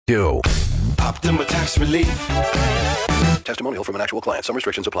Do. Optima Tax Relief. Testimonial from an actual client. Some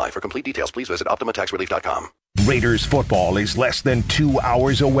restrictions apply. For complete details, please visit OptimaTaxRelief.com. Raiders football is less than 2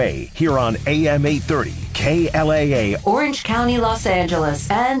 hours away here on AM 830 KLAA. Orange County, Los Angeles,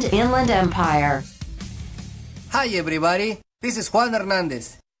 and Inland Empire. Hi everybody, this is Juan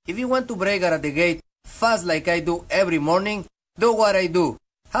Hernandez. If you want to break out of the gate fast like I do every morning, do what I do.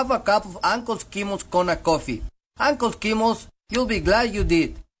 Have a cup of Uncle Skimmel's Kona coffee. Uncle Skimmel's, you'll be glad you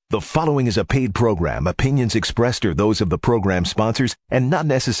did. The following is a paid program. Opinions expressed are those of the program sponsors and not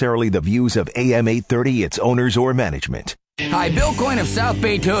necessarily the views of AM 830, its owners, or management. Hi, Bill Coyne of South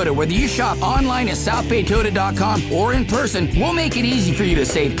Bay Toyota. Whether you shop online at southbaytoyota.com or in person, we'll make it easy for you to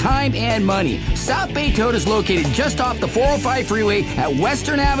save time and money. South Bay Toyota is located just off the 405 freeway at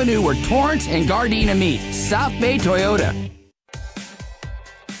Western Avenue where Torrance and Gardena meet. South Bay Toyota.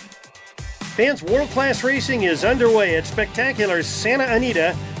 Fans, world-class racing is underway at spectacular Santa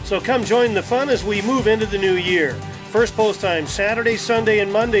Anita, so come join the fun as we move into the new year. First post time Saturday, Sunday,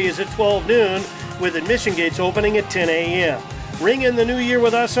 and Monday is at 12 noon, with admission gates opening at 10 a.m. Ring in the new year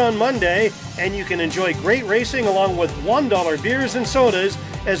with us on Monday, and you can enjoy great racing along with $1 beers and sodas,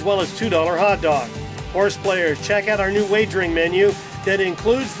 as well as $2 hot dog. Horse players, check out our new wagering menu that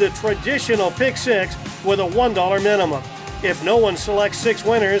includes the traditional Pick 6 with a $1 minimum. If no one selects 6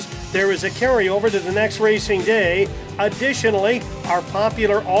 winners, there is a carryover to the next racing day. Additionally, our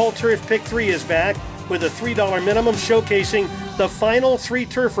popular all-turf Pick 3 is back with a $3 minimum showcasing the final 3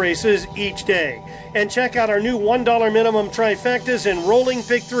 turf races each day. And check out our new $1 minimum trifectas and rolling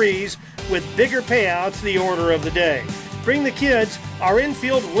Pick 3s with bigger payouts the order of the day. Bring the kids. Our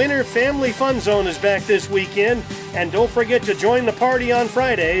infield winter family fun zone is back this weekend. And don't forget to join the party on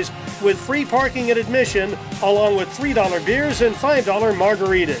Fridays with free parking at admission, along with $3 beers and $5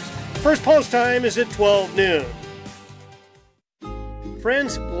 margaritas. First post time is at 12 noon.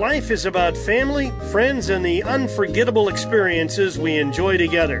 Friends, life is about family, friends, and the unforgettable experiences we enjoy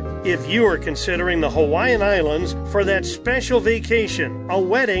together. If you are considering the Hawaiian Islands for that special vacation, a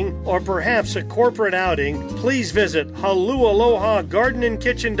wedding, or perhaps a corporate outing, please visit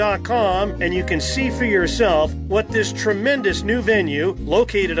HaluAlohaGardenandKitchen.com and you can see for yourself what this tremendous new venue,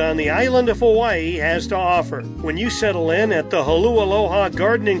 located on the island of Hawaii, has to offer. When you settle in at the HaluAloha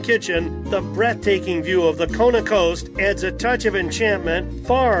Garden and Kitchen, the breathtaking view of the Kona coast adds a touch of enchantment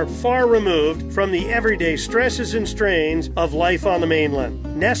far, far removed from the everyday stresses and strains of life on the mainland.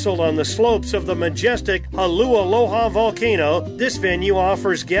 Nestled on the slopes of the majestic Haleʻaloha volcano, this venue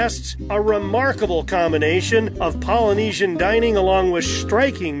offers guests a remarkable combination of Polynesian dining along with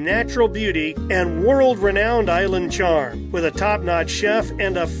striking natural beauty and world-renowned island charm. With a top-notch chef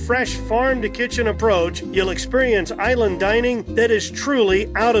and a fresh farm-to-kitchen approach, you'll experience island dining that is truly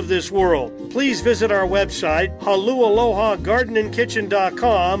out of this world. Please visit our website,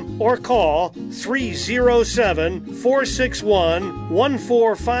 HaluAlohaGardenandKitchen.com, or call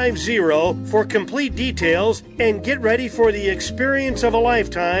 307-461-1450 for complete details and get ready for the experience of a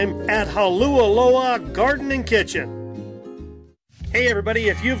lifetime at Haleʻaloha Garden and Kitchen. Hey everybody,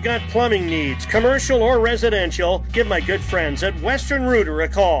 if you've got plumbing needs, commercial or residential, give my good friends at Western Rooter a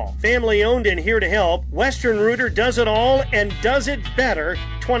call. Family owned and here to help, Western Rooter does it all and does it better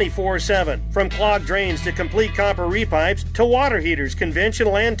 24/7. From clogged drains to complete copper repipes to water heaters,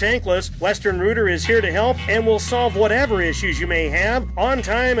 conventional and tankless, Western Rooter is here to help and will solve whatever issues you may have on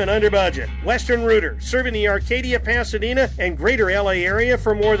time and under budget. Western Rooter, serving the Arcadia, Pasadena, and greater LA area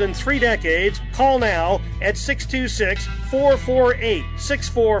for more than 3 decades. Call now at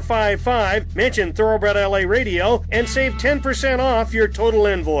 626-448-6455. Mention Thoroughbred LA Radio and save 10% off your total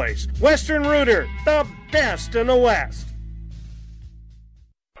invoice. Western Rooter, the best in the West.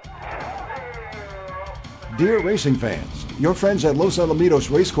 Dear racing fans, your friends at Los Alamitos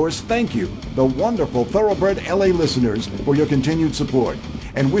Racecourse thank you, the wonderful Thoroughbred LA listeners, for your continued support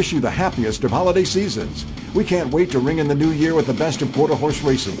and wish you the happiest of holiday seasons. We can't wait to ring in the new year with the best of quarter horse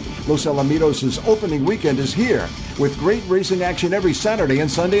racing. Los Alamitos' opening weekend is here with great racing action every Saturday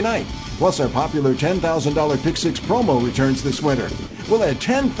and Sunday night. Plus our popular $10,000 Pick 6 promo returns this winter. We'll add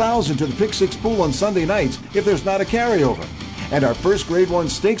 $10,000 to the Pick 6 pool on Sunday nights if there's not a carryover. And our first Grade 1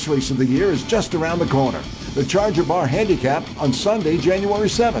 stakes race of the year is just around the corner. The Charger Bar Handicap on Sunday, January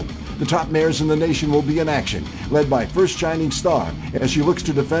 7th. The top mares in the nation will be in action, led by First Shining Star as she looks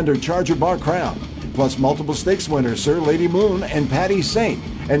to defend her Charger Bar crown. Plus multiple stakes winners, Sir Lady Moon and Patty Saint,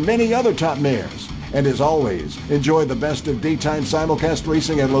 and many other top mares. And as always, enjoy the best of daytime simulcast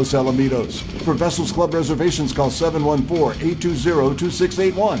racing at Los Alamitos. For Vessels Club reservations, call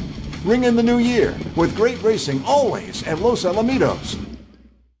 714-820-2681. Ring in the new year with great racing always at Los Alamitos.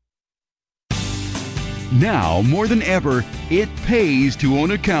 Now, more than ever, It pays to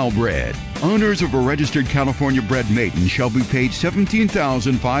own a Calbred. Owners of a registered California bred maiden shall be paid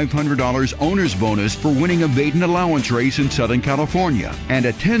 $17,500 owner's bonus for winning a maiden allowance race in Southern California and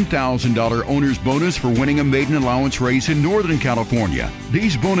a $10,000 owner's bonus for winning a maiden allowance race in Northern California.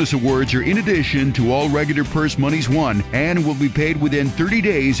 These bonus awards are in addition to all regular purse monies won and will be paid within 30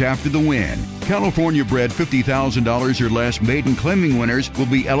 days after the win. California bred $50,000 or less maiden claiming winners will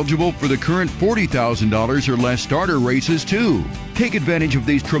be eligible for the current $40,000 or less starter races too. Take advantage of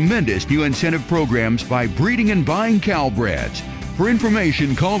these tremendous new incentive programs by breeding and buying Calbreds. For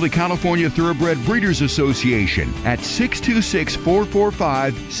information, call the California Thoroughbred Breeders Association at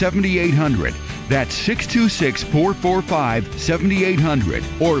 626-445-7800. That's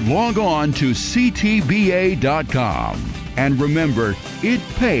 626-445-7800. Or log on to ctba.com. And remember, it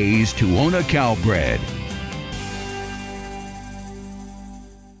pays to own a Calbred.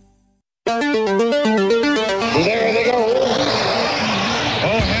 There they go.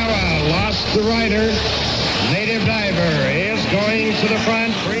 O'Hara lost the rider. Native Diver is going to the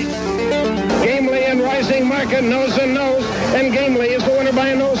front. Gamely and Rising Market nose and nose. And Gamely is the winner by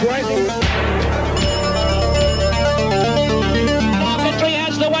a nose. Rising. Marketry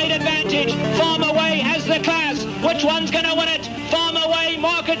has the weight advantage. Farm Away has the class. Which one's going to win it? Farm Away,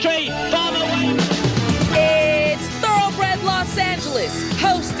 Marketry. Farm Away. It's Thoroughbred Los Angeles,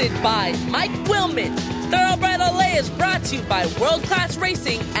 hosted by Mike Willman. Thoroughbred LA is brought to you by World Class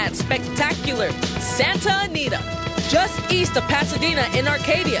Racing at Spectacular Santa Anita, just east of Pasadena in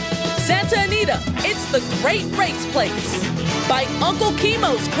Arcadia. Santa Anita, it's the great race place. By Uncle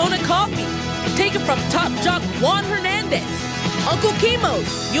Chemo's Kona Coffee, taken from top jock Juan Hernandez. Uncle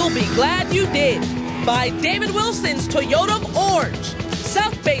Chemo's, you'll be glad you did. By David Wilson's Toyota of Orange,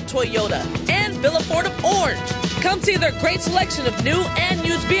 South Bay Toyota, and Villafort of Orange. Come see their great selection of new and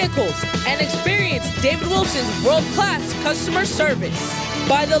used vehicles and experience David Wilson's world-class customer service.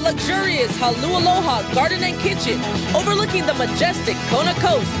 By the luxurious Halu Aloha Garden and Kitchen, overlooking the majestic Kona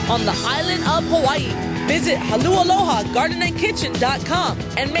Coast on the island of Hawaii. Visit halualohagardenandkitchen.com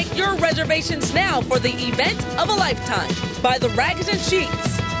and make your reservations now for the event of a lifetime. By the Rags and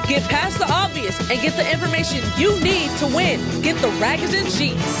Sheets. Get past the obvious and get the information you need to win. Get the Rags and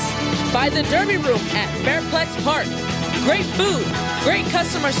Sheets. By the Derby Room at Fairplex Park. Great food, great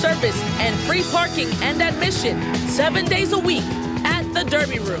customer service, and free parking and admission 7 days a week at the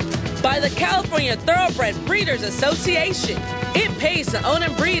Derby Room. By the California Thoroughbred Breeders Association. It pays to own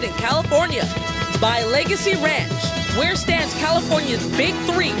and breed in California. By Legacy Ranch, where stands California's Big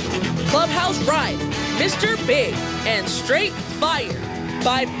Three, Clubhouse Ride, Mr. Big, and Straight Fire.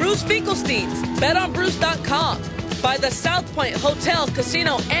 By Bruce Finkelstein's BetOnBruce.com. By the South Point Hotel,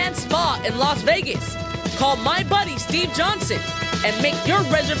 Casino, and Spa in Las Vegas. Call my buddy Steve Johnson and make your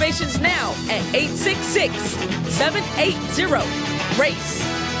reservations now at 866-780-RACE.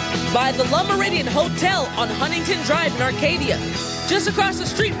 By the Le Meridian Hotel on Huntington Drive in Arcadia, just across the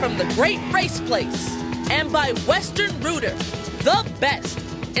street from the Great Race Place. And by Western Rooter, the best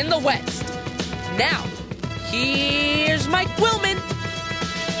in the West. Now, here's Mike Willman.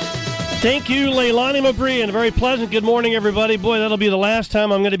 Thank you, Leilani Mabry, and a very pleasant good morning, everybody. Boy, that'll be the last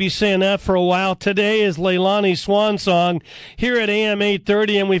time I'm going to be saying that for a while. Today is Leilani's swan song here at AM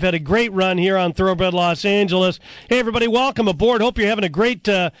 830, and we've had a great run here on Thoroughbred Los Angeles. Hey, everybody, welcome aboard. Hope you're having a great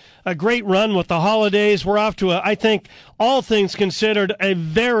run with the holidays. We're off to, I think, all things considered, a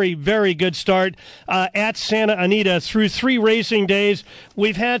very, very good start at Santa Anita through 3 racing days.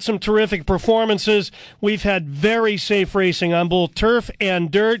 We've had some terrific performances. We've had very safe racing on both turf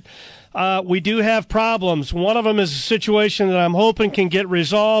and dirt. We do have problems. One of them is a situation that I'm hoping can get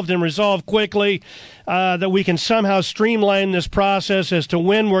resolved and resolved quickly, that we can somehow streamline this process as to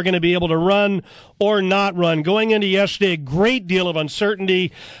when we're going to be able to run or not run. Going into yesterday, a great deal of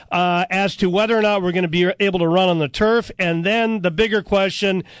uncertainty as to whether or not we're going to be able to run on the turf. And then the bigger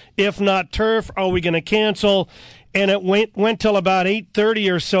question, if not turf, are we going to cancel? And it went till about 8:30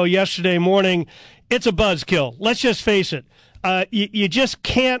 or so yesterday morning. It's a buzzkill. Let's just face it. You just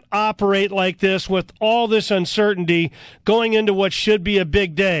can't operate like this with all this uncertainty going into what should be a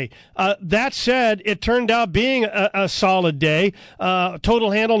big day. That said, it turned out being a solid day.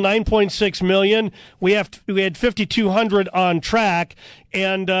 Total handle 9.6 million. We had 5,200 on track,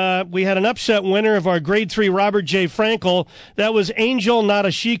 and we had an upset winner of our Grade 3 Robert J. Frankel. That was Angel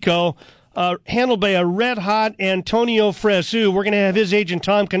Natashiko. handled by a red-hot Antonio Fresu. We're going to have his agent,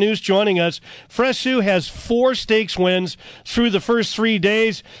 Tom Canuse, joining us. Fresu has 4 stakes wins through the first 3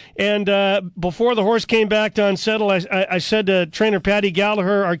 days, and before the horse came back to unsettle, I said to trainer Patty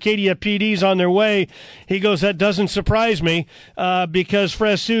Gallagher, Arcadia PD's on their way. He goes, that doesn't surprise me, because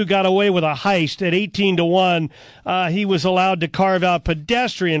Fresu got away with a heist at 18-1. He was allowed to carve out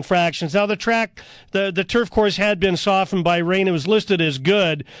pedestrian fractions. Now, the track, the turf course had been softened by rain. It was listed as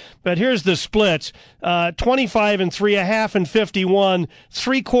good, but here's the splits: 25 and 3, a half and 51,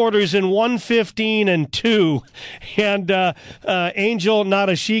 3/4 and 115 and 2. And Angel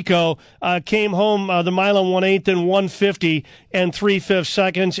Nadashiko came home the mile and 1/8 and 150 and 3/5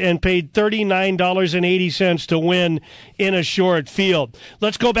 seconds and paid $39.80 to win in a short field.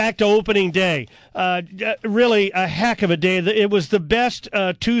 Let's go back to opening day. Really a heck of a day. It was the best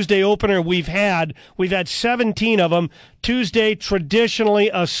Tuesday opener we've had. We've had 17 of them. Tuesday,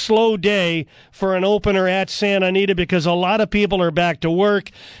 traditionally a slow day for an opener at Santa Anita because a lot of people are back to work.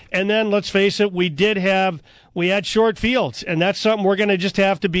 And then, let's face it, we had short fields, and that's something we're going to just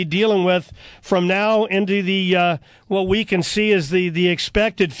have to be dealing with from now into the what we can see as the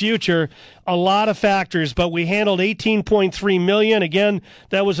expected future. A lot of factors, but we handled $18.3 million. Again,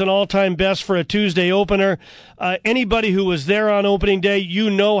 that was an all-time best for a Tuesday opener. Anybody who was there on opening day, you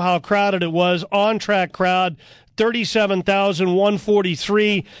know how crowded it was. On-track crowd,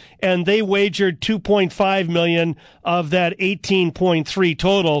 37,143, and they wagered $2.5 million of that 18.3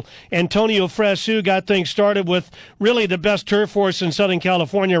 total. Antonio Fresu got things started with really the best turf horse in Southern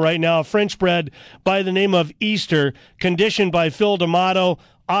California right now, a French bred by the name of Easter, conditioned by Phil D'Amato.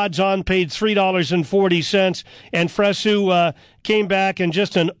 Odds on paid $3.40, and Fresu came back in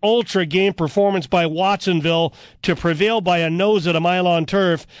just an ultra game performance by Watsonville to prevail by a nose at a mile on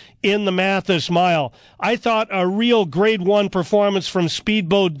turf in the Mathis Mile. I thought a real grade 1 performance from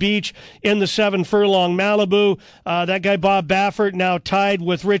Speedboat Beach in the 7 furlong Malibu. That guy Bob Baffert now tied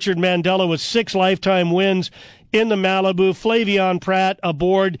with Richard Mandela with 6 lifetime wins in the Malibu. Flavion Pratt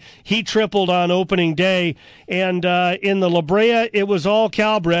aboard. He tripled on opening day. And in the La Brea, it was all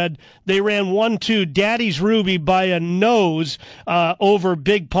Calbred. They ran 1-2 Daddy's Ruby by a nose over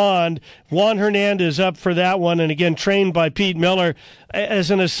Big Pond. Juan Hernandez up for that one, and again, trained by Pete Miller.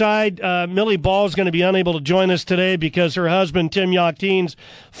 As an aside, Millie Ball is going to be unable to join us today because her husband, Tim Yachtin's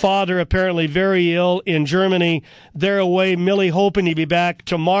father, apparently very ill in Germany. They're away. Millie hoping to be back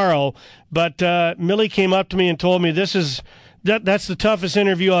tomorrow. But Millie came up to me and told me that's the toughest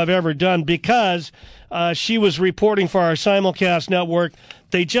interview I've ever done because she was reporting for our simulcast network.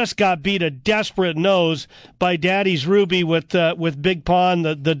 They just got beat a desperate nose by Daddy's Ruby with Big Pond,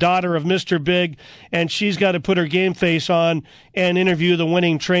 the daughter of Mr. Big, and she's got to put her game face on and interview the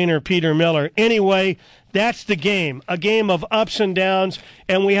winning trainer, Peter Miller. Anyway, that's the game, a game of ups and downs,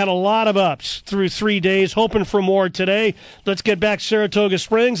 and we had a lot of ups through 3 days, hoping for more today. Let's get back to Saratoga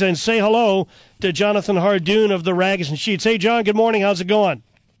Springs and say hello to Jonathan Hardoon of the Rags and Sheets. Hey, John, good morning. How's it going?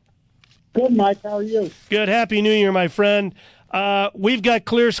 Good, Mike. How are you? Good. Happy New Year, my friend. We've got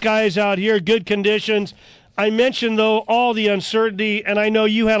clear skies out here, good conditions. I mentioned, though, all the uncertainty, and I know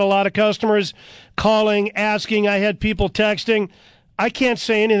you had a lot of customers calling, asking. I had people texting. I can't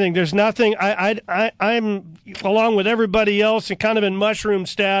say anything. There's nothing. I'm, along with everybody else, and kind of in mushroom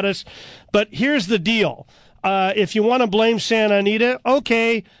status. But here's the deal. If you want to blame Santa Anita,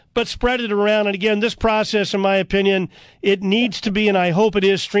 okay, but spread it around. And again, this process, in my opinion, it needs to be, and I hope it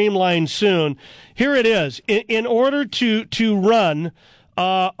is, streamlined soon. Here it is. In order to run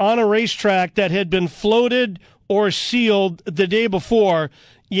on a racetrack that had been floated or sealed the day before,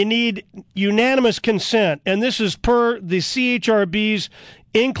 you need unanimous consent. And this is per the CHRB's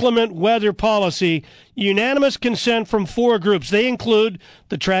inclement weather policy. Unanimous consent from 4 groups. They include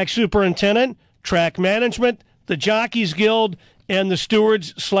the track superintendent, track management, the Jockeys Guild, and the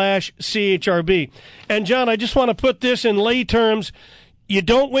stewards/CHRB. And, John, I just want to put this in lay terms. You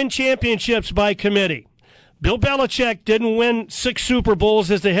don't win championships by committee. Bill Belichick didn't win 6 Super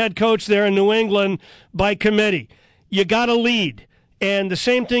Bowls as the head coach there in New England by committee. You got to lead. And the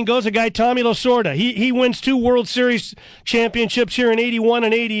same thing goes to guy Tommy Lasorda. He wins 2 World Series championships here in 81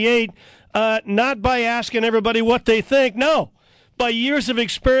 and 88, not by asking everybody what they think. No. By years of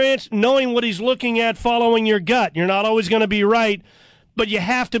experience, knowing what he's looking at, following your gut. You're not always going to be right, but you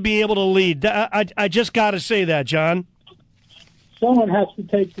have to be able to lead. I just got to say that, John. Someone has to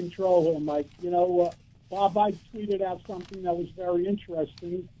take control here, Mike. You know, Bob, I tweeted out something that was very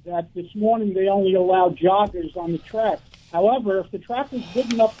interesting, that this morning they only allowed joggers on the track. However, if the track was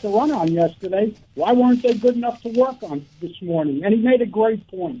good enough to run on yesterday, why weren't they good enough to work on this morning? And he made a great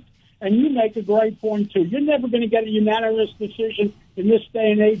point. And you make a great point, too. You're never going to get a unanimous decision in this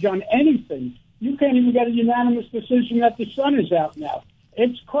day and age on anything. You can't even get a unanimous decision that the sun is out now.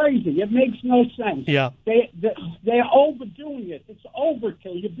 It's crazy. It makes no sense. Yeah. They're overdoing it. It's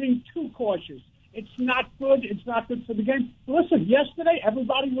overkill. You're being too cautious. It's not good. It's not good for the game. Listen, yesterday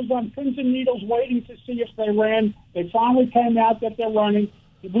everybody was on pins and needles waiting to see if they ran. They finally came out that they're running.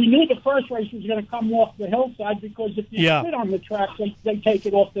 We knew the first race was going to come off the hillside because if you sit on the track, they take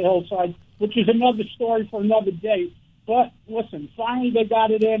it off the hillside, which is another story for another day. But listen, finally they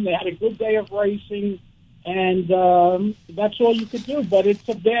got it in. They had a good day of racing, and that's all you could do. But it's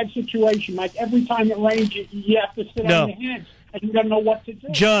a bad situation. Like every time it rains, you have to sit on your hands. And you don't know what to do.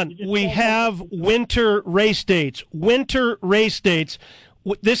 John, we have winter race dates. Winter race dates.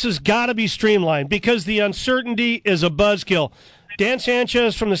 This has got to be streamlined because the uncertainty is a buzzkill. Dan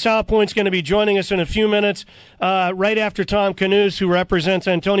Sanchez from the South Point is going to be joining us in a few minutes, right after Tom Canoes, who represents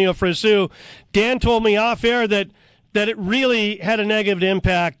Antonio Frisu. Dan told me off air that it really had a negative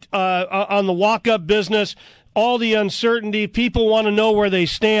impact on the walk-up business, all the uncertainty. People want to know where they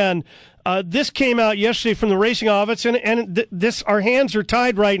stand. This came out yesterday from the racing office, and this our hands are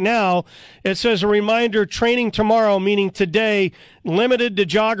tied right now. It says a reminder: training tomorrow, meaning today, limited to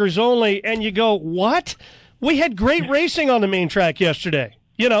joggers only. And you go, what? We had great racing on the main track yesterday.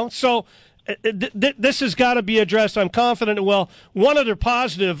 So this has got to be addressed. I'm confident it will. One other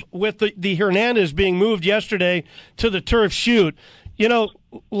positive with the Hernandez being moved yesterday to the turf chute.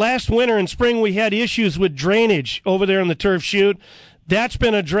 Last winter and spring we had issues with drainage over there in the turf chute. That's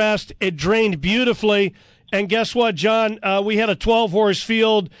been addressed. It drained beautifully. And guess what, John? We had a 12-horse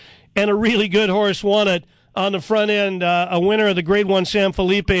field, and a really good horse won it on the front end. A winner of the Grade 1 San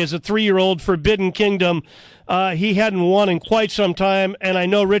Felipe is a 3-year-old, Forbidden Kingdom. He hadn't won in quite some time, and I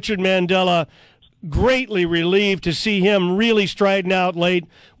know Richard Mandela greatly relieved to see him really striding out late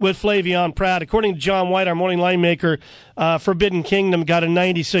with Flavion Pratt. According to John White, our morning line maker, Forbidden Kingdom got a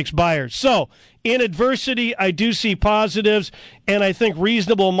 96 buyer. So, in adversity, I do see positives, and I think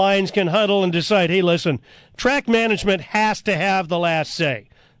reasonable minds can huddle and decide, hey, listen, track management has to have the last say.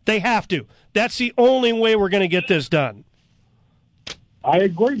 They have to. That's the only way we're going to get this done. I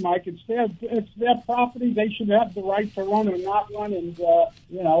agree, Mike. It's their property. They should have the right to run or not run. And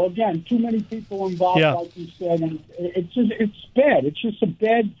again, too many people involved, like you said, and it's bad. It's just a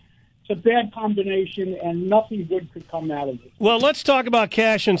bad combination, and nothing good could come out of it. Well, let's talk about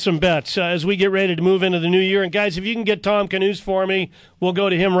cash and some bets as we get ready to move into the new year. And guys, if you can get Tom Canoes for me, we'll go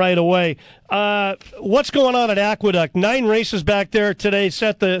to him right away. What's going on at Aqueduct? 9 races back there today.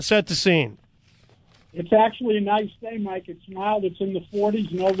 Set the scene. It's actually a nice day, Mike. It's mild. It's in the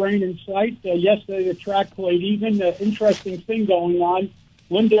 40s. No rain in sight. Yesterday, the track played even. Interesting thing going on.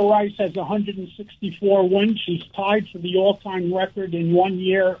 Linda Rice has 164 wins. She's tied for the all-time record in 1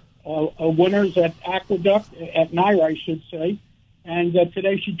 year winners at Aqueduct, at NYRA, I should say. And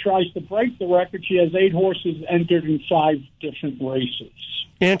today she tries to break the record. She has 8 horses entered in 5 different races.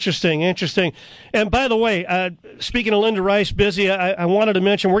 Interesting. And by the way, speaking of Linda Rice, busy, I wanted to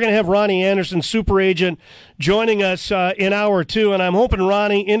mention we're going to have Ronnie Anderson, super agent, joining us in hour 2. And I'm hoping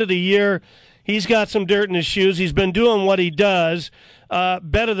Ronnie, into the year, he's got some dirt in his shoes. He's been doing what he does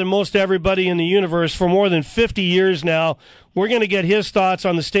better than most everybody in the universe for more than 50 years now. We're going to get his thoughts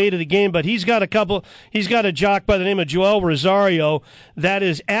on the state of the game, but he's got a jock by the name of Joel Rosario that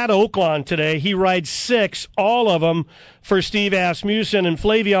is at Oaklawn today. He rides 6, all of them, for Steve Asmussen, and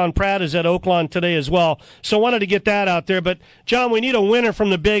Flavion Pratt is at Oaklawn today as well. So wanted to get that out there. But, John, we need a winner from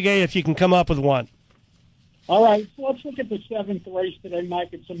the Big A if you can come up with one. All right, so let's look at the 7th race today, Mike.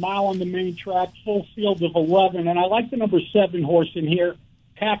 It's a mile on the main track, full field of 11, and I like the number 7 horse in here,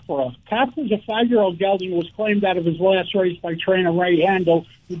 Capra. Capra's a 5-year-old gelding, was claimed out of his last race by trainer Ray Handel,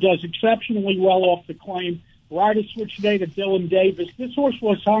 who does exceptionally well off the claim. Rider switch today to Dylan Davis. This horse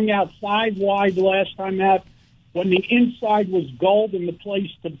was hung out 5 wide last time out when the inside was gold and the place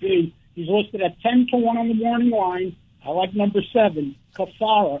to be. He's listed at 10-1 on the morning line. I like number 7,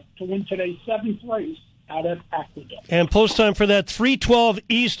 Kafara, to win today's 7th race out at Aqueduct. And post time for that, 3:12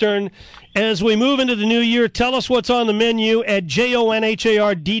 Eastern. As we move into the new year, tell us what's on the menu at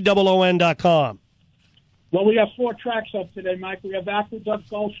JONHARDOON.com. Well, we have 4 tracks up today, Mike. We have Aqueduct,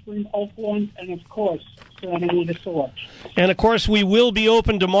 Gulfstream, Oaklawn, and, of course, Anita Selection. And, of course, we will be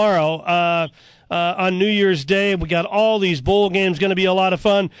open tomorrow on New Year's Day. We got all these bowl games, going to be a lot of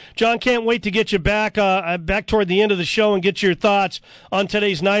fun. John, can't wait to get you back toward the end of the show and get your thoughts on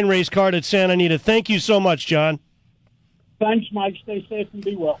today's 9-race card at Santa Anita. Thank you so much, John. Thanks, Mike. Stay safe and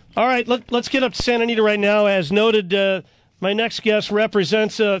be well. All right, let's get up to Santa Anita right now. As noted, My next guest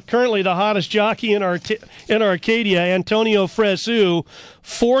represents currently the hottest jockey in Arcadia, Antonio Fresu.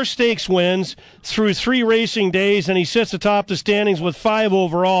 4 stakes wins through 3 racing days, and he sits atop the standings with 5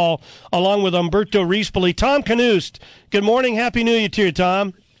 overall, along with Umberto Rispoli. Tom Knust, good morning. Happy New Year to you,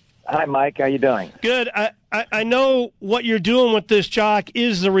 Tom. Hi, Mike. How you doing? Good. I know what you're doing with this jock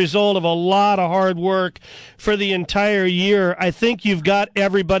is the result of a lot of hard work for the entire year. I think you've got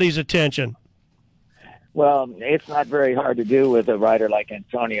everybody's attention. Well, it's not very hard to do with a rider like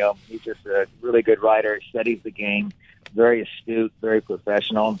Antonio. He's just a really good rider, studies the game, very astute, very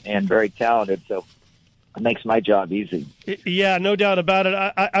professional, and very talented. So it makes my job easy. Yeah, no doubt about it.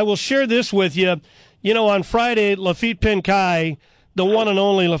 I will share this with you. You know, on Friday, Lafitte Pinkai, the one and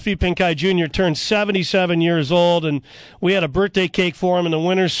only Lafitte Pinkai Jr., turned 77 years old, and we had a birthday cake for him in the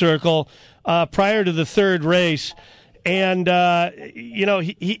winner's circle prior to the 3rd race. And, you know,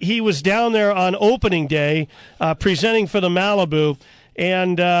 he was down there on opening day presenting for the Malibu.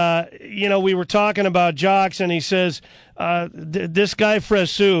 And, you know, we were talking about jocks, and he says, this guy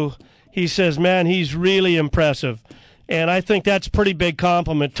Fresu, he says, man, he's really impressive. And I think that's a pretty big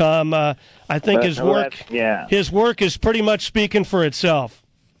compliment, Tom. I think his work is pretty much speaking for itself.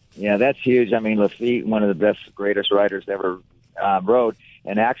 Yeah, that's huge. I mean, Lafitte, one of the best, greatest riders ever rode.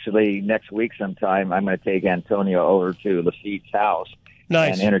 And actually, next week sometime, I'm going to take Antonio over to Lafitte's house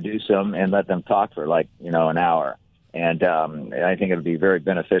and introduce him and let them talk for an hour. And I think it would be very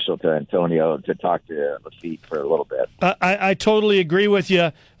beneficial to Antonio to talk to Lafitte for a little bit. I totally agree with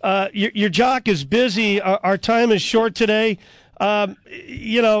you. Your jock is busy. Our time is short today.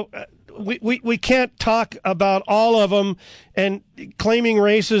 You know, we can't talk about all of them, and claiming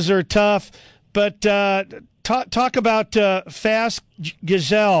races are tough, but talk about Fast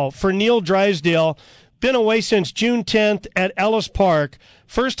Gazelle for Neil Drysdale. Been away since June 10th at Ellis Park.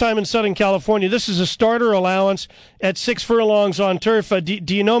 First time in Southern California. This is a starter allowance at 6 furlongs on turf.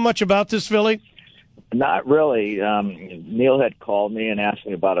 Do you know much about this filly? Not really. Neil had called me and asked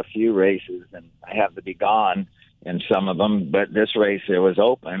me about a few races, and I have to be gone in some of them. But this race, it was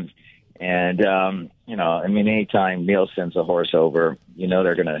open. And, you know, I mean, anytime Neil sends a horse over, you know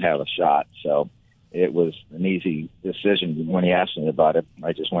they're going to have a shot. So it was an easy decision. When he asked me about it,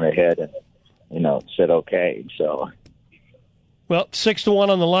 I just went ahead and, you know, said okay. So, well, 6-1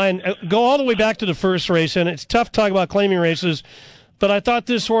 on the line. Go all the way back to the first race, and it's tough to talk about claiming races, but I thought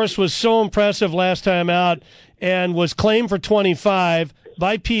this horse was so impressive last time out and was claimed for 25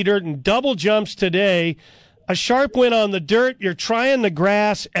 by Pete Urton. Double jumps today. A sharp win on the dirt. You're trying the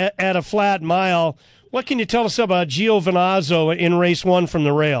grass at a flat mile. What can you tell us about Gio Venazzo in race 1 from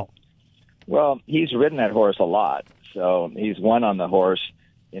the rail? Well, he's ridden that horse a lot, so he's won on the horse.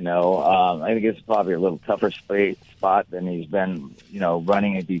 You know, I think it's probably a little tougher spot than he's been, you know,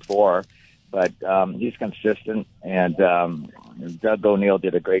 running it before. But he's consistent, and Doug O'Neill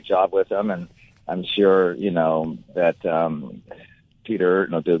did a great job with him, and I'm sure, you know, that Peter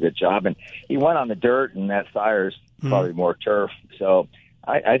Urton will do a good job. And he went on the dirt, and that sire's probably more turf. So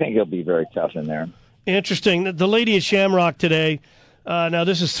I think he'll be very tough in there. Interesting. The lady at Shamrock today, now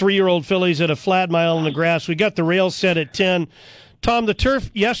this is 3-year-old fillies at a flat mile in the grass. We got the rail set at 10. Tom, the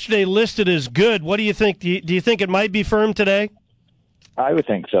turf yesterday listed as good. What do you think? Do you think it might be firm today? I would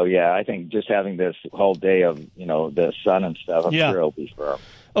think so, yeah. I think just having this whole day of, you know, the sun and stuff, I'm sure it'll be firm.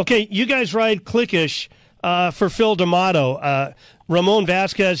 Okay, you guys ride Clickish for Phil D'Amato. Ramon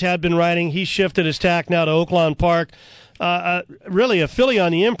Vasquez had been riding. He shifted his tack now to Oaklawn Park. Really a filly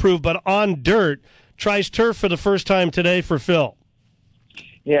on the improve, but on dirt. Tries turf for the first time today for Phil.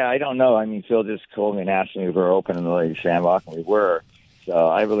 Yeah, I don't know. I mean, Phil just called me and asked me if we were opening the Lady Sandwalk, and we were. So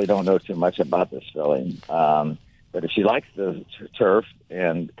I really don't know too much about this filly. But if she likes the turf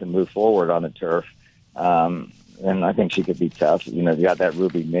and can move forward on the turf, then I think she could be tough. You know, you got that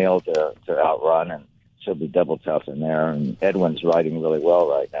Ruby Mail to outrun, and she'll be double tough in there. And Edwin's riding really well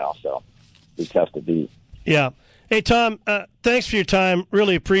right now, so it'll be tough to beat. Yeah. Hey, Tom, thanks for your time.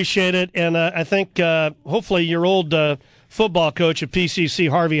 Really appreciate it. And I think hopefully your old football coach at PCC,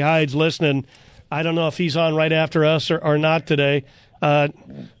 Harvey Hyde's listening. I don't know if he's on right after us or not today. There's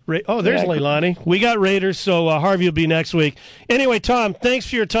Leilani. We got Raiders, so Harvey will be next week. Anyway, Tom, thanks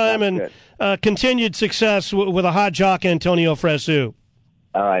for your time and continued success with a hot jock, Antonio Fresu.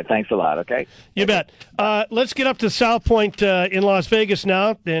 All right, thanks a lot, okay? You bet. Let's get up to South Point in Las Vegas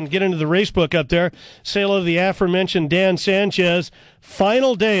now and get into the race book up there. Say hello to the aforementioned Dan Sanchez.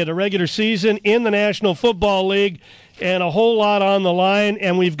 Final day of the regular season in the National Football League, and a whole lot on the line,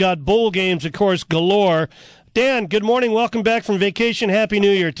 and we've got bowl games, of course, galore. Dan, good morning. Welcome back from vacation. Happy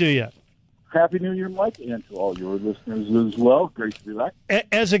New Year to you. Happy New Year, Mike, and to all your listeners as well. Great to be back.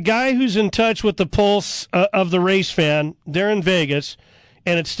 As a guy who's in touch with the pulse of the race fan, they're in Vegas,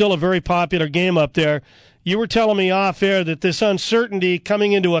 and it's still a very popular game up there. You were telling me off air that this uncertainty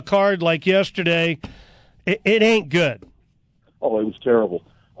coming into a card like yesterday, it ain't good. Oh, it was terrible.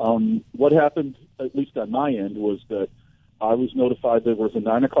 What happened, at least on my end, was that I was notified there was a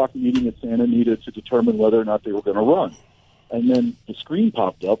 9 o'clock meeting at Santa Anita to determine whether or not they were going to run. And then the screen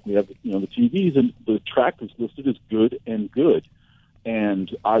popped up. We have, the TVs, and the track was listed as good and good.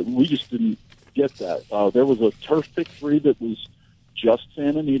 And we just didn't get that. There was a turf pick 3 that was just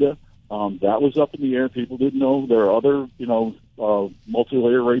Santa Anita. That was up in the air. People didn't know. There are other,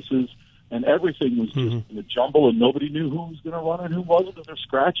 multi-layer races, and everything was just in a jumble, and nobody knew who was going to run and who wasn't. There were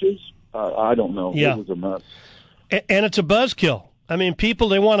scratches. I don't know. Yeah. It was a mess. And it's a buzzkill. I mean, people,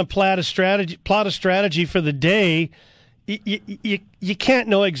 they want to plot a strategy for the day. You can't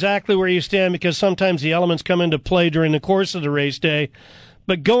know exactly where you stand because sometimes the elements come into play during the course of the race day.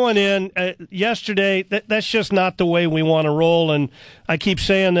 But going in yesterday, that's just not the way we want to roll. And I keep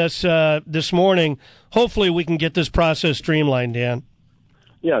saying this morning. Hopefully, we can get this process streamlined, Dan.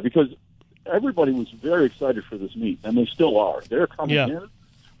 Yeah, because everybody was very excited for this meet, and they still are. They're coming in.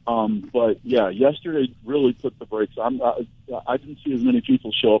 But yeah, yesterday really put the brakes on. I didn't see as many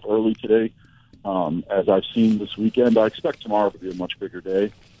people show up early today as I've seen this weekend. I expect tomorrow to be a much bigger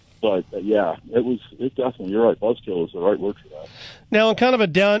day. But it definitely, you're right, buzzkill is the right word for that. Now, on kind of a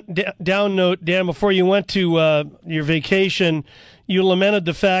down note, Dan, before you went to your vacation, you lamented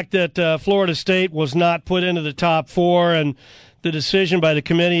the fact that Florida State was not put into the top 4, and the decision by the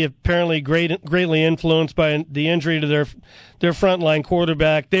committee apparently greatly influenced by the injury to their frontline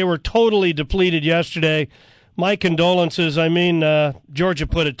quarterback. They were totally depleted yesterday. My condolences. I mean, Georgia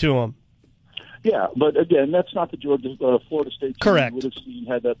put it to them. Yeah, but again, that's not the Florida State team. Correct. We would have seen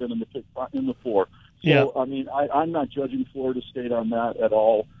had that been in the 4. So, yeah. I mean, I'm not judging Florida State on that at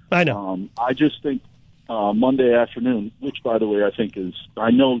all. I know. I just think Monday afternoon, which, by the way, I think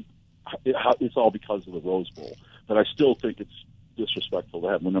I know it's all because of the Rose Bowl, but I still think it's disrespectful to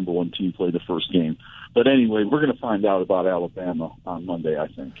have the number 1 team play the first game. But anyway, we're going to find out about Alabama on Monday, I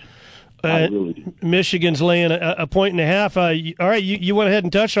think. I really do. Michigan's laying a 1.5. All right, you went ahead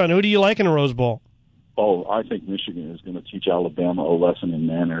and touched on it. Who do you like in the Rose Bowl? Oh, I think Michigan is going to teach Alabama a lesson in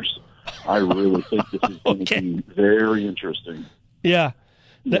manners. I really think this is going to be very interesting. Yeah.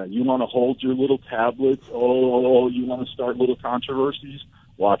 Yeah, you want to hold your little tablets. Oh, you want to start little controversies?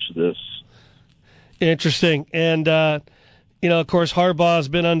 Watch this. Interesting. And, of course, Harbaugh's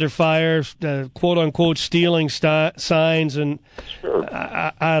been under fire, quote-unquote, stealing signs, and sure.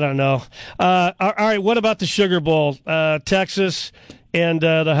 I don't know. All right, what about the Sugar Bowl? Texas and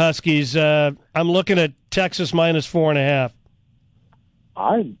the Huskies. I'm looking at Texas minus 4.5.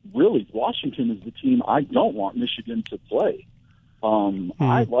 Washington is the team I don't want Michigan to play.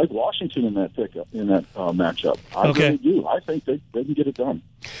 I like Washington in that matchup. I really do. I think they can get it done.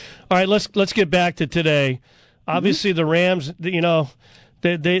 All right, let's get back to today. Obviously, the Rams,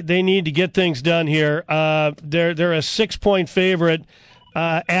 they need to get things done here. They're a 6-point favorite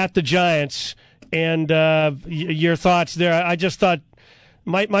at the Giants. And your thoughts there? I just thought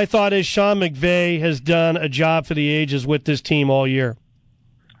my thought is Sean McVay has done a job for the ages with this team all year.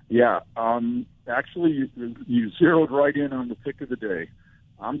 Yeah, actually, you zeroed right in on the pick of the day.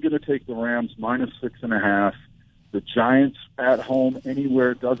 I'm going to take the Rams minus 6.5. The Giants at home,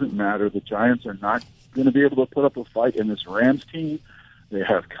 anywhere, doesn't matter. The Giants are not going to be able to put up a fight in this Rams team. They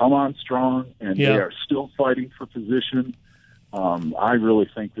have come on strong, and they are still fighting for position. I really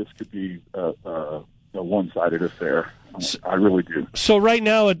think this could be a one-sided affair. I really do. So right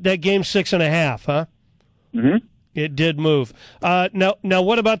now, that game's 6.5, huh? Mm-hmm. It did move. Now,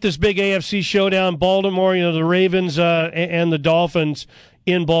 what about this big AFC showdown? Baltimore, the Ravens and the Dolphins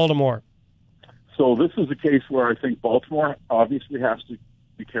in Baltimore. So this is a case where I think Baltimore obviously has to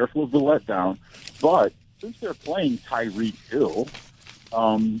be careful of the letdown. But since they're playing Tyreek Hill,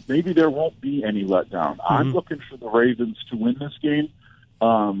 maybe there won't be any letdown. Mm-hmm. I'm looking for the Ravens to win this game.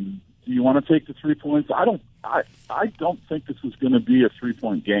 Do you want to take the 3 points? I don't think this is going to be a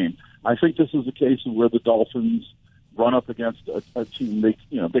 3-point game. I think this is a case of where the Dolphins run up against a team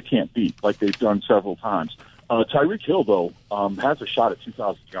they can't beat, like they've done several times. Tyreek Hill, though, has a shot at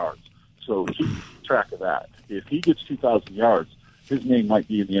 2,000 yards, so keep track of that. If he gets 2,000 yards, his name might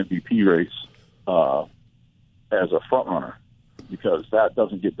be in the MVP race as a front runner, because that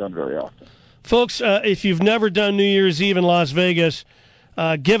doesn't get done very often. Folks, if you've never done New Year's Eve in Las Vegas,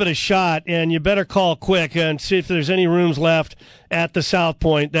 give it a shot, and you better call quick and see if there's any rooms left at the South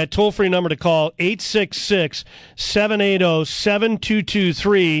Point. That toll-free number to call,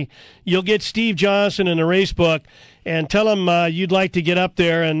 866-780-7223. You'll get Steve Johnson in the race book, and tell him you'd like to get up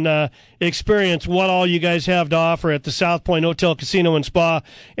there and experience what all you guys have to offer at the South Point Hotel, Casino, and Spa.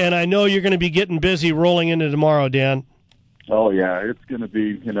 And I know you're going to be getting busy rolling into tomorrow, Dan. Oh, yeah, it's going to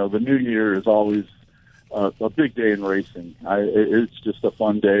be, the new year is always a big day in racing. It's just a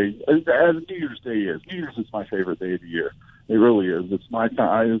fun day, as New Year's Day is. New Year's is my favorite day of the year. It really is. It's my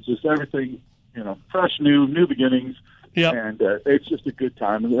time. It's just everything, fresh, new beginnings. Yep. And it's just a good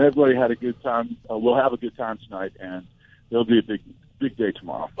time. And everybody had a good time. We'll have a good time tonight, and it'll be a big day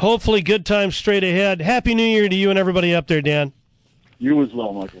tomorrow. Hopefully good times straight ahead. Happy New Year to you and everybody up there, Dan. You as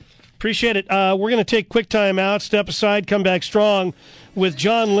well, Michael. Appreciate it. We're going to take quick time out, step aside, come back strong with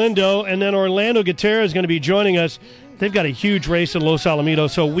John Lindo, and then Orlando Gutierrez is going to be joining us. They've got a huge race at Los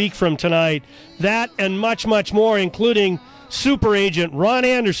Alamitos, so a week from tonight. That and much, much more, including super agent Ron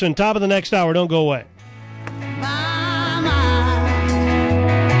Anderson, top of the next hour. Don't go away.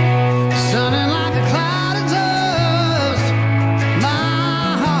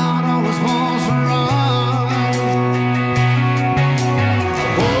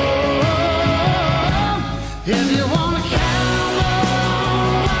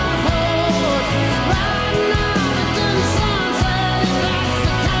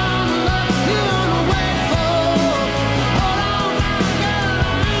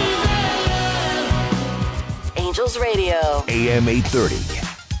 Radio. AM 830.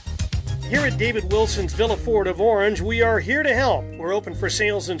 Here at David Wilson's Villa Ford of Orange, we are here to help. We're open for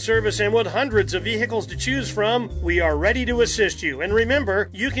sales and service, and with hundreds of vehicles to choose from, we are ready to assist you. And remember,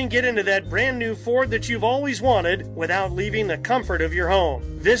 you can get into that brand new Ford that you've always wanted without leaving the comfort of your home.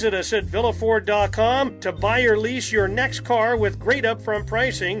 Visit us at villaford.com to buy or lease your next car with great upfront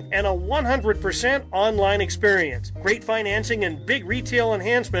pricing and a 100% online experience. Great financing and big retail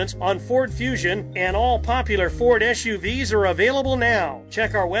enhancements on Ford Fusion and all popular Ford SUVs are available now.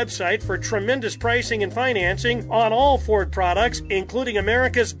 Check our website for tremendous pricing and financing on all Ford products, including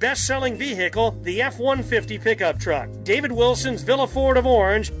America's best-selling vehicle, the F-150 pickup truck. David Wilson's Villa Ford of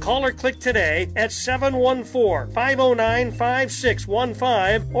Orange. Call or click today at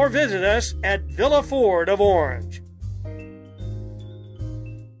 714-509-5615 or visit us at Villa Ford of Orange.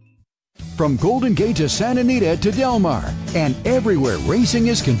 From Golden Gate to Santa Anita to Del Mar, and everywhere racing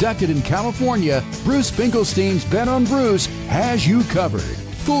is conducted in California, Bruce Finkelstein's Bet on Bruce has you covered.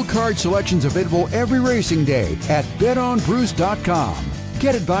 Full card selections available every racing day at betonbruce.com.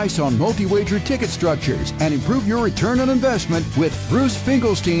 Get advice on multi-wager ticket structures and improve your return on investment with Bruce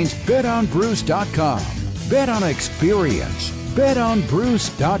Finkelstein's betonbruce.com. Bet on experience.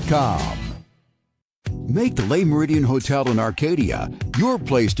 betonbruce.com. Make the Le Meridian Hotel in Arcadia your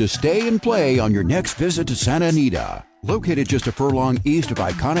place to stay and play on your next visit to Santa Anita. Located just a furlong east of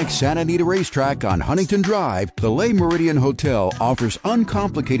iconic Santa Anita Racetrack on Huntington Drive, the Le Meridian Hotel offers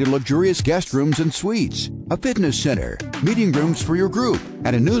uncomplicated luxurious guest rooms and suites, a fitness center, meeting rooms for your group,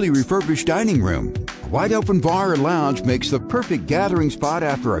 and a newly refurbished dining room. A wide-open bar or lounge makes the perfect gathering spot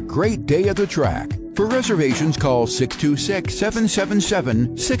after a great day at the track. For reservations, call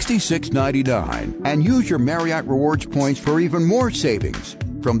 626-777-6699 and use your Marriott Rewards points for even more savings.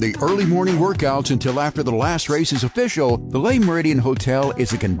 From the early morning workouts until after the last race is official, the Le Meridian Hotel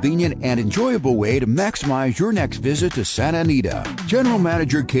is a convenient and enjoyable way to maximize your next visit to Santa Anita. General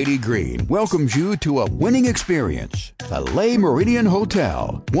Manager Katie Green welcomes you to a winning experience. The Le Meridian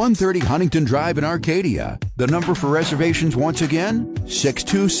Hotel, 130 Huntington Drive in Arcadia. The number for reservations once again,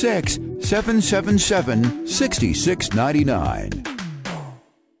 626-777-6699.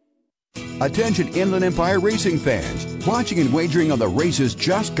 Attention Inland Empire racing fans. Watching and wagering on the races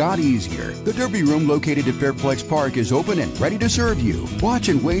just got easier. The Derby Room located at Fairplex Park is open and ready to serve you. Watch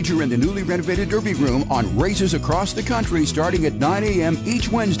and wager in the newly renovated Derby Room on races across the country starting at 9 a.m.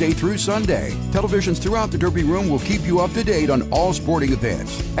 each Wednesday through Sunday. Televisions throughout the Derby Room will keep you up to date on all sporting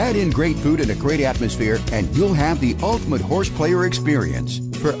events. Add in great food and a great atmosphere and you'll have the ultimate horse player experience.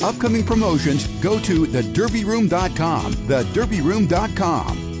 For upcoming promotions, go to thederbyroom.com.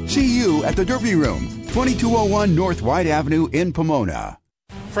 Thederbyroom.com. See you at the Derby Room, 2201 North White Avenue in Pomona.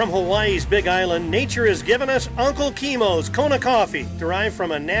 From Hawaii's Big Island, nature has given us Uncle Kimo's Kona coffee, derived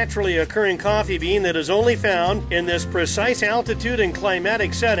from a naturally occurring coffee bean that is only found in this precise altitude and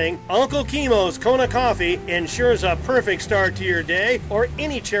climatic setting. Uncle Kimo's Kona coffee ensures a perfect start to your day or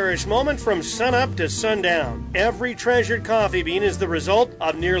any cherished moment from sunup to sundown. Every treasured coffee bean is the result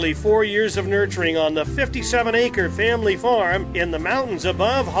of nearly 4 years of nurturing on the 57-acre family farm in the mountains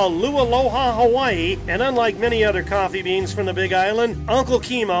above Holualoha, Hawaii, and unlike many other coffee beans from the Big Island, Uncle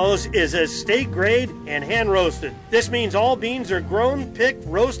Kimo's is estate grade and hand roasted. This means all beans are grown, picked,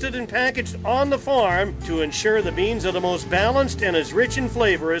 roasted, and packaged on the farm to ensure the beans are the most balanced and as rich in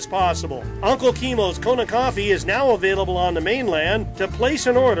flavor as possible. Uncle Kimo's Kona coffee is now available on the mainland. To place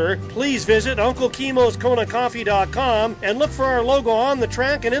an order, please visit UncleKimosKonaCoffee.com and look for our logo on the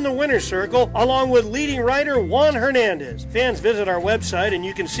track and in the winner's circle, along with leading writer Juan Hernandez. Fans, visit our website and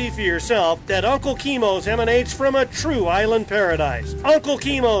you can see for yourself that Uncle Kimo's emanates from a true island paradise. Uncle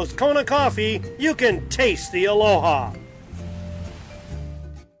Kimo's Kona Coffee, you can taste the aloha.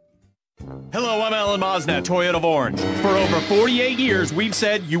 Hello, I'm Alan Mosna at Toyota of Orange. For over 48 years, we've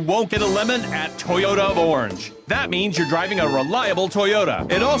said you won't get a lemon at Toyota of Orange. That means you're driving a reliable Toyota.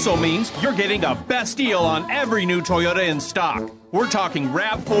 It also means you're getting the best deal on every new Toyota in stock. We're talking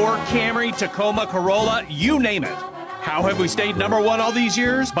RAV4, Camry, Tacoma, Corolla, you name it. How have we stayed number one all these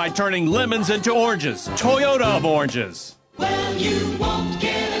years? By turning lemons into oranges. Toyota of Oranges. Well, you won't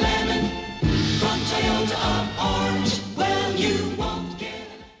get a lemon from Toyota of Orange. Well, you won't get a lemon.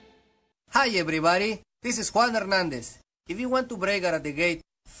 Hi everybody, this is Juan Hernandez. If you want to break out of the gate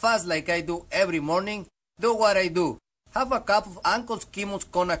fast like I do every morning, do what I do. Have a cup of Uncle Kimo's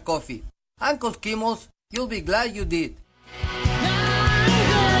Kona coffee. Uncle Kimo's, you'll be glad you did.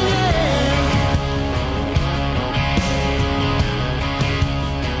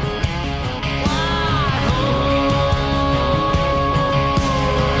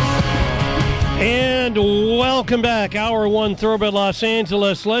 And welcome back, Hour 1, Thoroughbred Los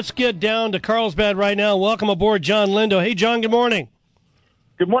Angeles. Let's get down to Carlsbad right now. Welcome aboard, John Lindo. Hey, John, good morning.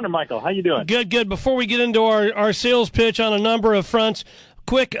 Good morning, Michael. How you doing? Good. Before we get into our sales pitch on a number of fronts,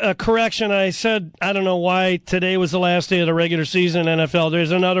 quick correction. I said, I don't know why today was the last day of the regular season in NFL.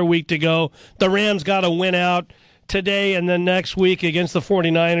 There's another week to go. The Rams got to win out today and then next week against the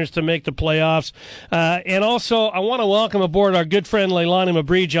 49ers to make the playoffs. And also, I want to welcome aboard our good friend Leilani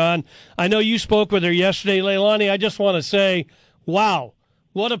Mabry, John. I know you spoke with her yesterday, Leilani. I just want to say, wow,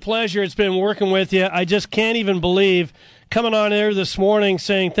 what a pleasure it's been working with you. I just can't even believe coming on air this morning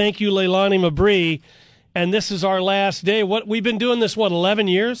saying thank you, Leilani Mabry, and this is our last day. What we've been doing this, 11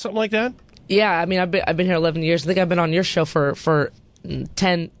 years, something like that? Yeah, I mean, I've been here 11 years. I think I've been on your show for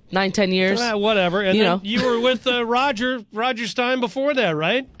 10 years. Whatever. And then you were with Roger's time before that,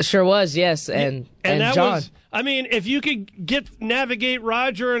 right? Sure was, yes. And that John. Was, I mean, if you could navigate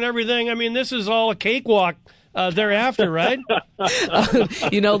Roger and everything, I mean, this is all a cakewalk thereafter, right?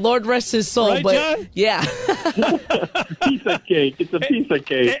 Lord rest his soul. Right, but John? Yeah. Piece of cake. It's a piece of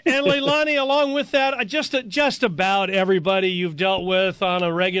cake. And Leilani, along with that, just about everybody you've dealt with on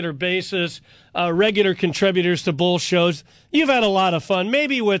a regular basis, regular contributors to both shows. You've had a lot of fun,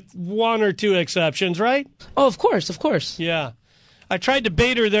 maybe with one or two exceptions, right? Oh, of course. Yeah. I tried to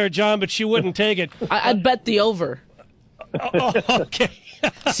bait her there, John, but she wouldn't take it. I bet the over. Oh, okay.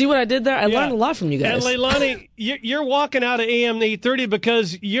 See what I did there? I learned a lot from you guys. And Leilani, you're walking out of AM 830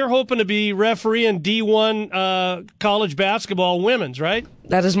 because you're hoping to be refereeing D1 college basketball women's, right?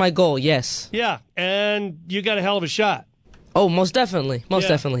 That is my goal, yes. Yeah, and you got a hell of a shot. Oh, most definitely.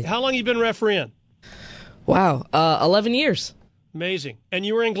 Definitely. How long you been refereeing? Wow, 11 years. Amazing. And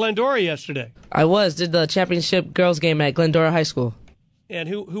you were in Glendora yesterday. I did the championship girls game at Glendora High School. And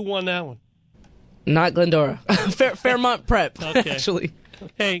who won that one? Not Glendora. Fairmont Prep, okay. Actually.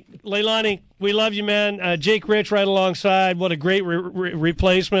 Hey, Leilani, we love you, man. Jake Rich right alongside. What a great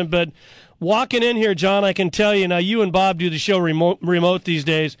replacement. But walking in here, John, I can tell you, now you and Bob do the show remote these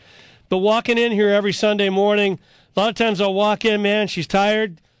days, but walking in here every Sunday morning, a lot of times I'll walk in, man, she's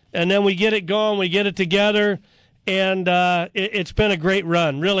tired, and then we get it going, we get it together, and it's been a great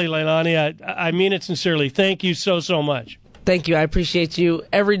run. Really, Leilani, I mean it sincerely. Thank you so much. Thank you. I appreciate you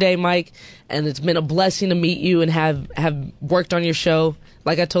every day, Mike, and it's been a blessing to meet you and have worked on your show.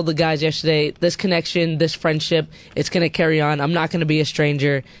 Like I told the guys yesterday, this connection, this friendship, it's going to carry on. I'm not going to be a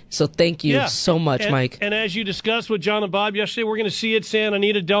stranger. So thank you so much, Mike. And as you discussed with John and Bob yesterday, we're going to see you at Santa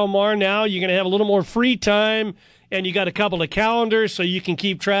Anita Del Mar now. You're going to have a little more free time, and you got a couple of calendars so you can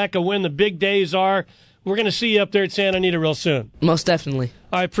keep track of when the big days are. We're going to see you up there at Santa Anita real soon. Most definitely.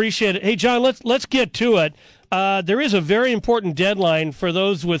 I appreciate it. Hey, John, let's get to it. There is a very important deadline for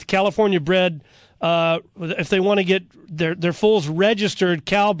those with California-bred if they want to get their foals registered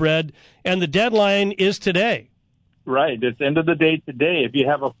Calbred, and the deadline is today. Right. It's end of the day today. If you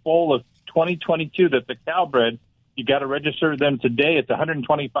have a foal of 2022 that's a Calbred, you got to register them today. It's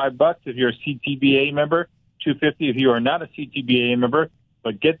 $125 if you're a CTBA member, $250 if you are not a CTBA member.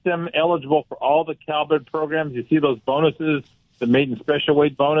 But get them eligible for all the Calbred programs. You see those bonuses, the maiden special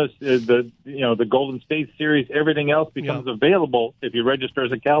weight bonus, the Golden State Series, everything else becomes available if you register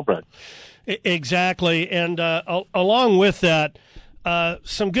as a Calbred. Exactly, and along with that,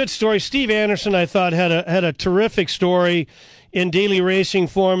 some good stories. Steve Anderson, I thought, had a terrific story in Daily Racing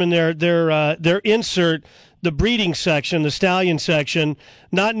Form in their insert. The breeding section, the stallion section,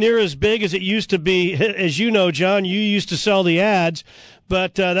 not near as big as it used to be. As you know, John, you used to sell the ads,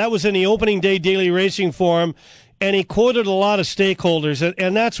 but that was in the opening day Daily Racing Form, and he quoted a lot of stakeholders,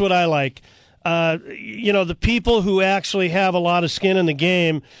 and that's what I like. The people who actually have a lot of skin in the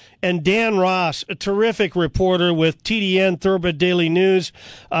game. And Dan Ross, a terrific reporter with TDN, Thoroughbred Daily News.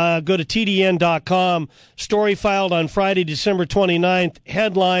 Go to TDN.com. Story filed on Friday, December 29th.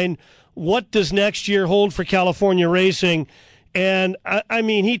 Headline, what does next year hold for California racing? And, I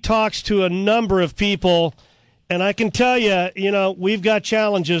mean, he talks to a number of people, and I can tell you, we've got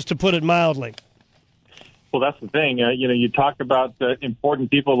challenges, to put it mildly. Well, that's the thing. You talk about important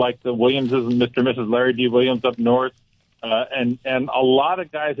people like the Williamses and Mr. and Mrs. Larry D. Williams up north, and a lot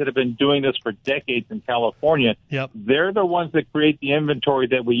of guys that have been doing this for decades in California. Yep. They're the ones that create the inventory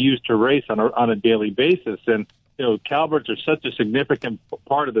that we use to race on a daily basis. And Calbreds are such a significant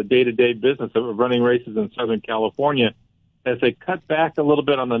part of the day-to-day business of running races in Southern California. As they cut back a little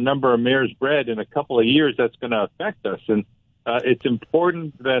bit on the number of mares bred in a couple of years, that's going to affect us. And it's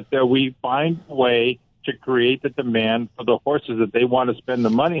important that we find a way to create the demand for the horses that they want to spend the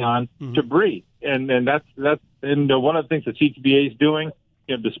money on to breed. And that's one of the things the CTBA is doing.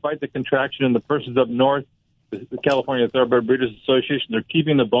 Despite the contraction in the purses up north, the California Thoroughbred Breeders Association, they're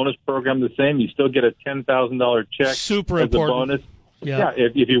keeping the bonus program the same. You still get a $10,000 check Super as important. a bonus. Yeah.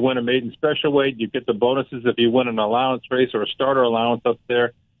 If you win a maiden special weight, you get the bonuses if you win an allowance race or a starter allowance up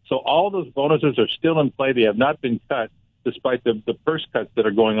there. So all those bonuses are still in play. They have not been cut, despite the purse cuts that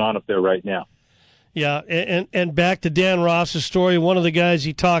are going on up there right now. Yeah, and back to Dan Ross's story, one of the guys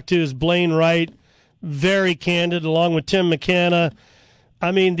he talked to is Blaine Wright, very candid, along with Tim McKenna.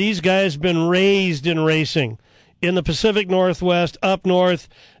 I mean, these guys have been raised in racing. In the Pacific Northwest, up north,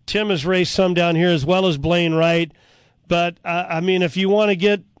 Tim has raced some down here as well as Blaine Wright. But, if you want to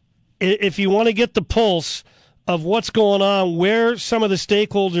get the pulse of what's going on, where some of the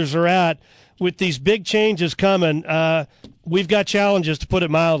stakeholders are at with these big changes coming, we've got challenges, to put it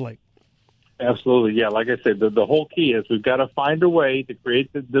mildly. Absolutely, yeah. Like I said, the whole key is we've got to find a way to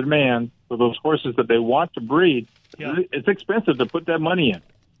create the demand for those horses that they want to breed. Yeah. It's expensive to put that money in.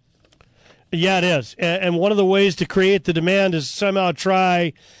 Yeah, it is. And one of the ways to create the demand is somehow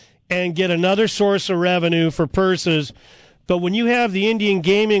try and get another source of revenue for purses. But when you have the Indian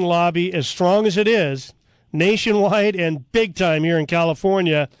gaming lobby as strong as it is, nationwide and big time here in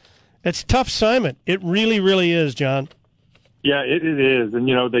California, it's a tough assignment. It really, really is, John. Yeah, it is. And,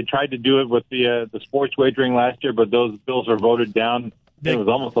 they tried to do it with the sports wagering last year, but those bills are voted down. It was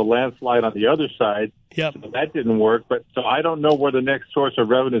almost a landslide on the other side. Yep. So that didn't work. So I don't know where the next source of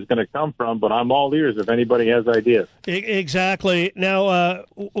revenue is going to come from, but I'm all ears if anybody has ideas. Exactly. Now,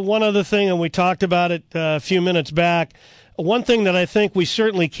 one other thing, and we talked about it a few minutes back, one thing that I think we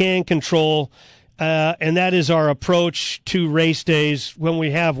certainly can control, and that is our approach to race days when we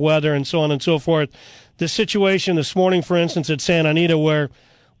have weather and so on and so forth. The situation this morning, for instance, at Santa Anita, where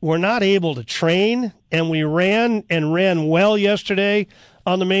we're not able to train, and we ran well yesterday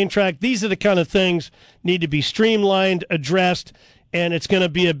on the main track. These are the kind of things need to be streamlined, addressed, and it's going to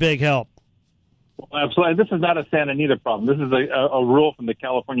be a big help. Well, absolutely. This is not a Santa Anita problem. This is a rule from the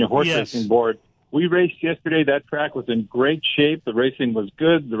California Horse Racing Board. We raced yesterday. That track was in great shape. The racing was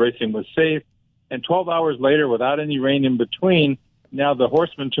good. The racing was safe. And 12 hours later, without any rain in between, now the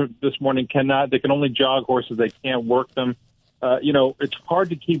horsemen this morning they can only jog horses. They can't work them. It's hard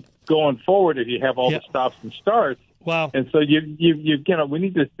to keep going forward if you have all the stops and starts. Wow. And so we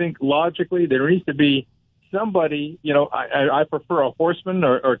need to think logically. There needs to be somebody, I prefer a horseman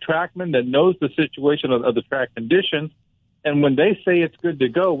or trackman that knows the situation of the track conditions. And when they say it's good to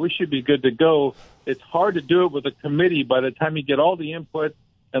go, we should be good to go. It's hard to do it with a committee by the time you get all the input.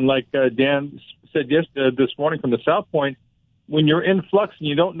 And like Dan said this morning from the South Point, when you're in flux and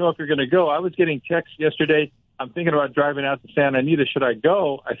you don't know if you're going to go, I was getting texts yesterday. I'm thinking about driving out to Santa Anita. Should I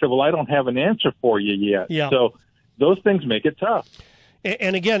go? I said, well, I don't have an answer for you yet. Yeah. So those things make it tough.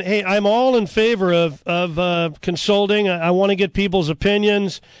 And again, hey, I'm all in favor of consulting. I want to get people's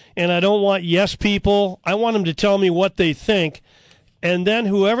opinions, and I don't want yes people. I want them to tell me what they think. And then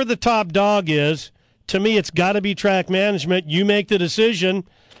whoever the top dog is, to me, it's got to be track management. You make the decision,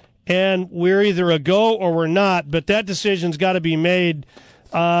 and we're either a go or we're not. But that decision's got to be made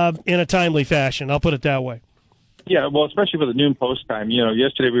in a timely fashion. I'll put it that way. Yeah, well, especially for the noon post time.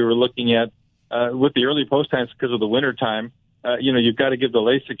 Yesterday we were looking at, with the early post times because of the winter time, you've got to give the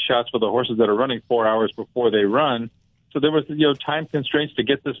LASIK shots for the horses that are running 4 hours before they run. So there was, time constraints to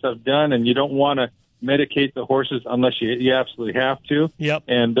get this stuff done, and you don't want to medicate the horses unless you absolutely have to. Yep.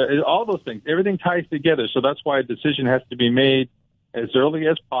 And all those things, everything ties together. So that's why a decision has to be made as early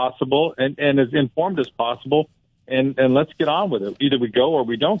as possible and as informed as possible. And let's get on with it. Either we go or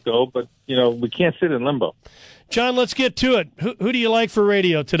we don't go, but, we can't sit in limbo. John, let's get to it. Who do you like for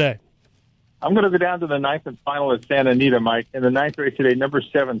radio today? I'm going to go down to the ninth and final at Santa Anita, Mike. In the ninth race today, number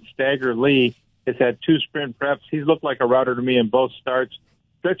 7, Stagger Lee, has had 2 sprint preps. He's looked like a router to me in both starts.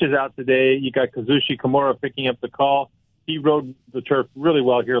 Stretches out today. You got Kazushi Kimura picking up the call. He rode the turf really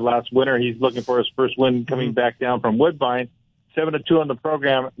well here last winter. He's looking for his first win coming back down from Woodbine. 7-2 on the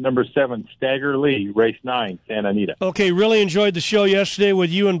program. Number 7, Stagger Lee, race 9, Santa Anita. Okay, really enjoyed the show yesterday with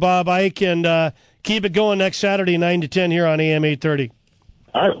you and Bob Ike, and keep it going next Saturday, 9 to 10 here on AM 830.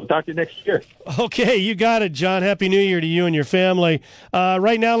 All right, we'll talk to you next year. Okay, you got it, John. Happy New Year to you and your family.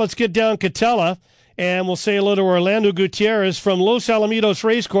 Right now, let's get down Catella, and we'll say hello to Orlando Gutierrez from Los Alamitos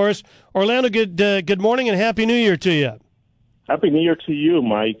Racecourse. Orlando, good morning and Happy New Year to you. Happy New Year to you,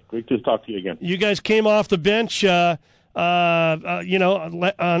 Mike. Great to talk to you again. You guys came off the bench, on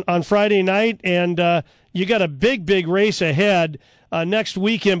Friday night, and you got a big race ahead next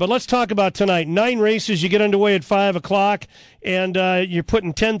weekend. But let's talk about tonight. 9 races. You get underway at 5 o'clock, and you're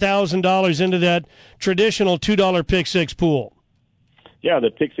putting $10,000 into that traditional $2 Pick 6 pool. Yeah,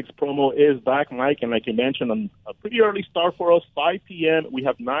 the Pick 6 promo is back, Mike, and like you mentioned, a pretty early start for us, 5 p.m. We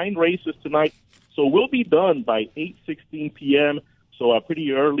have 9 races tonight, so we'll be done by 8:16 p.m., so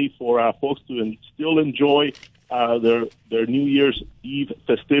pretty early for folks to still enjoy their New Year's Eve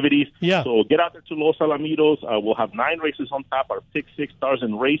festivities. Yeah. So get out there to Los Alamitos. We'll have 9 races on tap. Our Pick 6 stars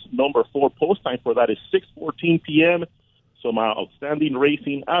in race number 4. Post time for that is 6:14 p.m., some outstanding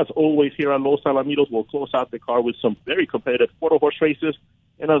racing. As always, here at Los Alamitos, we'll close out the car with some very competitive quarter-horse races.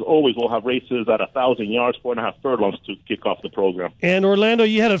 And as always, we'll have races at 1,000 yards, 4.5 furlongs to kick off the program. And, Orlando,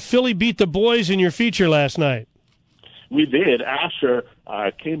 you had a filly beat the boys in your feature last night. We did. Asher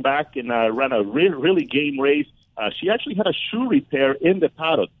came back and ran a really game race. She actually had a shoe repair in the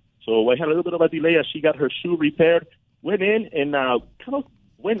paddock. So I had a little bit of a delay as she got her shoe repaired. Went in and kind of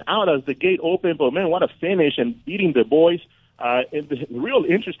went out as the gate opened, but man, what a finish and beating the boys. And the real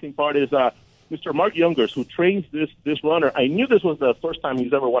interesting part is Mr. Mark Youngers, who trains this runner. I knew this was the first time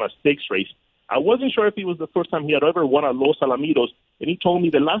he's ever won a stakes race. I wasn't sure if it was the first time he had ever won at Los Alamitos, and he told me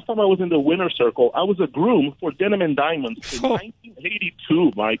the last time I was in the winner's circle, I was a groom for Denim and Diamonds in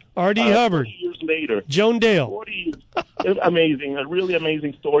 1982, Mike. R.D. Hubbard. 40 years later. Joan Dale. 40 years. Amazing, a really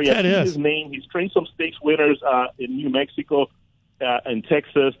amazing story. That is. His name. He's trained some stakes winners in New Mexico and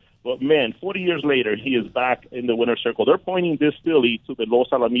Texas. But, man, 40 years later, he is back in the winner's circle. They're pointing this filly to the Los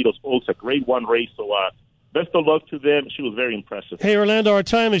Alamitos Oaks, a Grade 1 race. So best of luck to them. She was very impressive. Hey, Orlando, our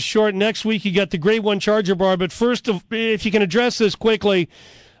time is short. Next week you got the Grade 1 Charger Bar. But first, if you can address this quickly,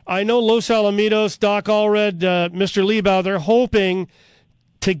 I know Los Alamitos, Doc Allred, Mr. Liebau, they're hoping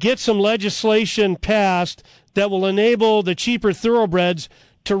to get some legislation passed that will enable the cheaper thoroughbreds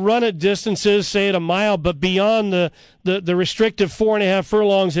to run at distances, say at a mile, but beyond the restrictive 4.5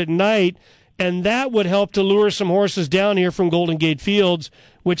 furlongs at night, and that would help to lure some horses down here from Golden Gate Fields,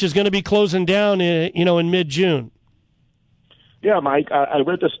 which is going to be closing down, in mid-June. Yeah, Mike, I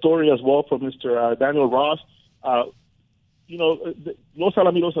read the story as well from Mr. Daniel Ross. Los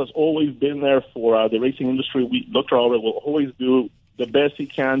Alamitos has always been there for the racing industry. Dr. Allred will always do the best he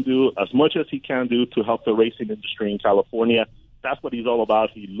can do, as much as he can do to help the racing industry in California. That's what he's all about.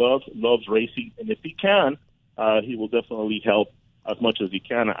 He loves racing, and if he can, he will definitely help as much as he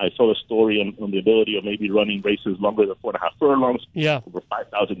can. I saw a story on the ability of maybe running races longer than 4.5 furlongs, over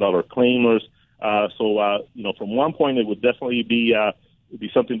 $5,000 claimers. So from one point, it would definitely be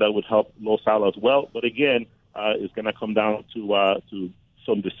something that would help Los Al as well. But again, it's going to come down to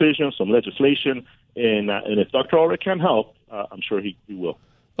some decisions, some legislation, and if Dr. Allred can help, I'm sure he will.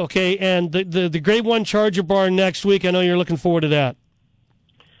 Okay, and the Grade 1 Charger Bar next week, I know you're looking forward to that.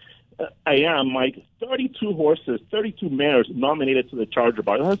 I am, Mike. 32 horses, 32 mares nominated to the Charger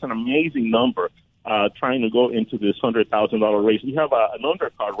Bar. That's an amazing number trying to go into this $100,000 race. We have an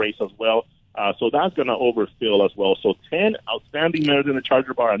undercard race as well. So that's going to overfill as well. So 10 outstanding mares in the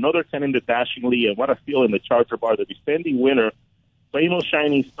Charger Bar, another 10 in the Dashing Lee, and what I feel in the Charger Bar, the defending winner, Famous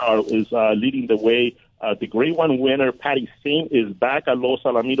Shining Star, is leading the way. The Grade 1 winner, Patty Singh, is back at Los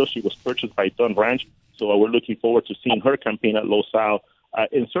Alamitos. She was purchased by Dunn Ranch, so we're looking forward to seeing her campaign at Los Al.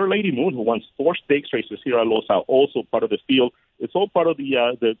 And Sir Lady Moon, who won 4 stakes races here at Los Al, also part of the field. It's all part of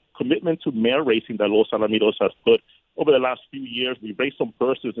the commitment to mare racing that Los Alamitos has put over the last few years. We've raised some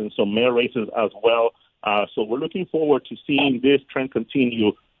purses in some mare races as well. So we're looking forward to seeing this trend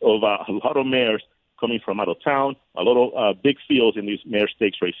continue of a lot of mares coming from out of town, a lot of big fields in these mare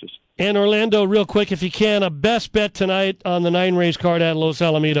stakes races. And Orlando, real quick, if you can, a best bet tonight on the 9-race card at Los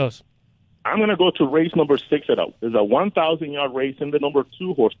Alamitos. I'm going to go to race number 6 at out. There's a 1,000-yard race in the number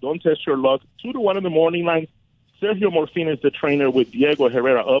 2 horse. Don't Test Your Luck. 2-1 in the morning line. Sergio Morfin is the trainer with Diego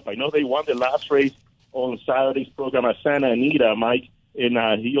Herrera up. I know they won the last race on Saturday's program at Santa Anita, Mike,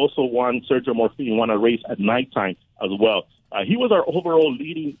 and he also won, Sergio Morfin won a race at nighttime as well. He was our overall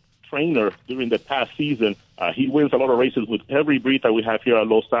leading trainer during the past season. He wins a lot of races with every breed that we have here at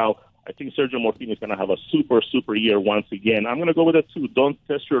Los Al. I think Sergio Morfin is going to have a super year once again. I'm going to go with a 2, Don't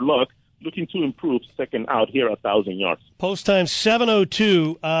Test Your Luck, looking to improve second out here at 1,000 yards. Post time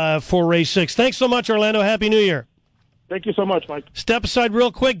 7:02 for race 6. Thanks so much, Orlando. Happy New Year. Thank you so much, Mike. Step aside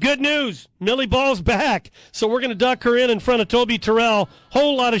real quick. Good news. Millie Ball's back. So we're going to duck her in front of Toby Terrell.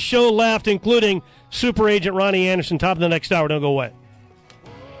 Whole lot of show left, including Super Agent Ronnie Anderson. Top of the next hour. Don't go away.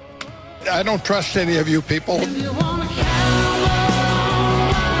 I don't trust any of you people.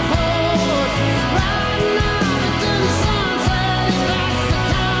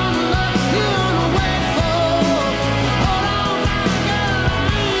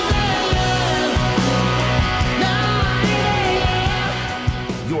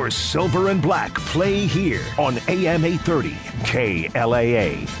 Your Silver and Black play here on AM 830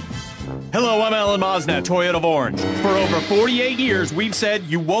 KLAA. Hello, I'm Alan Mosnett, Toyota of Orange. For over 48 years, we've said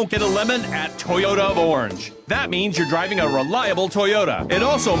you won't get a lemon at Toyota of Orange. That means you're driving a reliable Toyota. It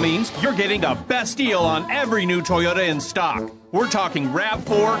also means you're getting the best deal on every new Toyota in stock. We're talking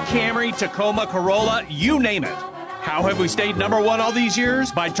RAV4, Camry, Tacoma, Corolla, you name it. How have we stayed number 1 all these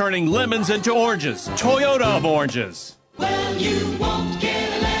years? By turning lemons into oranges. Toyota of Oranges. Well, you won't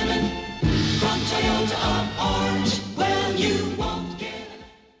get a lemon from Toyota of Orange. Well, you won't get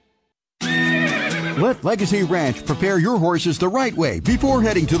Let Legacy Ranch prepare your horses the right way before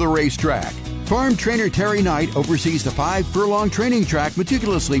heading to the racetrack. Farm trainer Terry Knight oversees the 5-furlong training track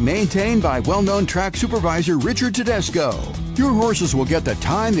meticulously maintained by well-known track supervisor Richard Tedesco. Your horses will get the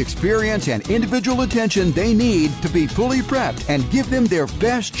time, experience, and individual attention they need to be fully prepped and give them their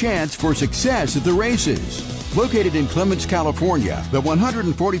best chance for success at the races. Located in Clements, California, the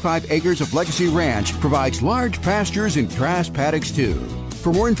 145 acres of Legacy Ranch provides large pastures and grass paddocks too.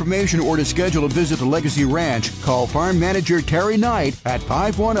 For more information or to schedule a visit to Legacy Ranch, call Farm Manager Terry Knight at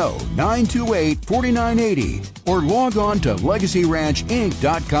 510-928-4980 or log on to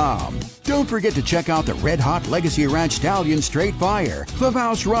LegacyRanchInc.com. Don't forget to check out the red-hot Legacy Ranch Stallion Straight Fire,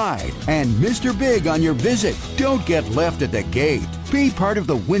 Clubhouse Ride, and Mr. Big on your visit. Don't get left at the gate. Be part of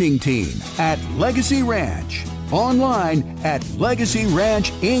the winning team at Legacy Ranch. Online at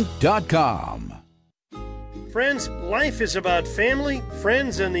LegacyRanchInc.com. Friends, life is about family,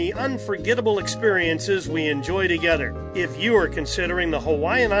 friends, and the unforgettable experiences we enjoy together. If you are considering the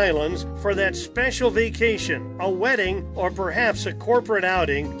Hawaiian Islands for that special vacation, a wedding, or perhaps a corporate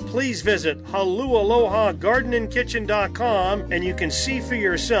outing, please visit HaluAlohaGardenandKitchen.com and you can see for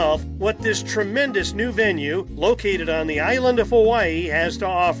yourself what this tremendous new venue, located on the island of Hawaii, has to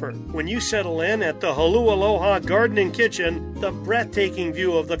offer. When you settle in at the HaluAloha Garden and Kitchen, the breathtaking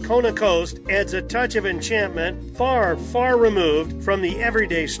view of the Kona Coast adds a touch of enchantment far, far removed from the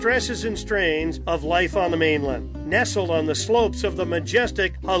everyday stresses and strains of life on the mainland. Nestled on the slopes of the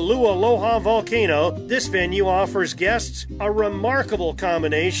majestic Haleʻaloha volcano, this venue offers guests a remarkable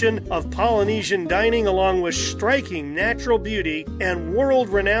combination of Polynesian dining along with striking natural beauty and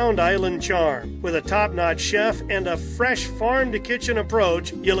world-renowned island charm. With a top-notch chef and a fresh farm-to-kitchen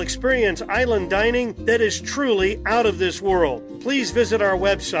approach, you'll experience island dining that is truly out of this world. Please visit our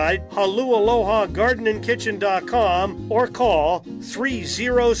website, HaluAlohaGardenandKitchen.com, or call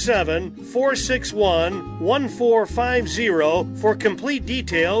 307-461-1450 for complete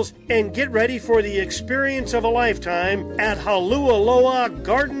details and get ready for the experience of a lifetime at Haleʻaloha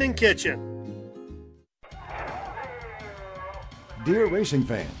Garden and Kitchen. Dear racing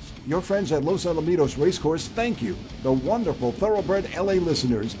fans, your friends at Los Alamitos Racecourse thank you, the wonderful Thoroughbred LA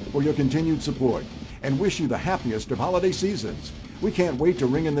listeners, for your continued support and wish you the happiest of holiday seasons. We can't wait to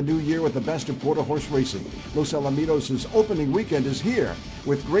ring in the new year with the best of quarter horse racing. Los Alamitos' opening weekend is here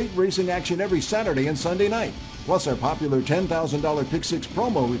with great racing action every Saturday and Sunday night. Plus, our popular $10,000 Pick 6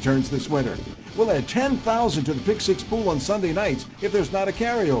 promo returns this winter. We'll add $10,000 to the Pick 6 pool on Sunday nights if there's not a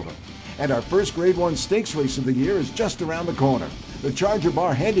carryover. And our first Grade 1 stakes race of the year is just around the corner. The Charger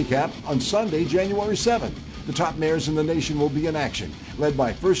Bar Handicap on Sunday, January 7th. The top mares in the nation will be in action, led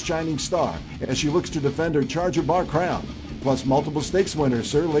by First Shining Star as she looks to defend her Charger Bar crown. Plus multiple stakes winners,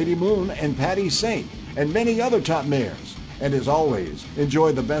 Sir Lady Moon and Patty Saint, and many other top mares. And as always,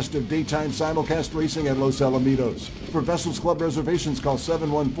 enjoy the best of daytime simulcast racing at Los Alamitos. For Vessels Club reservations, call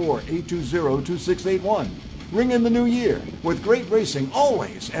 714-820-2681. Ring in the new year with great racing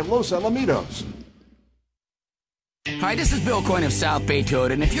always at Los Alamitos. Hi, this is Bill Coyne of South Bay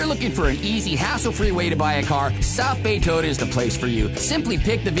Toyota, and if you're looking for an easy, hassle-free way to buy a car, South Bay Toyota is the place for you. Simply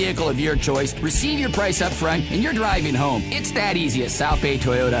pick the vehicle of your choice, receive your price up front, and you're driving home. It's that easy at South Bay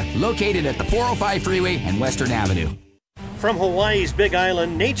Toyota, located at the 405 Freeway and Western Avenue. From Hawaii's Big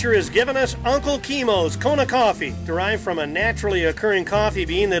Island, nature has given us Uncle Kimo's Kona coffee, derived from a naturally occurring coffee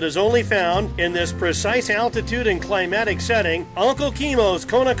bean that is only found in this precise altitude and climatic setting. Uncle Kimo's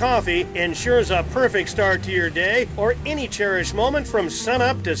Kona coffee ensures a perfect start to your day or any cherished moment from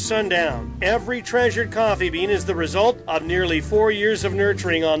sunup to sundown. Every treasured coffee bean is the result of nearly 4 years of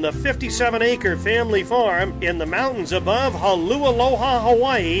nurturing on the 57-acre family farm in the mountains above Haleakaloha,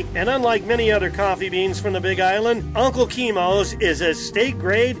 Hawaii, and unlike many other coffee beans from the Big Island, Uncle Kimo's is estate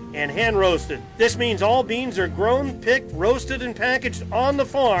grade and hand roasted. This means all beans are grown, picked, roasted, and packaged on the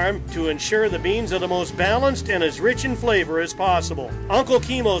farm to ensure the beans are the most balanced and as rich in flavor as possible. Uncle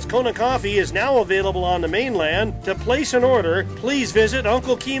Kimo's Kona coffee is now available on the mainland. To place an order, please visit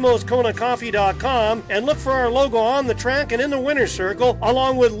UncleKimosKonaCoffee.com and look for our logo on the track and in the winner's circle,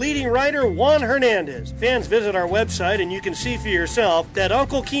 along with leading rider Juan Hernandez. Fans, visit our website and you can see for yourself that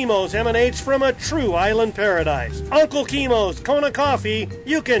Uncle Kimo's emanates from a true island paradise. Uncle Kimo's Kona Coffee,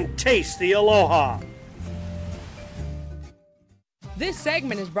 you can taste the aloha. This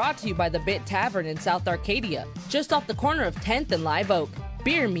segment is brought to you by the Bit Tavern in South Arcadia, just off the corner of 10th and Live Oak.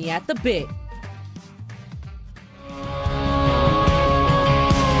 Beer me at the Bit.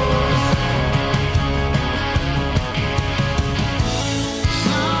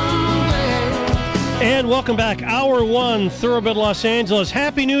 And welcome back. Hour one, Thoroughbred Los Angeles.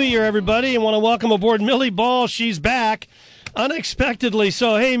 Happy New Year, everybody. And want to welcome aboard Millie Ball. She's back unexpectedly.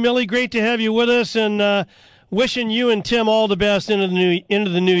 So, hey, Millie, great to have you with us, and wishing you and Tim all the best into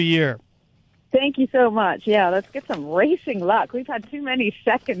the new year. Thank you so much. Yeah, let's get some racing luck. We've had too many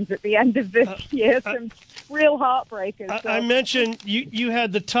seconds at the end of this year, some real heartbreakers. So. I mentioned you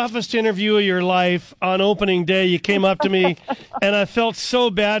had the toughest interview of your life on opening day. You came up to me, and I felt so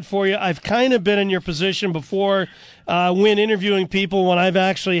bad for you. I've kind of been in your position before when interviewing people when I've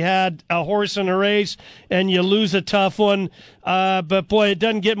actually had a horse in a race and you lose a tough one. But, boy, it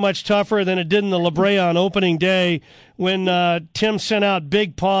doesn't get much tougher than it did in the La Brea on opening day when Tim sent out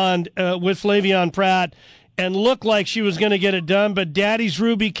Big Pond with Flavion Pratt and looked like she was going to get it done, but Daddy's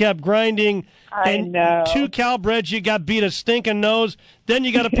Ruby kept grinding. I know. 2 Calbreds, you got beat a stinking nose. Then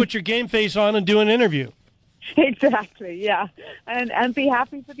you got to put your game face on and do an interview. Exactly, yeah, and be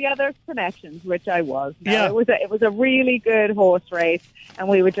happy for the other connections, which I was. No, yeah, it was a really good horse race, and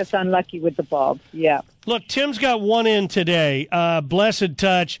we were just unlucky with the bob. Yeah. Look, Tim's got one in today. Blessed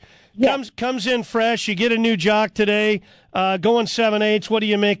Touch comes in fresh. You get a new jock today, going 7/8. What do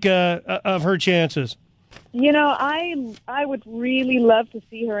you make of her chances? You know, I would really love to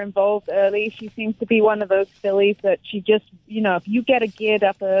see her involved early. She seems to be one of those fillies that she just, if you get her geared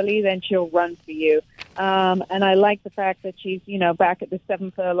up early, then she'll run for you. And I like the fact that she's, back at the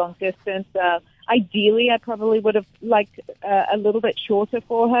 7 furlong distance. Ideally, I probably would have liked a little bit shorter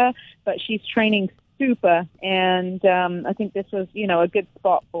for her, but she's training super, and I think this was, a good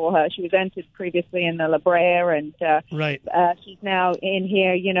spot for her. She was entered previously in the La Brea, and she's now in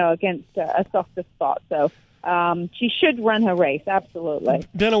here, against a softer spot. So she should run her race, absolutely.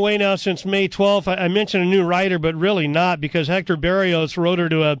 Been away now since May 12th. I mentioned a new rider, but really not, because Hector Barrios rode her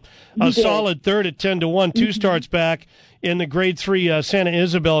to a solid third at 10-1, 2 starts back in the Grade 3 Santa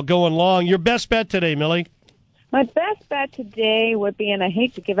Isabel going long. Your best bet today, Millie? My best bet today would be, and I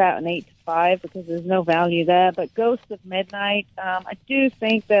hate to give out an 8-5 because there's no value there, but Ghost of Midnight. I do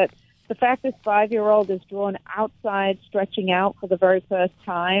think that the fact this 5-year-old is drawn outside, stretching out for the very first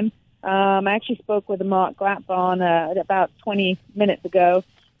time. I actually spoke with Mark Glatbarn about 20 minutes ago,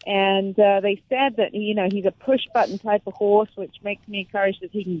 and they said that, he's a push-button type of horse, which makes me encouraged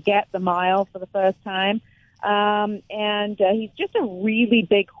that he can get the mile for the first time. And he's just a really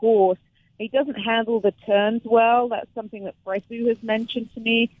big horse. He doesn't handle the turns well. That's something that Fresu has mentioned to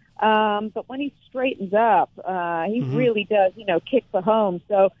me. But when he straightens up, he really does, kick for home.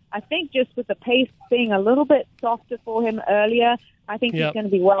 So I think just with the pace being a little bit softer for him earlier, I think he's going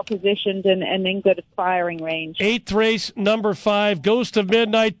to be well-positioned and in good firing range. 8th race, number 5, Ghost of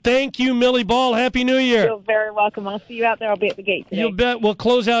Midnight. Thank you, Millie Ball. Happy New Year. You're very welcome. I'll see you out there. I'll be at the gate today. You bet. We'll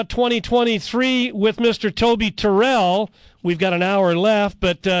close out 2023 with Mr. Toby Terrell. We've got an hour left,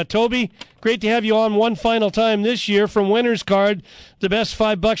 but Toby, great to have you on one final time this year from Winner's Card. The best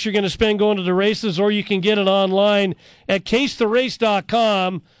 $5 you're going to spend going to the races, or you can get it online at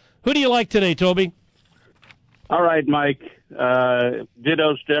CaseTheRace.com. Who do you like today, Toby? All right, Mike.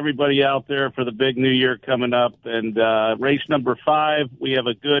 Dittos to everybody out there for the big new year coming up. And race number 5, we have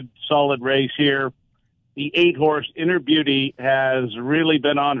a good, solid race here. The 8-horse Inner Beauty has really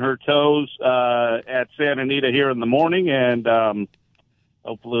been on her toes at Santa Anita here in the morning, and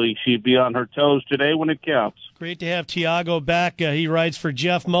hopefully she'll be on her toes today when it counts. Great to have Tiago back. He rides for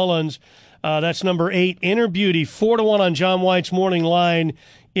Jeff Mullins. That's number 8, Inner Beauty, 4-1 on John White's morning line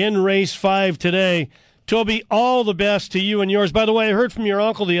in race 5 today. Toby, all the best to you and yours. By the way, I heard from your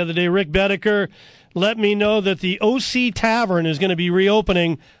uncle the other day, Rick Bedecker, let me know that the OC Tavern is going to be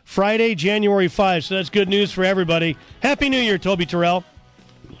reopening Friday, January 5. So that's good news for everybody. Happy New Year, Toby Terrell.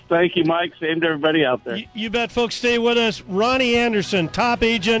 Thank you, Mike. Same to everybody out there. You bet, folks. Stay with us. Ronnie Anderson, top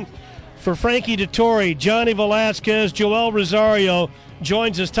agent for Frankie Dettori, Johnny Velasquez, Joel Rosario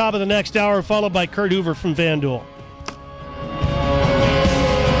joins us top of the next hour, followed by Kurt Hoover from FanDuel.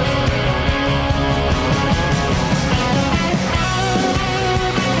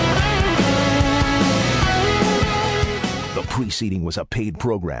 Preceding was a paid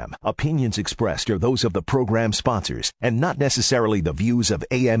program. Opinions expressed are those of the program sponsors and not necessarily the views of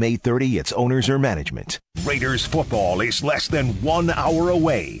AM 830, its owners, or management. Raiders football is less than 1 hour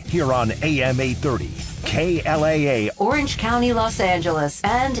away here on AM 830, KLAA, Orange County, Los Angeles,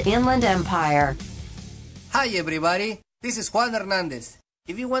 and Inland Empire. Hi, everybody. This is Juan Hernandez.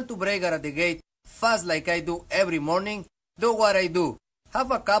 If you want to break out of the gate fast like I do every morning, do what I do. Have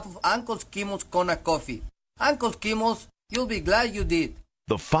a cup of Uncle Skimmel's Kona coffee. Uncle Skimmel's, you'll be glad you did.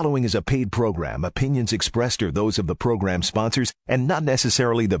 The following is a paid program. Opinions expressed are those of the program sponsors and not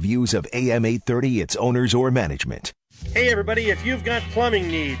necessarily the views of AM 830, its owners, or management. Hey everybody, if you've got plumbing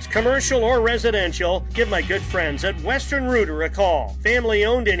needs, commercial or residential, give my good friends at Western Rooter a call. Family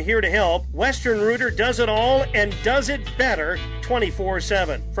owned and here to help, Western Rooter does it all and does it better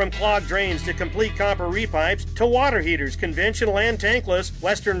 24/7. From clogged drains to complete copper repipes to water heaters, conventional and tankless,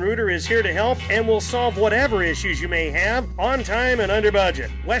 Western Rooter is here to help and will solve whatever issues you may have on time and under budget.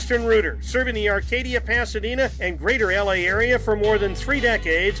 Western Rooter, serving the Arcadia, Pasadena, and greater LA area for more than 3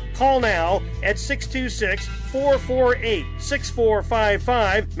 decades. Call now at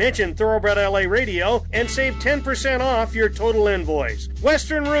 626-448-6455. Mention Thoroughbred LA Radio and save 10% off your total invoice.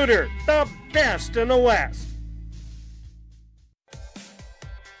 Western Rooter, the best in the West.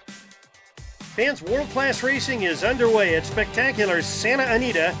 Fans, world-class racing is underway at spectacular Santa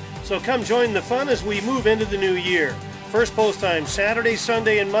Anita, so come join the fun as we move into the new year. First post time Saturday,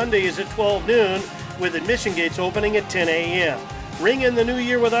 Sunday, and Monday is at 12 noon, with admission gates opening at 10 a.m. Ring in the new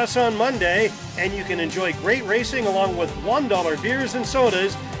year with us on Monday, and you can enjoy great racing along with $1 beers and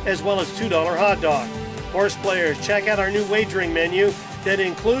sodas, as well as $2 hot dog. Horse players, check out our new wagering menu that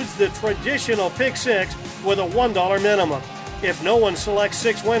includes the traditional Pick 6 with a $1 minimum. If no one selects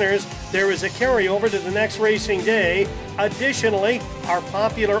 6 winners, there is a carryover to the next racing day. Additionally, our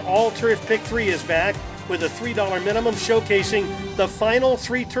popular all-turf Pick 3 is back with a $3 minimum showcasing the final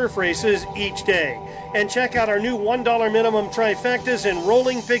 3 turf races each day. And check out our new $1 minimum trifectas and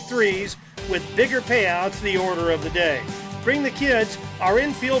rolling Pick 3s with bigger payouts the order of the day. Bring the kids. Our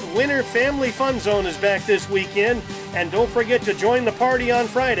infield winter family fun zone is back this weekend. And don't forget to join the party on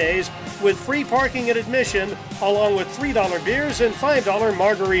Fridays with free parking at admission, along with $3 beers and $5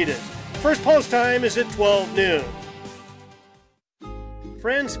 margaritas. First post time is at 12 noon.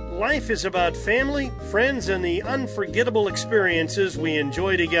 Friends, life is about family, friends, and the unforgettable experiences we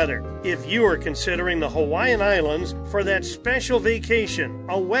enjoy together. If you are considering the Hawaiian Islands for that special vacation,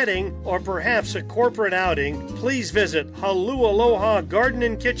 a wedding, or perhaps a corporate outing, please visit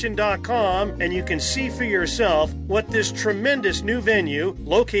HaluAlohaGardenandKitchen.com and you can see for yourself what this tremendous new venue,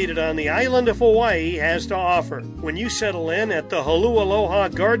 located on the island of Hawaii, has to offer. When you settle in at the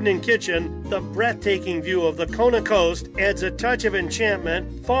HaluAloha Garden and Kitchen, the breathtaking view of the Kona coast adds a touch of enchantment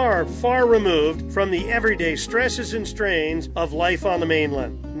far, far removed from the everyday stresses and strains of life on the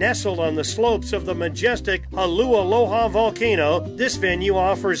mainland. Nestled on the slopes of the majestic Hale'ualoha volcano, this venue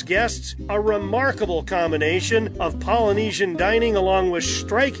offers guests a remarkable combination of Polynesian dining along with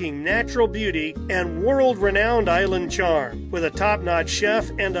striking natural beauty and world-renowned island charm. With a top-notch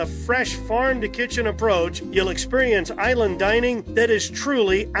chef and a fresh farm-to-kitchen approach, you'll experience island dining that is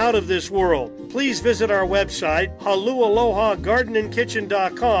truly out of this world. Please visit our website,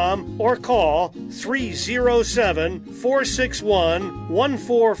 Halu'alohaGardenandKitchen.com, or call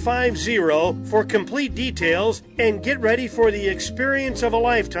 307-461-1450 for complete details and get ready for the experience of a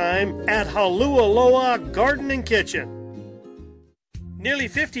lifetime at Hale'ualoha Garden and Kitchen. Nearly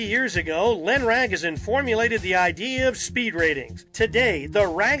 50 years ago, Len Ragozin formulated the idea of speed ratings. Today, the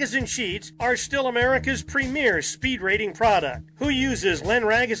Ragozin sheets are still America's premier speed rating product. Who uses Len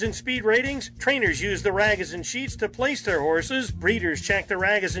Ragozin speed ratings? Trainers use the Ragozin sheets to place their horses. Breeders check the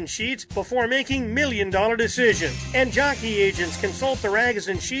Ragozin sheets before making million-dollar decisions. And jockey agents consult the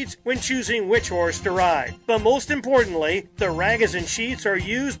Ragozin sheets when choosing which horse to ride. But most importantly, the Ragozin sheets are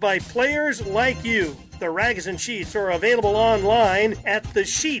used by players like you. The Ragozin sheets are available online at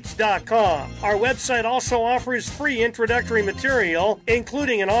thesheets.com. Our website also offers free introductory material,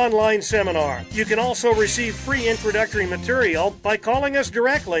 including an online seminar. You can also receive free introductory material by calling us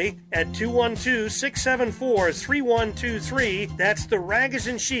directly at 212-674-3123. That's the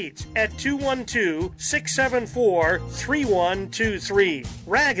Ragozin sheets at 212-674-3123.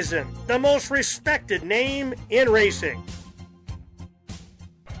 Ragozin, the most respected name in racing.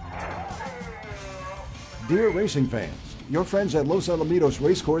 Dear racing fans, your friends at Los Alamitos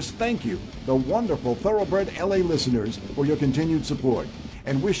Racecourse thank you, the wonderful Thoroughbred LA listeners, for your continued support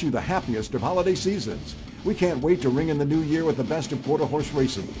and wish you the happiest of holiday seasons. We can't wait to ring in the new year with the best of quarter horse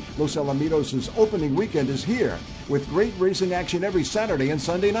racing. Los Alamitos' opening weekend is here with great racing action every Saturday and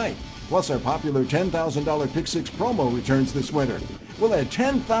Sunday night. Plus, our popular $10,000 Pick Six promo returns this winter. We'll add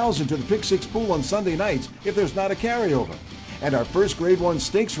 $10,000 to the Pick Six pool on Sunday nights if there's not a carryover. And our first Grade 1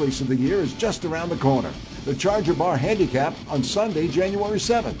 Stakes race of the year is just around the corner. The Charger Bar Handicap on Sunday, January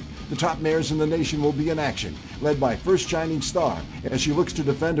 7th. The top mares in the nation will be in action, led by First Shining Star, as she looks to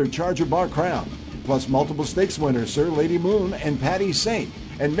defend her Charger Bar crown. Plus multiple stakes winners, Sir Lady Moon and Patty Saint,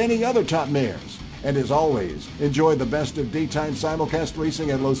 and many other top mares. And as always, enjoy the best of daytime simulcast racing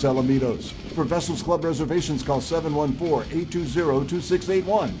at Los Alamitos. For Vessels Club reservations, call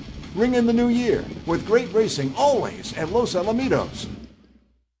 714-820-2681. Ring in the new year with great racing always at Los Alamitos.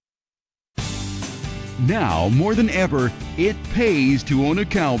 Now, more than ever, it pays to own a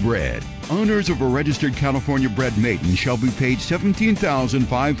Calbred. Owners of a registered California-bred maiden shall be paid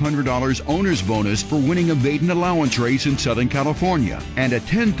 $17,500 owner's bonus for winning a maiden allowance race in Southern California and a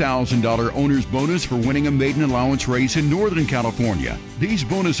 $10,000 owner's bonus for winning a maiden allowance race in Northern California. These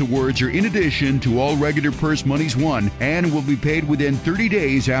bonus awards are in addition to all regular purse monies won and will be paid within 30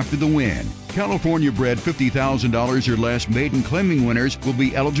 days after the win. California-bred $50,000 or less maiden claiming winners will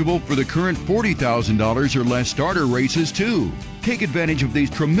be eligible for the current $40,000 or less starter races too. Take advantage of these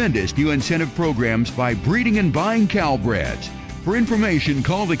tremendous new incentive programs by breeding and buying Calbreds. For information,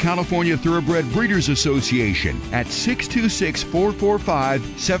 call the California Thoroughbred Breeders Association at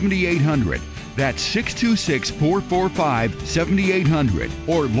 626-445-7800. That's 626-445-7800.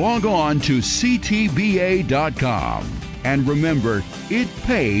 Or log on to ctba.com. And remember, it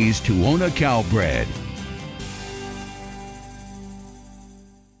pays to own a Calbred.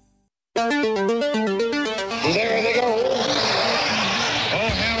 There they go.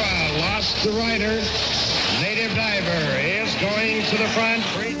 O'Hara lost the rider. Native Diver is going to the front.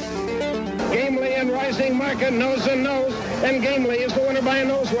 Gamely and Rising Market nose and nose, and Gamely is the winner by a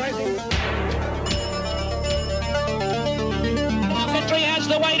nose. Rising. Marketry has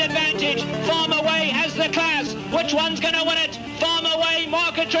the weight advantage. Farm Away has the class. Which one's going to win it? Farm Away,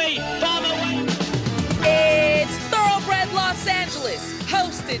 Marketry, Farm Away. It's Thoroughbred Los Angeles,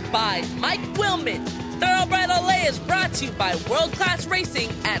 hosted by Mike Willman. Thoroughbred LA is brought to you by World Class Racing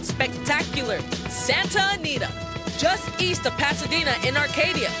at Spectacular Santa Anita, just east of Pasadena in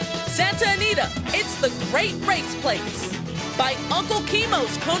Arcadia. Santa Anita, it's the great race place. By Uncle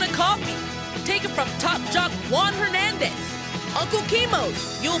Chemo's Kona Coffee, taken from top jock Juan Hernandez. Uncle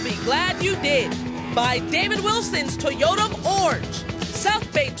Chemo's, you'll be glad you did. By David Wilson's Toyota of Orange,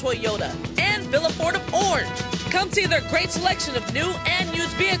 South Bay Toyota, and Villafort of Orange. Come see their great selection of new and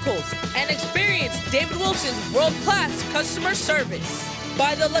used vehicles and experience David Wilson's world-class customer service.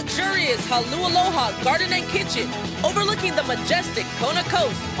 By the luxurious Hale'ualoha Garden and Kitchen, overlooking the majestic Kona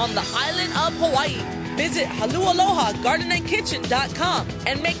Coast on the island of Hawaii. Visit Halu'alohaGardenandKitchen.com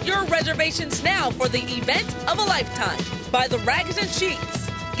and make your reservations now for the event of a lifetime. By the Ragozin Sheets.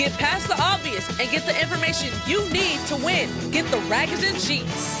 Get past the obvious and get the information you need to win. Get the Ragazine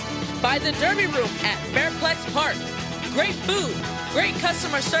Sheets. By the Derby Room at Fairplex Park. Great food, great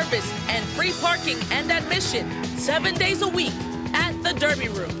customer service, and free parking and admission 7 days a week at the Derby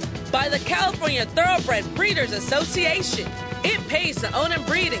Room. By the California Thoroughbred Breeders Association. It pays to own and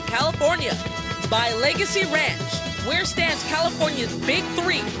breed in California. By Legacy Ranch, where stands California's Big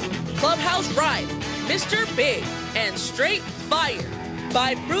Three, Clubhouse Ride, Mr. Big, and Straight Fire.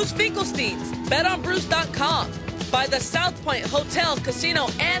 By Bruce Finkelstein's BetOnBruce.com. By the South Point Hotel, Casino,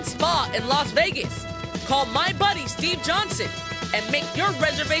 and Spa in Las Vegas. Call my buddy Steve Johnson and make your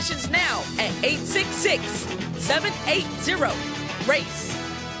reservations now at 866-780-RACE.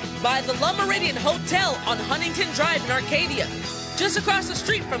 By the Le Méridien Hotel on Huntington Drive in Arcadia, just across the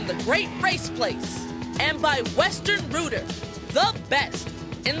street from the Great Race Place. And by Western Rooter, the best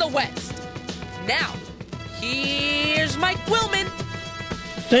in the West. Now, here's Mike Willman.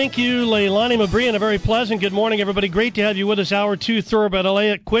 Thank you, Leilani Mabry, and a very pleasant good morning, everybody. Great to have you with us, Hour 2, Thoroughbred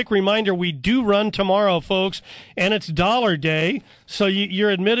LA. A quick reminder, we do run tomorrow, folks, and it's Dollar Day, so you're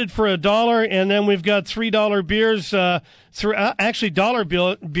admitted for $1, and then we've got $3 beers, dollar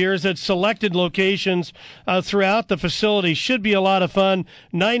beers at selected locations throughout the facility. Should be a lot of fun.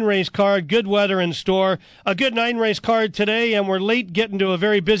 9-race card, good weather in store. A good 9-race card today, and we're late getting to a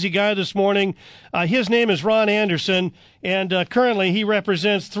very busy guy this morning. His name is Ron Anderson, and currently he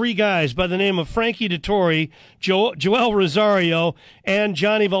represents 3 guys by the name of Frankie Dettori, Joel Rosario, and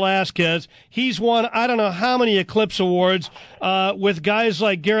Johnny Velasquez. He's won I don't know how many Eclipse Awards with guys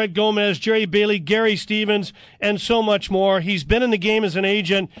like Garrett Gomez, Jerry Bailey, Gary Stevens, and so much more. He's been in the game as an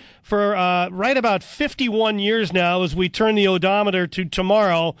agent for right about 51 years now as we turn the odometer to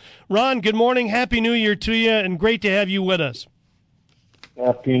tomorrow. Ron, good morning. Happy New Year to you, and great to have you with us.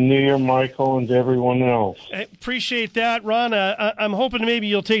 Happy New Year, Michael, and to everyone else. I appreciate that, Ron. I'm hoping maybe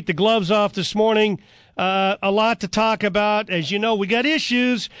you'll take the gloves off this morning. A lot to talk about. As you know, we got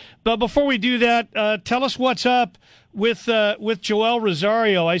issues. But before we do that, tell us what's up with Joel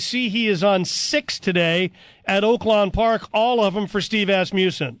Rosario. I see he is on 6 today at Oaklawn Park, all of them for Steve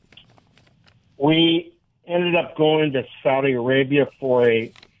Asmussen. We ended up going to Saudi Arabia for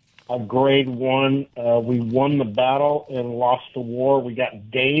a grade 1. We won the battle and lost the war. We got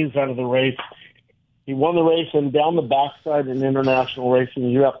days out of the race. He won the race, and down the backside in international racing,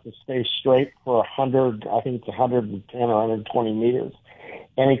 you have to stay straight for 100, I think it's 110 or 120 meters.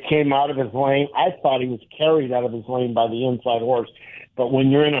 And he came out of his lane. I thought he was carried out of his lane by the inside horse. But when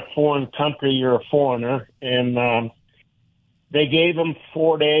you're in a foreign country, you're a foreigner. And they gave him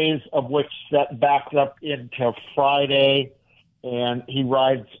 4 days, of which that backed up into Friday. And he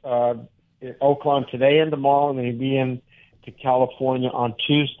rides Oaklawn today and tomorrow, and then he'll be in to California on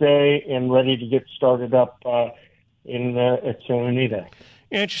Tuesday and ready to get started up at Santa Anita.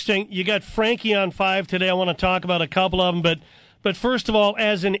 Interesting. You got Frankie on 5 today. I want to talk about a couple of them, but first of all,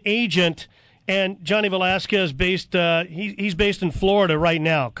 as an agent, and Johnny Velasquez he's based in Florida right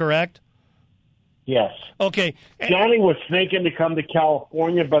now, correct? Yes. Okay. Johnny was thinking to come to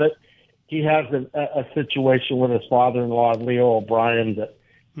California, but he has a situation with his father-in-law, Leo O'Brien, that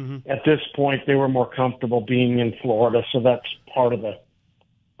at this point they were more comfortable being in Florida, so that's part of it.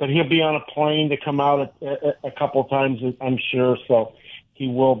 But he'll be on a plane to come out a couple times, I'm sure, so he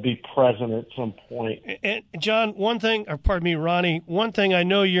will be present at some point. And John, Ronnie, one thing I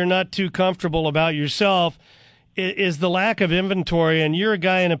know you're not too comfortable about yourself is the lack of inventory, and you're a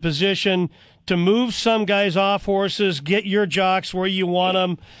guy in a position to move some guys off horses, get your jocks where you want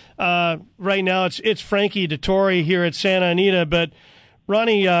them. Right now it's Frankie Dettori here at Santa Anita, but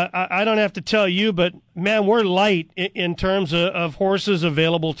Ronnie, I don't have to tell you, but man, we're light in terms of horses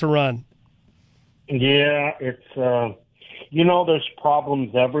available to run. Yeah, it's there's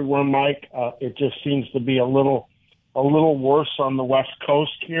problems everywhere, Mike. It just seems to be a little worse on the West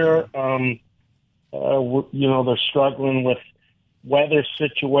Coast here. They're struggling with weather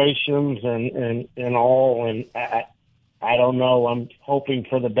situations and all, and I don't know. I'm hoping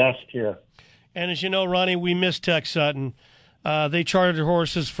for the best here. And as you know, Ronnie, we miss Tex Sutton. They chartered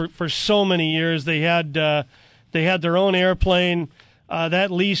horses for so many years. They had their own airplane. That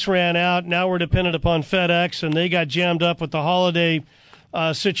lease ran out. Now we're dependent upon FedEx, and they got jammed up with the holiday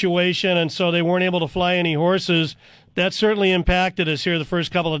situation, and so they weren't able to fly any horses. That certainly impacted us here the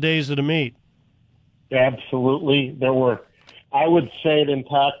first couple of days of the meet. Absolutely. There were, I would say it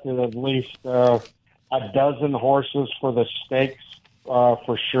impacted at least a dozen horses for the stakes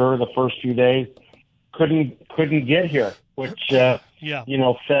for sure the first few days. Couldn't get here, which,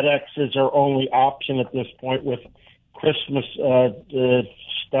 FedEx is our only option at this point with Christmas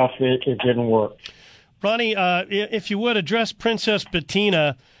stuff. It didn't work. Ronnie, if you would, address Princess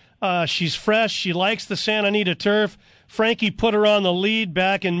Bettina. She's fresh. She likes the Santa Anita turf. Frankie put her on the lead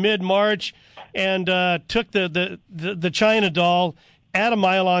back in mid-March and took the China doll at a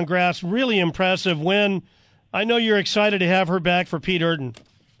mile on grass. Really impressive win. I know you're excited to have her back for Pete Erden.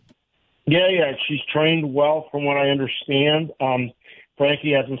 Yeah, she's trained well from what I understand.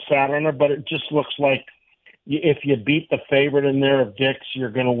 Frankie hasn't sat on her, but it just looks like if you beat the favorite in there of Dick's, you're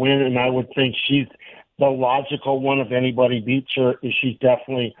going to win, and I would think she's the logical one. If anybody beats her, she's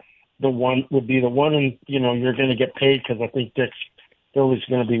definitely would be the one, and you're going to get paid because I think Dick's still is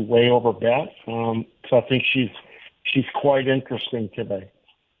going to be way over bet. So I think she's quite interesting today.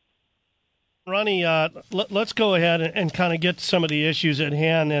 Ronnie, let's go ahead and kind of get to some of the issues at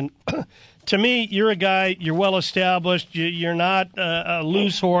hand. And to me, you're a guy, you're well established. You're not a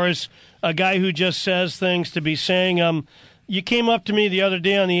loose horse, a guy who just says things to be saying them. You came up to me the other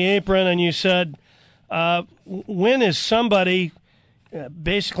day on the apron and you said, when is somebody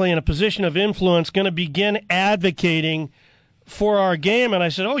basically in a position of influence going to begin advocating for our game? And I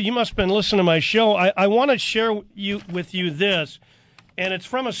said, you must have been listening to my show. I want to share with you this. And it's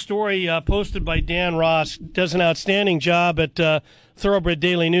from a story posted by Dan Ross. Does an outstanding job at Thoroughbred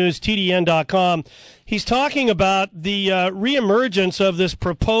Daily News, TDN.com. He's talking about the reemergence of this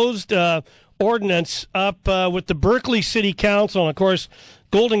proposed ordinance up with the Berkeley City Council. And, of course,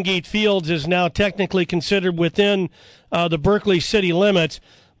 Golden Gate Fields is now technically considered within the Berkeley city limits.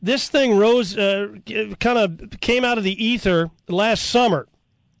 This thing kind of came out of the ether last summer.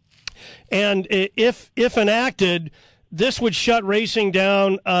 And if enacted, this would shut racing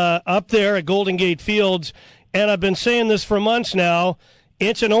down up there at Golden Gate Fields, and I've been saying this for months now.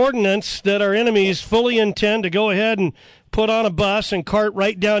 It's an ordinance that our enemies fully intend to go ahead and put on a bus and cart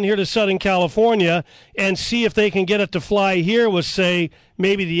right down here to Southern California and see if they can get it to fly here with, say,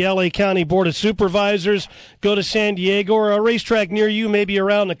 maybe the L.A. County Board of Supervisors, go to San Diego or a racetrack near you, maybe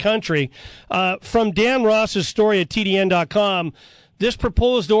around the country. From Dan Ross's story at TDN.com, this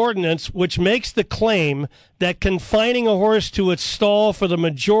proposed ordinance, which makes the claim that confining a horse to its stall for the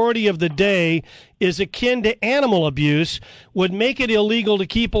majority of the day is akin to animal abuse, would make it illegal to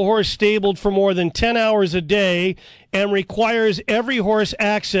keep a horse stabled for more than 10 hours a day and requires every horse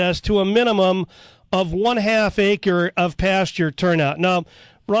access to a minimum of 1/2 acre of pasture turnout. Now,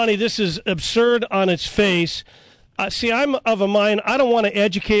 Ronnie, this is absurd on its face. See, I'm of a mind, I don't want to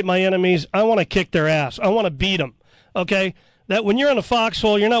educate my enemies. I want to kick their ass. I want to beat them, okay? That when you're in a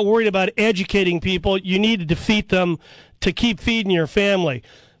foxhole, you're not worried about educating people. You need to defeat them to keep feeding your family.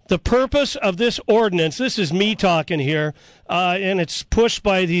 The purpose of this ordinance, this is me talking here, and it's pushed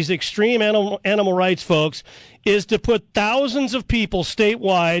by these extreme animal rights folks, is to put thousands of people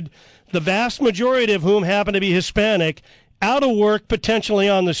statewide, the vast majority of whom happen to be Hispanic, out of work, potentially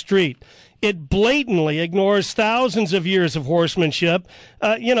on the street. It blatantly ignores thousands of years of horsemanship.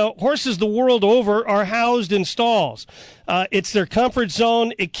 Horses the world over are housed in stalls. It's their comfort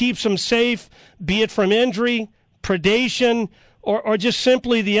zone. It keeps them safe, be it from injury, predation, or just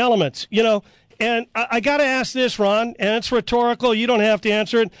simply the elements. And I got to ask this, Ron, and it's rhetorical. You don't have to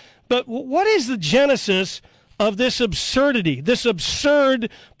answer it. But what is the genesis of this absurdity, this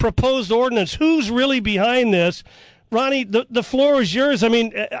absurd proposed ordinance? Who's really behind this? Ronnie, the floor is yours. I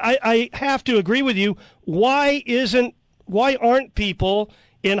mean, I have to agree with you. Why aren't people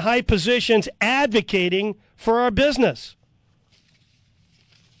in high positions advocating for our business?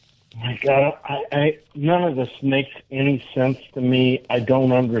 My God, none of this makes any sense to me. I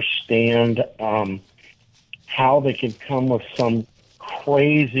don't understand how they could come with some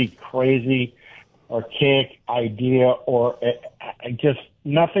crazy, archaic idea, or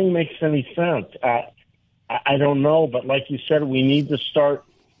nothing makes any sense. I don't know, but like you said, we need to start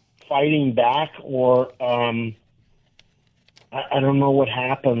fighting back, or I don't know what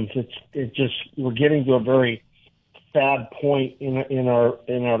happens. We're getting to a very sad point in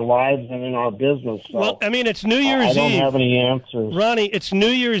our lives and in our business. So well, I mean, it's New Year's Eve. I don't have any answers, Ronnie. It's New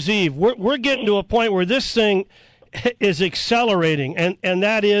Year's Eve. We're getting to a point where this thing is accelerating, and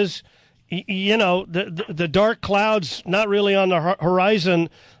that is, the dark clouds not really on the horizon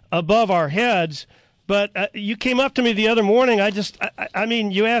above our heads. But you came up to me the other morning. I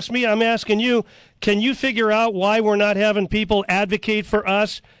mean, you asked me, I'm asking you, can you figure out why we're not having people advocate for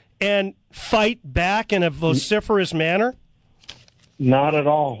us and fight back in a vociferous manner? Not at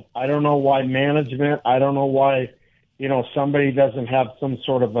all. I don't know why management, I don't know why, somebody doesn't have some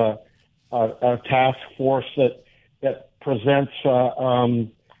sort of a task force that presents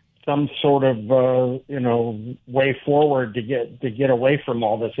some sort of, way forward to get away from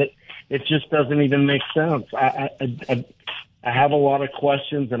all this. It just doesn't even make sense. I have a lot of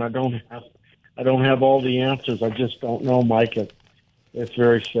questions, and I don't have all the answers. I just don't know, Mike. It's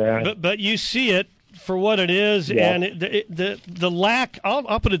very sad. But you see it for what it is, and the lack.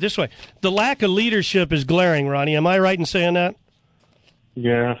 I'll put it this way: the lack of leadership is glaring. Ronnie, am I right in saying that?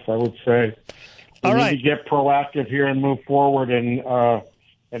 Yes, I would say. We need to get proactive here and move forward and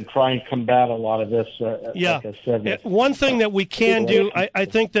try and combat a lot of this. Like I said, one thing that we can do, I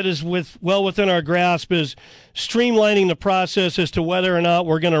think that is well within our grasp, is streamlining the process as to whether or not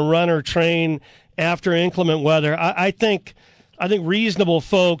we're going to run or train after inclement weather. I think reasonable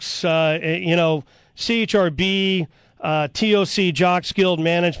folks, CHRB, TOC, Jocks Guild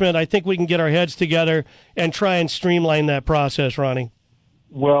Management, I think we can get our heads together and try and streamline that process, Ronnie.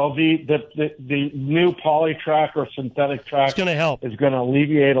 Well, the new polytrack or synthetic track is going to help. Is going to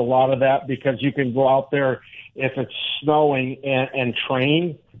alleviate a lot of that because you can go out there if it's snowing and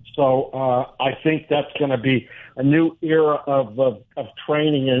train. So I think that's going to be a new era of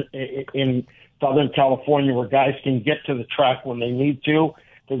training in Southern California where guys can get to the track when they need to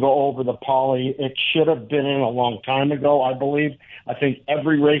go over the poly. It should have been in a long time ago, I believe. I think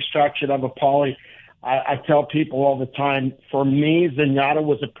every racetrack should have a poly. I tell people all the time, for me, Zenyatta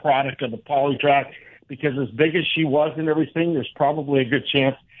was a product of the polytrack because as big as she was and everything, there's probably a good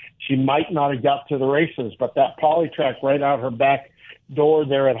chance she might not have got to the races. But that polytrack right out her back door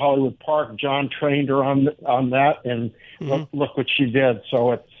there at Hollywood Park, John trained her on that, and look what she did.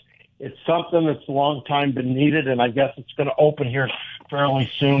 So it's something that's a long time been needed, and I guess it's going to open here fairly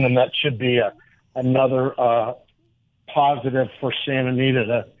soon, and that should be another positive for Santa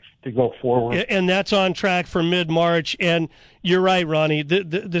Anita to go forward. And that's on track for mid-March. And you're right, Ronnie.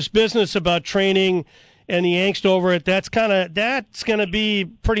 This business about training and the angst over it, that's going to be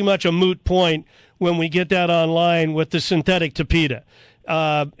pretty much a moot point when we get that online with the synthetic Tapeta.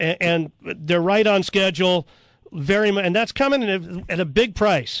 And they're right on schedule, and that's coming at a big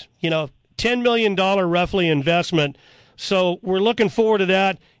price. $10 million roughly investment. So we're looking forward to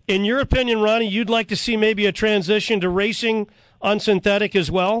that. In your opinion, Ronnie, you'd like to see maybe a transition to racing on synthetic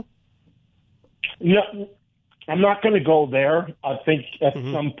as well? No, I'm not going to go there. I think at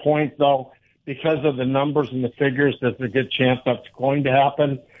some point, though, because of the numbers and the figures, there's a good chance that's going to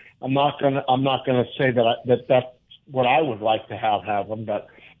happen. I'm not going to say that's what I would like to have them. But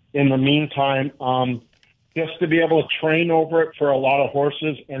in the meantime, just to be able to train over it for a lot of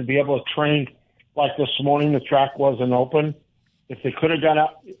horses and be able to train like this morning, the track wasn't open. If they could have got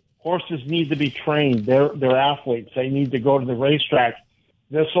out, horses need to be trained. They're athletes. They need to go to the racetrack.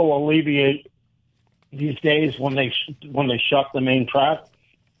 This will alleviate these days when they shut the main track.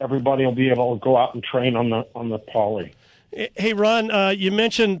 Everybody will be able to go out and train on the poly. Hey, Ron, you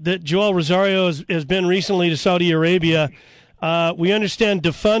mentioned that Joel Rosario has been recently to Saudi Arabia. We understand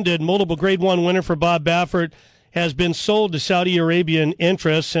Defunded, multiple Grade 1 winner for Bob Baffert, has been sold to Saudi Arabian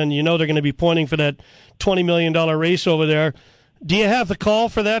interests, and they're going to be pointing for that $20 million race over there. Do you have the call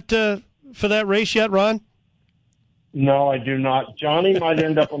for that race yet, Ron? No, I do not. Johnny might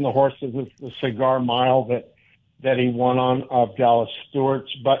end up on the horses with the Cigar Mile that he won on of Dallas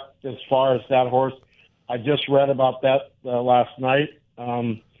Stewart's. But as far as that horse, I just read about that last night.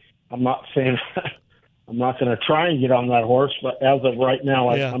 I'm not saying I'm not going to try and get on that horse, but as of right now,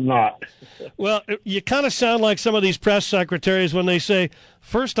 I'm not. Well, you kind of sound like some of these press secretaries when they say,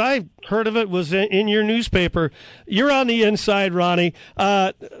 first I heard of it was in your newspaper. You're on the inside, Ronnie.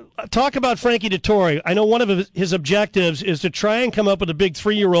 Talk about Frankie Dettori. I know one of his objectives is to try and come up with a big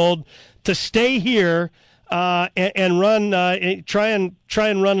 3-year-old to stay here and run, try and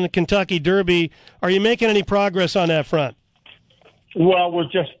run in the Kentucky Derby. Are you making any progress on that front? Well, we're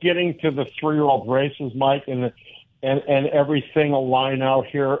just getting to the 3-year-old races, Mike, and everything will line out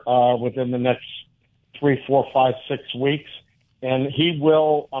here within the next 3, 4, 5, 6 weeks. And he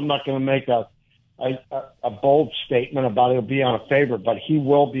will. I'm not going to make a bold statement about he'll be on a favorite, but he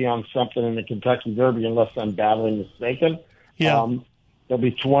will be on something in the Kentucky Derby unless I'm badly mistaken. Yeah. There'll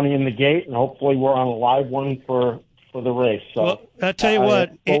be 20 in the gate, and hopefully we're on a live one for the race. So well, I tell you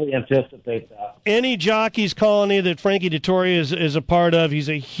what, I fully anticipate that. Any jockey's colony that Frankie Dettori is a part of, he's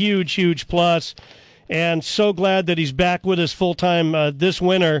a huge, huge plus. And so glad that he's back with us full-time this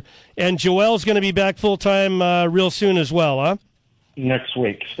winter. And Joel's going to be back full-time real soon as well, huh? Next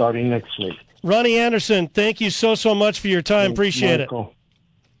week, starting next week. Ronnie Anderson, thank you so much for your time. Thanks, appreciate Michael.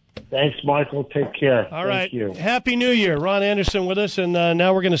 Thanks, Michael. Take care. All right. Thank you. Happy New Year. Ron Anderson with us, and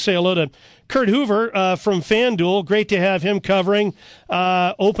now we're going to say hello to Kurt Hoover from FanDuel. Great to have him covering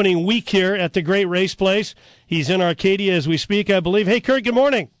opening week here at the Great Race Place. He's in Arcadia as we speak, I believe. Hey, Kurt, good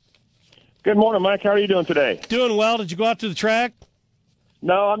morning. Good morning, Mike. How are you doing today? Doing well. Did you go out to the track?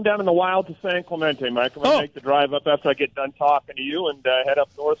 No, I'm down in the wild to San Clemente, Mike. I'm going to make the drive up after I get done talking to you and head up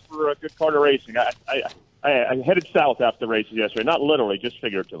north for a good part of racing. I headed south after the races yesterday. Not literally, just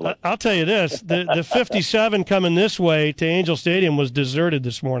figuratively. I'll tell you this: the 57 coming this way to Angel Stadium was deserted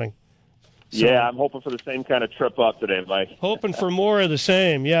this morning. So, yeah, I'm hoping for the same kind of trip up today, Mike. Hoping for more of the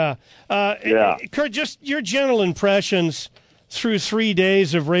same, yeah. Kurt, just your general impressions through 3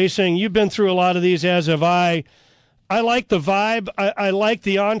 days of racing. You've been through a lot of these, as have I. I like the vibe. I like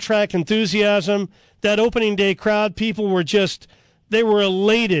the on-track enthusiasm. That opening day crowd, people were they were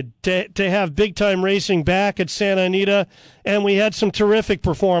elated to have big-time racing back at Santa Anita, and we had some terrific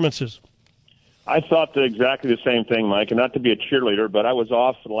performances. I thought exactly the same thing, Mike, and not to be a cheerleader, but I was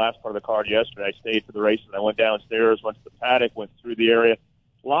off for the last part of the card yesterday. I stayed for the race, and I went downstairs, went to the paddock, went through the area.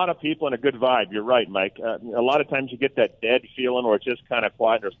 A lot of people and a good vibe. You're right, Mike. A lot of times you get that dead feeling where it's just kind of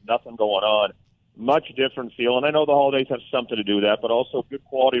quiet. There's nothing going on. Much different feeling. I know the holidays have something to do with that, but also good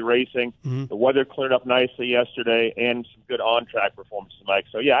quality racing. Mm-hmm. The weather cleared up nicely yesterday, and some good on-track performances, Mike.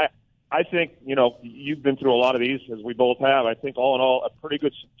 So, yeah, I think, you've been through a lot of these, as we both have. I think, all in all, a pretty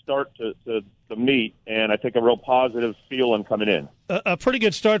good start to the meet, and I think a real positive feeling coming in. A pretty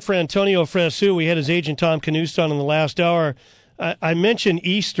good start for Antonio Fresu. We had his agent, Tom Canust, on in the last hour. I mentioned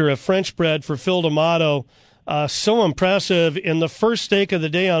Easter, a French bred for Phil D'Amato. So impressive in the first stake of the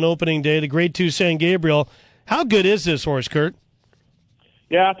day on opening day, the Grade 2 San Gabriel. How good is this horse, Kurt?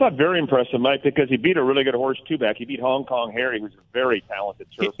 Yeah, I thought very impressive, Mike, because he beat a really good horse, two-back. He beat Hong Kong Harry, who's a very talented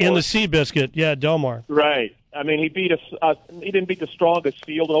turf in horse. the Seabiscuit, yeah, Delmar. Right. I mean, he didn't beat the strongest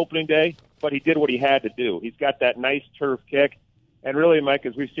field on opening day, but he did what he had to do. He's got that nice turf kick. And really, Mike,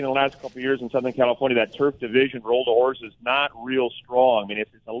 as we've seen in the last couple of years in Southern California, that turf division, roll to horse, is not real strong. I mean,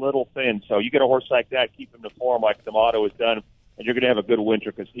 it's a little thin. So you get a horse like that, keep him to form like D'Amato has done, and you're going to have a good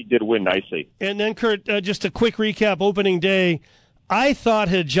winter because he did win nicely. And then, Kurt, just a quick recap, opening day. I thought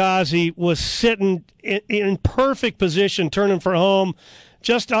Hijazi was sitting in perfect position, turning for home,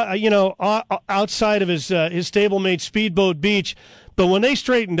 just outside of his stablemate Speedboat Beach. But when they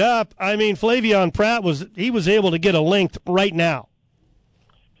straightened up, I mean, Flavion Pratt was able to get a length right now.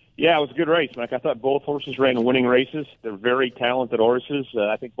 Yeah, it was a good race, Mike. I thought both horses ran winning races. They're very talented horses.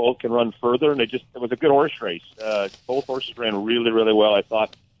 I think both can run further, and it was a good horse race. Both horses ran really, really well. I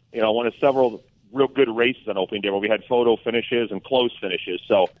thought, one of several real good races on opening day where we had photo finishes and close finishes.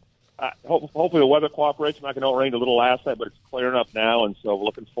 So hopefully the weather cooperates. Mike, I know it rained a little last night, but it's clearing up now, and so we're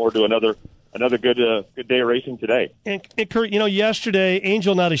looking forward to another good day of racing today. And Kurt, yesterday,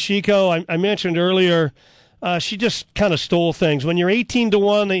 Angel Nadeshiko, I mentioned earlier, she just kind of stole things. When you're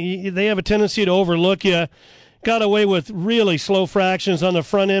 18-1, they have a tendency to overlook you. Got away with really slow fractions on the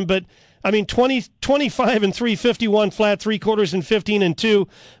front end, but I mean, 25 and 3, 51 flat, 3/4 and 15 and 2.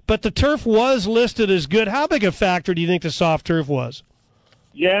 But the turf was listed as good. How big a factor do you think the soft turf was?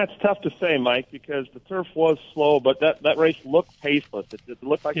 Yeah, it's tough to say, Mike, because the turf was slow, but that race looked paceless. It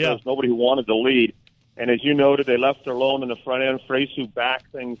looked like there was nobody who wanted to lead. And as you noted, they left her alone in the front end. Fresu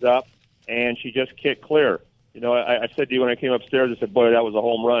backed things up, and she just kicked clear. I said to you when I came upstairs, I said, boy, that was a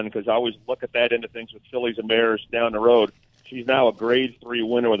home run, because I always look at that end of things with fillies and mares down the road. She's now a Grade 3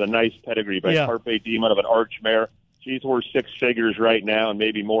 winner with a nice pedigree by Carpe Diem out of an Arch mare. She's worth six figures right now, and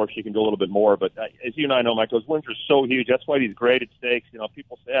maybe more if she can do a little bit more. But as you and I know, Mike, those wins are so huge. That's why these graded stakes,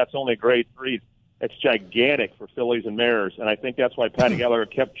 people say it's only Grade 3. It's gigantic for fillies and mares, and I think that's why Patty Gallagher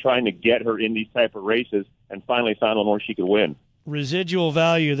kept trying to get her in these type of races and finally found one where she could win. Residual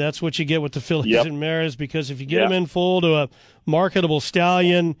value, that's what you get with the fillies and mares, because if you get them in full to a marketable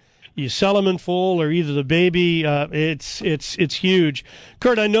stallion, you sell them in full, or either the baby. It's huge.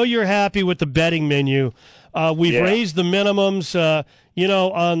 Kurt, I know you're happy with the betting menu. We've raised the minimums,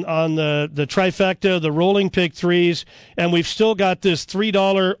 on the trifecta, the rolling pick threes, and we've still got this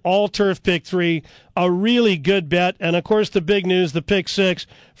 $3 all-turf pick three, a really good bet. And, of course, the big news, the pick six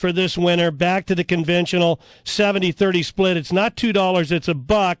for this winter, back to the conventional 70-30 split. It's not $2, it's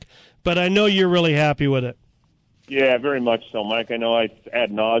 $1, but I know you're really happy with it. Yeah, very much so, Mike. I know I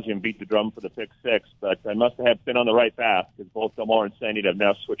ad nauseum beat the drum for the pick six, but I must have been on the right path because both Delmar and Sandy have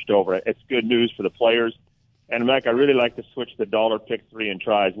now switched over. It's good news for the players. And, Mike, I really like to switch the dollar pick three and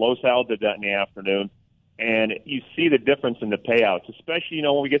tries. Los Al did that in the afternoon, and you see the difference in the payouts, especially,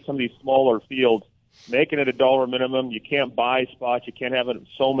 when we get some of these smaller fields, making it $1 minimum. You can't buy spots. You can't have it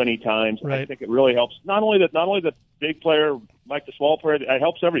so many times. Right. I think it really helps. Not only the big player, Mike, the small player, it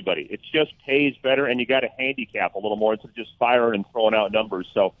helps everybody. It just pays better, and you got to handicap a little more instead of just firing and throwing out numbers.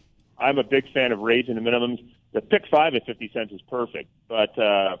 So I'm a big fan of raising the minimums. The pick 5 at 50 cents is perfect, but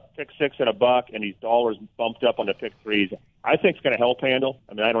pick 6 at $1 and these dollars bumped up on the pick threes, I think it's going to help handle.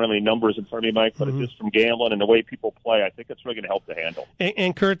 I mean, I don't have any numbers in front of me, Mike, but it's just from gambling and the way people play, I think it's really going to help the handle.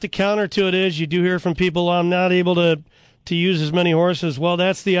 And Kurt, the counter to it is you do hear from people, I'm not able to to use as many horses. Well,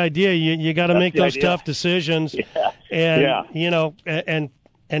 that's the idea. You got to make those tough decisions, and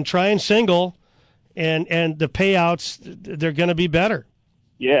try and single, and the payouts, they're going to be better.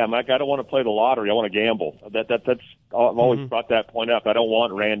 Yeah, Mike, I don't want to play the lottery. I want to gamble. That's I've always brought that point up. I don't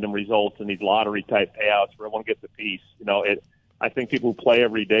want random results in these lottery-type payouts where everyone gets a piece. I think people who play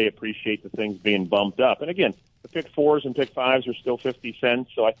every day appreciate the things being bumped up. And again, the pick 4s and pick 5s are still 50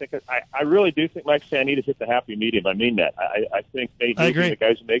 cents. So I think I really do think Mike Sanita's hit the happy medium. I mean that. I think they do, the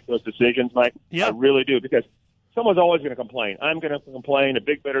guys who make those decisions, Mike. Yep. I really do, because someone's always going to complain. I'm going to complain. A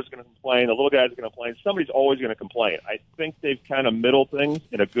big bettor's going to complain. A little guy's going to complain. Somebody's always going to complain. I think they've kind of middled things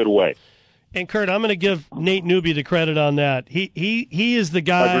in a good way. And Kurt, I'm going to give Nate Newby the credit on that. He is the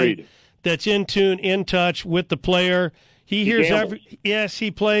guy that's in tune, in touch with the player. He hears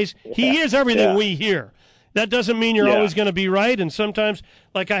he plays. Yeah. He hears everything we hear. That doesn't mean you're always going to be right. And sometimes,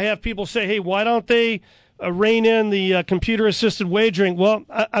 like I have people say, hey, why don't they rein in the computer-assisted wagering? Well,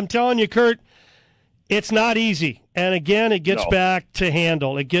 I'm telling you, Kurt, it's not easy. And again, it gets back to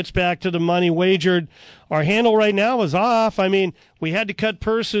handle. It gets back to the money wagered. Our handle right now is off. I mean, we had to cut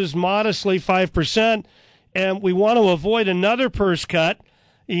purses modestly 5%, and we want to avoid another purse cut.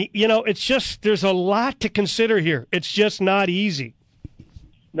 It's just, there's a lot to consider here. It's just not easy.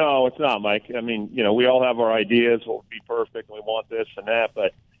 No, it's not, Mike. I mean, we all have our ideas, what would be perfect, and we want this and that.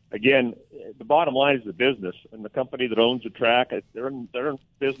 But, again, the bottom line is the business. And the company that owns the track, they're in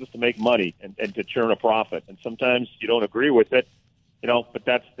business to make money and to churn a profit. And sometimes you don't agree with it, but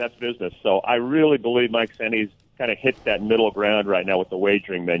that's business. So I really believe Mike Sanita's kind of hit that middle ground right now with the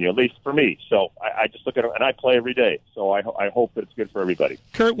wagering menu, at least for me. So I just look at it, and I play every day. So I hope that it's good for everybody.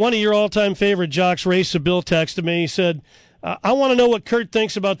 Kurt, one of your all-time favorite jocks, Ray Seville, texted me. He said, I want to know what Kurt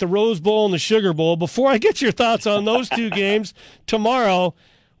thinks about the Rose Bowl and the Sugar Bowl. Before I get your thoughts on those two games tomorrow,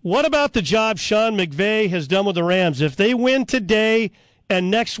 what about the job Sean McVay has done with the Rams? If they win today and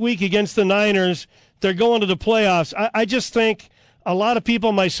next week against the Niners, they're going to the playoffs. I just think a lot of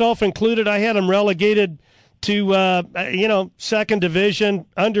people, myself included, I had them relegated to, second division,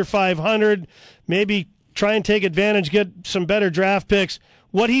 under 500, maybe try and take advantage, get some better draft picks.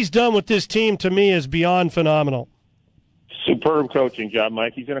 What he's done with this team, to me, is beyond phenomenal. Superb coaching job,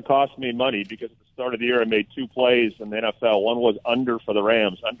 Mike. He's going to cost me money because at the start of the year I made 2 plays in the NFL. One was under for the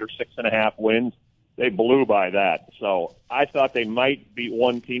Rams, under 6.5 wins. They blew by that. So I thought they might beat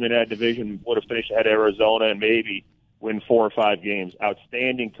one team in that division, would have finished ahead of Arizona, and maybe win 4 or 5 games.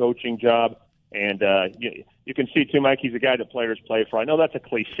 Outstanding coaching job. And you can see, too, Mike, he's a guy that players play for. I know that's a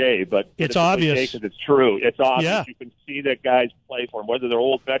cliche, but it's obvious. Because it's true. It's obvious. Yeah. You can see that guys play for him, whether they're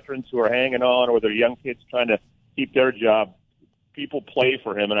old veterans who are hanging on or they're young kids trying to keep their job. People play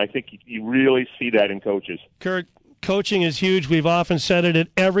for him, and I think you really see that in coaches. Kurt, coaching is huge. We've often said it at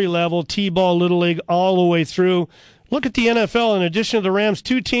every level, T-ball, Little League, all the way through. Look at the NFL. In addition to the Rams,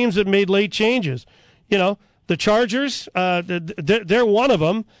 2 teams that made late changes. The Chargers, they're one of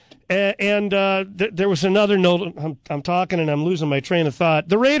them. And there was another note. I'm talking and I'm losing my train of thought.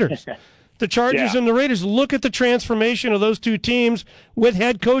 The Raiders. The Chargers and the Raiders. Look at the transformation of those 2 teams with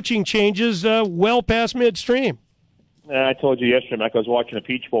head coaching changes well past midstream. I told you yesterday, Mike, I was watching a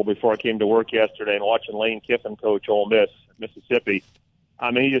Peach Bowl before I came to work yesterday and watching Lane Kiffin coach Ole Miss, Mississippi.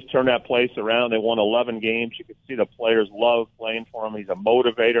 I mean, he just turned that place around. They won 11 games. You could see the players love playing for him. He's a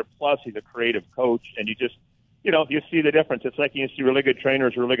motivator. Plus, he's a creative coach. And you just, you see the difference. It's like you see really good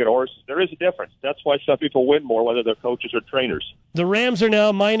trainers, really good horses. There is a difference. That's why some people win more, whether they're coaches or trainers. The Rams are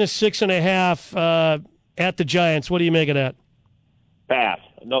now minus 6.5 at the Giants. What do you make of that? Pass.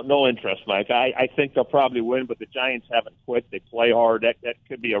 No interest, Mike. I think they'll probably win, but the Giants haven't quit. They play hard. That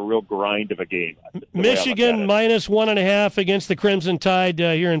could be a real grind of a game. Michigan minus 1.5 against the Crimson Tide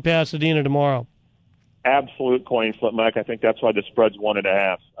here in Pasadena tomorrow. Absolute coin flip, Mike. I think that's why the spread's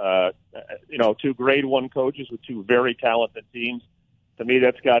 1.5. 2 grade 1 coaches with 2 very talented teams. To me,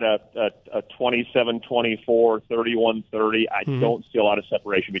 that's got a 27-24, 31-30. I don't see a lot of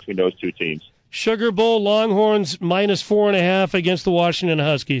separation between those 2 teams. Sugar Bowl, Longhorns minus 4.5 against the Washington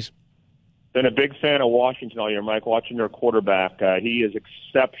Huskies. Been a big fan of Washington all year, Mike, watching their quarterback. He is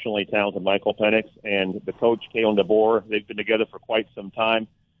exceptionally talented, Michael Penix, and the coach, Kalen DeBoer. They've been together for quite some time.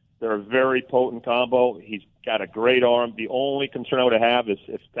 They're a very potent combo. He's got a great arm. The only concern I would have is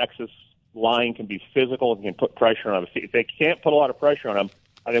if Texas line can be physical and can put pressure on him. If they can't put a lot of pressure on him,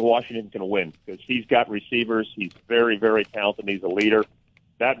 I think Washington's going to win because he's got receivers. He's very, very talented. He's a leader.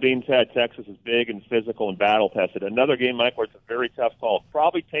 That being said, Texas is big and physical and battle-tested. Another game, Mike, where it's a very tough call.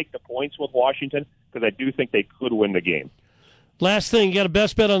 Probably take the points with Washington because I do think they could win the game. Last thing, you got a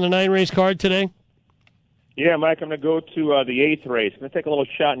best bet on the 9-race card today? Yeah, Mike, I'm going to go to the 8th race. I'm going to take a little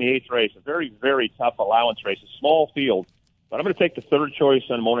shot in the 8th race. A very, very tough allowance race, a small field. But I'm going to take the 3rd choice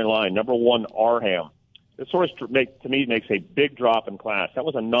on morning line, number 1, Arham. This horse, to me, makes a big drop in class. That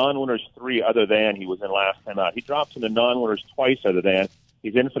was a non-winners 3 other than he was in last time out. He drops in the non-winners twice other than.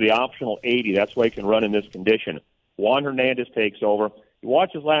 He's in for the optional 80. That's why he can run in this condition. Juan Hernandez takes over. You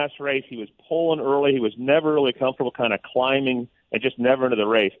watch his last race. He was pulling early. He was never really comfortable kind of climbing and just never into the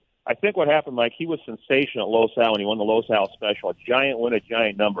race. I think what happened, Mike, he was sensational at Los Al when he won the Los Al Special. A giant win, a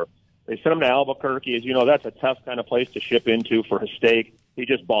giant number. They sent him to Albuquerque. As you know, that's a tough kind of place to ship into for a stake. He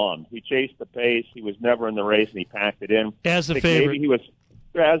just bombed. He chased the pace. He was never in the race, and he packed it in. As the favorite. Maybe he was,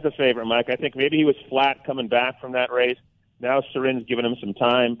 as the favorite, Mike. I think maybe he was flat coming back from that race. Now Serin's given him some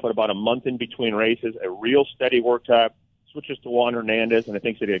time, put about a month in between races, a real steady work time, switches to Juan Hernandez, and I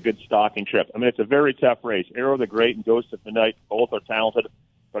think he's going to get a good stalking trip. I mean, it's a very tough race. Arrow the Great and Ghost of Midnight, both are talented.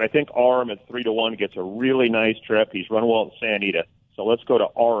 But I think Arum at 3-1 gets a really nice trip. He's run well at Santa Anita. So let's go to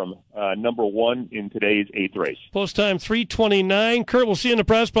Arum, number 1 in today's 8th race. Post time 3:29. Kurt, we'll see you in the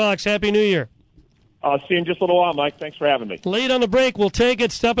press box. Happy New Year. I'll see you in just a little while, Mike. Thanks for having me. Late on the break, we'll take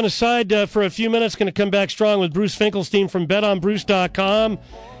it. Stepping aside for a few minutes. Going to come back strong with Bruce Finkelstein from betonbruce.com.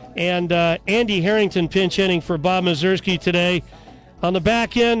 And Andy Harrington pinch hitting for Bob Mazursky today. On the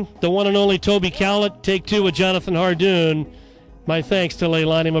back end, the one and only Toby Cowlett. Take 2 with Jonathan Hardoon. My thanks to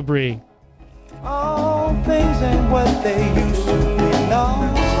Leilani Mabry. All things ain't what they used to be.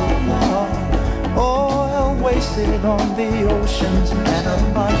 No. Oil wasted on the oceans and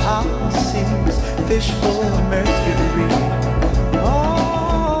upon our seas. Fish full of mercury.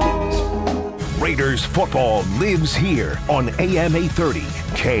 Raiders football lives here on AM 830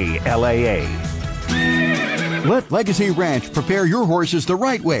 KLAA. Let Legacy Ranch prepare your horses the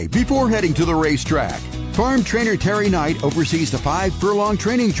right way before heading to the racetrack. Farm trainer Terry Knight oversees the 5-furlong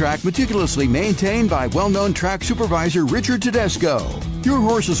training track meticulously maintained by well-known track supervisor Richard Tedesco. Your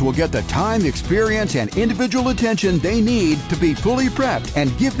horses will get the time, experience, and individual attention they need to be fully prepped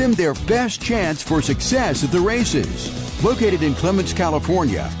and give them their best chance for success at the races. Located in Clements,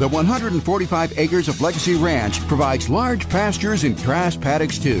 California, the 145 acres of Legacy Ranch provides large pastures and grass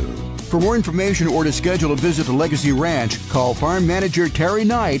paddocks too. For more information or to schedule a visit to Legacy Ranch, call Farm Manager Terry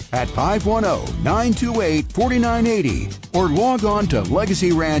Knight at 510-928-4980 or log on to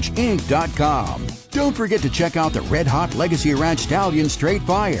LegacyRanchInc.com. Don't forget to check out the red-hot Legacy Ranch Stallion Straight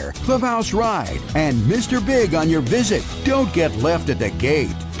Fire, Clubhouse Ride, and Mr. Big on your visit. Don't get left at the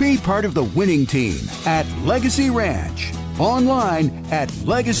gate. Be part of the winning team at Legacy Ranch. Online at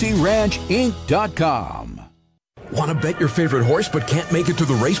LegacyRanchInc.com. Want to bet your favorite horse but can't make it to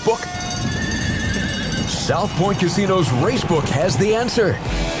the racebook? South Point Casino's Racebook has the answer.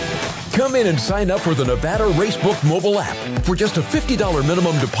 Come in and sign up for the Nevada Racebook mobile app. For just a $50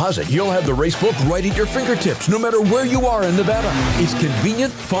 minimum deposit, you'll have the Racebook right at your fingertips, no matter where you are in Nevada. It's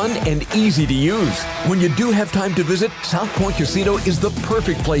convenient, fun, and easy to use. When you do have time to visit, South Point Casino is the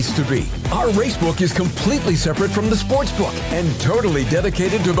perfect place to be. Our Racebook is completely separate from the Sportsbook and totally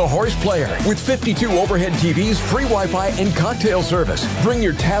dedicated to the horse player. With 52 overhead TVs, free Wi-Fi, and cocktail service. Bring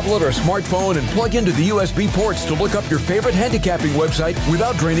your tablet or smartphone and plug into the USB ports to look up your favorite handicapping website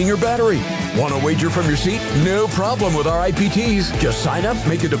without draining your battery. Want to wager from your seat? No problem with our IPTs. Just sign up,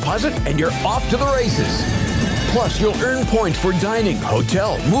 make a deposit, and you're off to the races. Plus, you'll earn points for dining,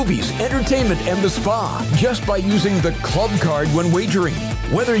 hotel, movies, entertainment, and the spa just by using the club card when wagering.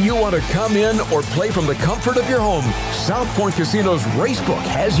 Whether you want to come in or play from the comfort of your home, South Point Casino's Racebook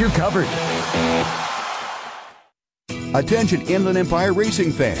has you covered. Attention Inland Empire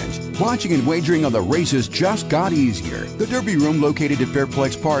racing fans. Watching and wagering on the races just got easier. The Derby Room located at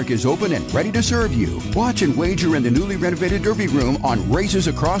Fairplex Park is open and ready to serve you. Watch and wager in the newly renovated Derby Room on races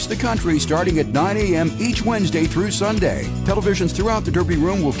across the country starting at 9 a.m. each Wednesday through Sunday. Televisions throughout the Derby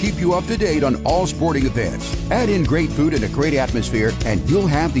Room will keep you up to date on all sporting events. Add in great food and a great atmosphere and you'll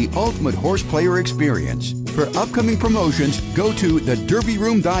have the ultimate horse player experience. For upcoming promotions, go to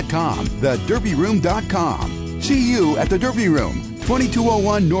thederbyroom.com. Thederbyroom.com. See you at the Derby Room,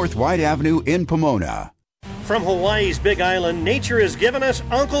 2201 North White Avenue in Pomona. From Hawaii's Big Island, nature has given us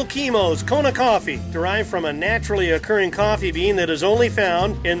Uncle Kimo's Kona coffee, derived from a naturally occurring coffee bean that is only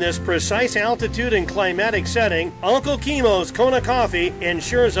found in this precise altitude and climatic setting. Uncle Kimo's Kona coffee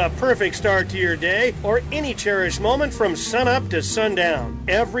ensures a perfect start to your day or any cherished moment from sunup to sundown.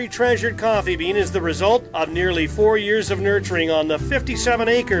 Every treasured coffee bean is the result of nearly 4 years of nurturing on the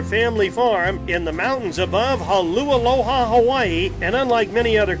 57-acre family farm in the mountains above Holualoha, Hawaii. And unlike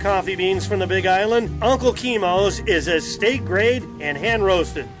many other coffee beans from the Big Island, Uncle Kimo's Chemo's is estate grade and hand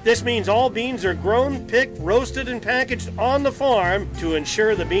roasted. This means all beans are grown, picked, roasted, and packaged on the farm to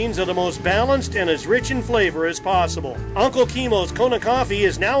ensure the beans are the most balanced and as rich in flavor as possible. Uncle Chemo's Kona Coffee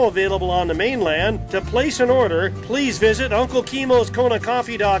is now available on the mainland. To place an order, please visit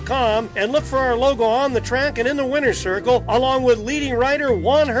UncleChemosKonaCoffee.com and look for our logo on the track and in the winner's circle, along with leading writer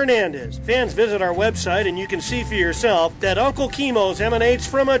Juan Hernandez. Fans visit our website and you can see for yourself that Uncle Chemo's emanates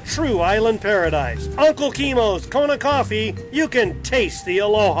from a true island paradise. Uncle Chemo's Kona Coffee, you can taste the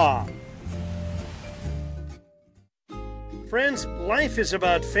aloha. Friends, life is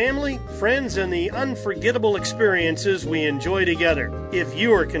about family, friends, and the unforgettable experiences we enjoy together. If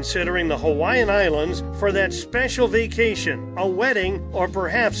you are considering the Hawaiian Islands for that special vacation, a wedding, or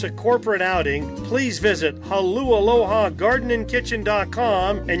perhaps a corporate outing, please visit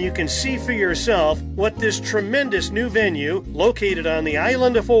HaluAlohaGardenandKitchen.com and you can see for yourself what this tremendous new venue, located on the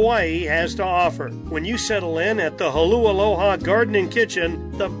island of Hawaii, has to offer. When you settle in at the HaluAloha Garden and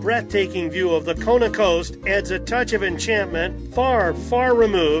Kitchen, the breathtaking view of the Kona coast adds a touch of enchantment far, far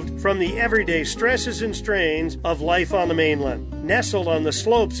removed from the everyday stresses and strains of life on the mainland. Nestled on the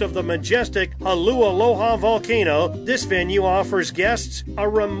slopes of the majestic Halualoha volcano, this venue offers guests a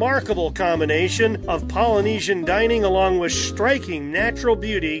remarkable combination of Polynesian dining along with striking natural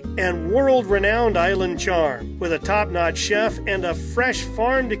beauty and world-renowned island charm. With a top-notch chef and a fresh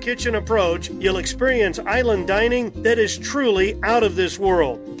farm-to-kitchen approach, you'll experience island dining that is truly out of this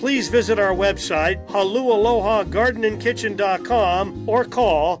world. Please visit our website, HaluAlohaGardenandKitchen.com, or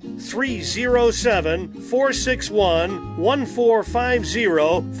call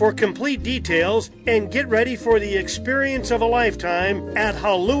 307-461-1450 for complete details and get ready for the experience of a lifetime at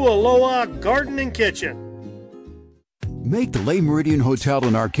Halualoha Garden and Kitchen. Make the Le Meridian Hotel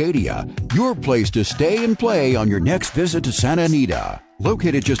in Arcadia your place to stay and play on your next visit to Santa Anita.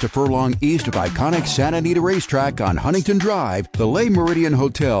 Located just a furlong east of iconic Santa Anita Racetrack on Huntington Drive, the Le Meridian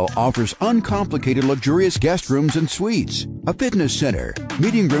Hotel offers uncomplicated luxurious guest rooms and suites, a fitness center,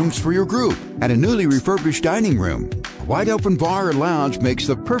 meeting rooms for your group, and a newly refurbished dining room. A wide open bar or lounge makes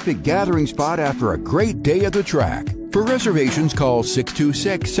the perfect gathering spot after a great day at the track. For reservations, call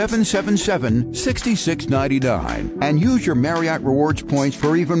 626-777-6699 and use your Marriott Rewards points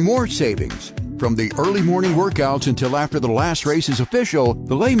for even more savings. From the early morning workouts until after the last race is official,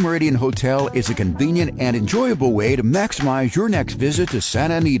 the Le Meridian Hotel is a convenient and enjoyable way to maximize your next visit to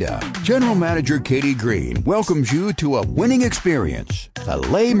Santa Anita. General Manager Katie Green welcomes you to a winning experience. The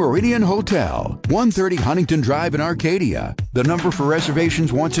Le Meridian Hotel, 130 Huntington Drive in Arcadia. The number for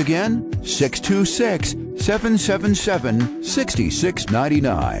reservations once again,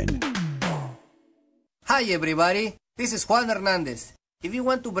 626-777-6699. Hi everybody, this is Juan Hernandez. If you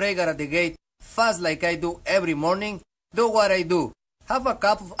want to brake out at the gate fast like I do every morning, do what I do. Have a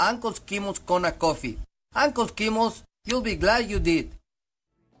cup of Uncle Chemo's Kona coffee. Uncle Chemo's, you'll be glad you did.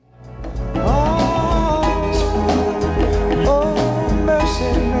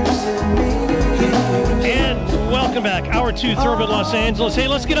 And welcome back. Hour 2, Thoroughbred Los Angeles. Hey,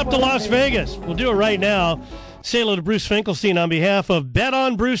 let's get up to Las Vegas. We'll do it right now. Say hello to Bruce Finkelstein on behalf of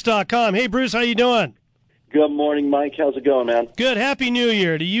BetOnBruce.com. Hey, Bruce, how you doing? Good morning, Mike. How's it going, man? Good. Happy New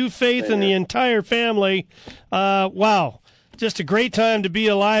Year to you, Faith, and the entire family. Wow. Just a great time to be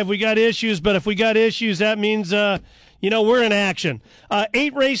alive. We got issues, but if we got issues, that means, we're in action.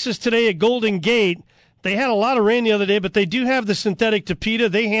 8 races today at Golden Gate. They had a lot of rain the other day, but they do have the synthetic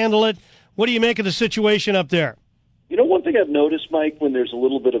tapeta. They handle it. What do you make of the situation up there? You know, one thing I've noticed, Mike, when there's a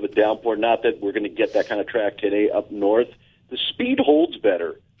little bit of a downpour, not that we're going to get that kind of track today up north, the speed holds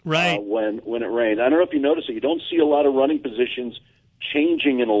better. Right. When it rains. I don't know if you notice it. You don't see a lot of running positions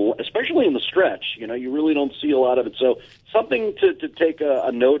changing, especially in the stretch. You know, you really don't see a lot of it. So something to take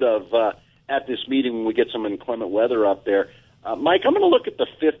a note of at this meeting when we get some inclement weather up there. Mike, I'm going to look at the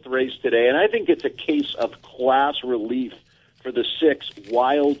 5th race today, and I think it's a case of class relief for the 6,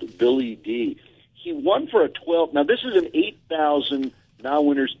 Wild Billy D. He won for a 12. Now, this is an 8,000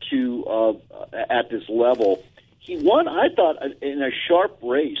 now-winners at this level. He won, I thought, in a sharp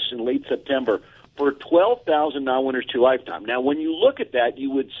race in late September for 12,000 non-winners to lifetime. Now, when you look at that,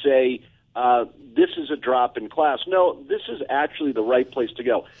 you would say this is a drop in class. No, this is actually the right place to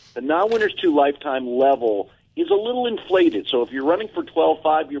go. The non-winners to lifetime level is a little inflated. So if you're running for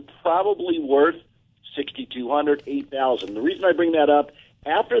 12.5, you're probably worth 6,200, 8,000. The reason I bring that up,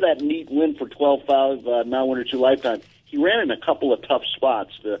 after that neat win for 12.5 non-winner to lifetime, he ran in a couple of tough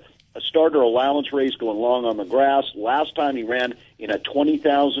spots. A starter allowance race going long on the grass. Last time he ran in a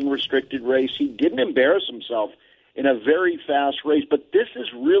 20,000 restricted race. He didn't embarrass himself in a very fast race, but this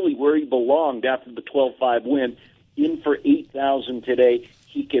is really where he belonged after the 12.5 win. in for 8,000 today.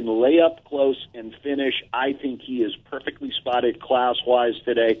 He can lay up close and finish. I think he is perfectly spotted class-wise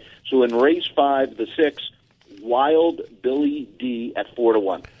today. So in race 5, the 6, Wild Billy D at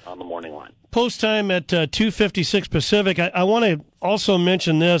 4-1 on the morning line. Post time at 2:56 Pacific. I want to also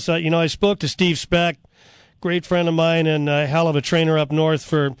mention this. I spoke to Steve Speck, great friend of mine and a hell of a trainer up north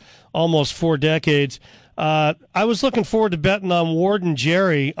for almost 4 decades. I was looking forward to betting on Warden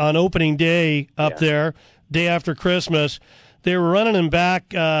Jerry on opening day up there, day after Christmas. They were running him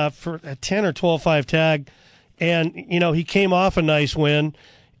back for a 10 or 12-5 tag, and, he came off a nice win,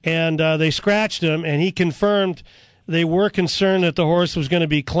 and they scratched him, and he confirmed they were concerned that the horse was going to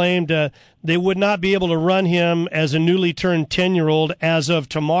be claimed. They would not be able to run him as a newly turned 10-year-old as of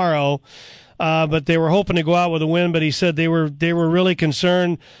tomorrow, but they were hoping to go out with a win. But he said they were really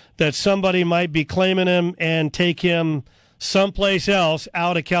concerned that somebody might be claiming him and take him someplace else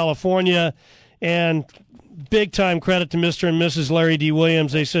out of California. And big time credit to Mr. and Mrs. Larry D.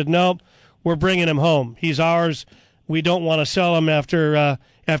 Williams. They said, nope, we're bringing him home. He's ours. We don't want to sell him after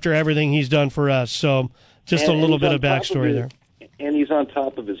everything he's done for us. So just a little bit of backstory there. And he's on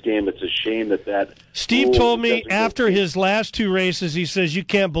top of his game. It's a shame that Steve told me after his last 2 races, he says, you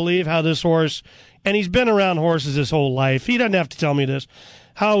can't believe how this horse, and he's been around horses his whole life. He doesn't have to tell me this,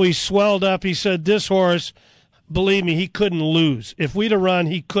 how he swelled up. He said, this horse, believe me, he couldn't lose. If we'd have run,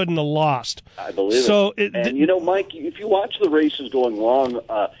 he couldn't have lost. I believe it. And, Mike, if you watch the races going long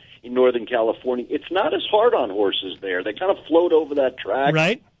in Northern California, it's not as hard on horses there. They kind of float over that track.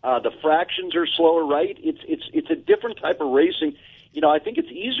 Right. The fractions are slower, right? It's a different type of racing. I think it's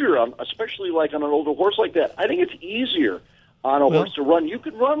easier, especially like on an older horse like that. I think it's easier on a horse to run. You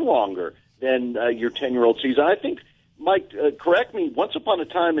can run longer than your 10-year-old season. I think, Mike, correct me, once upon a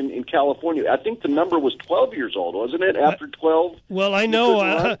time in California, I think the number was 12 years old, wasn't it? After 12? Well, I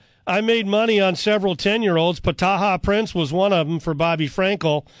know. I made money on several 10-year-olds. Pataha Prince was one of them for Bobby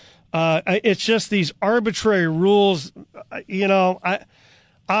Frankel. It's just these arbitrary rules.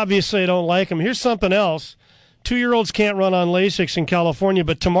 Obviously I don't like them. Here's something else. 2-year-olds can't run on Lasix in California,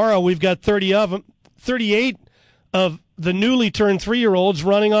 but tomorrow we've got 38 of the newly turned 3-year-olds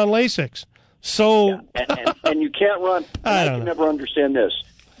running on Lasix. So, and you can't run. I can never understand this.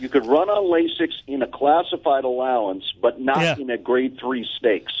 You could run on Lasix in a classified allowance, but not in a Grade 3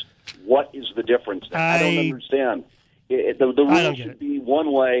 stakes. What is the difference? I don't understand. The rules should be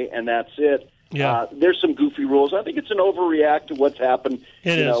one way, and that's it. Yeah. There's some goofy rules. I think it's an overreact to what's happened.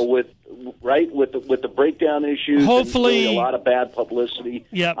 With the breakdown issues. Hopefully, and really a lot of bad publicity.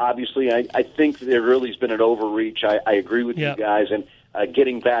 Yep. Obviously, I think there really has been an overreach. I agree with you guys. And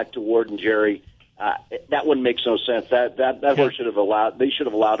getting back to Warden Jerry, that one makes no sense. That horse should have allowed. They should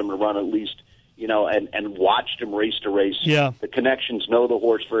have allowed him to run at least. And watched him race to race. Yeah. The connections know the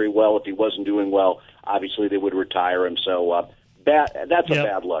horse very well. If he wasn't doing well, obviously they would retire him. So. That's a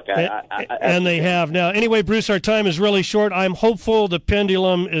bad look. And they have. Now, anyway, Bruce, our time is really short. I'm hopeful the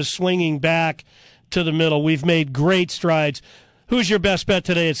pendulum is swinging back to the middle. We've made great strides. Who's your best bet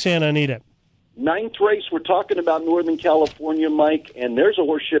today at Santa Anita? 9th race, we're talking about Northern California, Mike, and there's a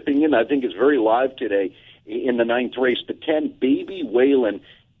horse shipping in. I think is very live today in the 9th race. The 10, Baby Whalen,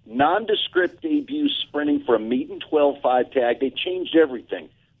 nondescript debut sprinting for a maiden 12-5 tag. They changed everything.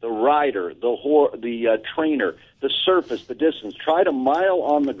 The rider, the trainer, the surface, the distance. Tried a mile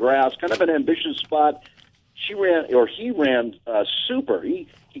on the grass, kind of an ambitious spot. He ran super. He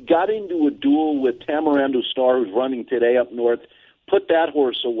got into a duel with Tamarando Star, who's running today up north. Put that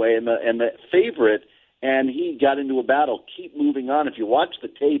horse away, and the favorite, and he got into a battle. Keep moving on. If you watch the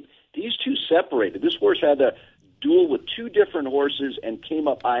tape, these two separated. This horse had a duel with 2 different horses and came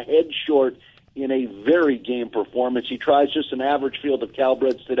up a head short in a very game performance. He tries just an average field of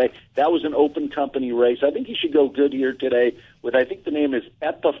Cowbreds today. That was an open company race. I think he should go good here today with, I think the name is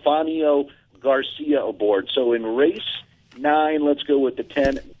Epifanio Garcia aboard. So in race 9, let's go with the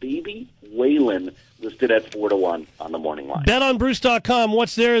 10, Baby Whalen, listed at 4-1 on the morning line. BetOnBruce.com.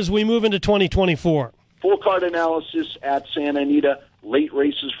 What's there as we move into 2024? Full card analysis at Santa Anita, late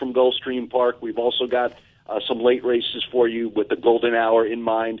races from Gulfstream Park. We've also got some late races for you with the Golden Hour in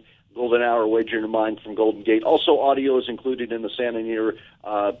mind. Golden Hour wager in mind from Golden Gate. Also, audio is included in the Santa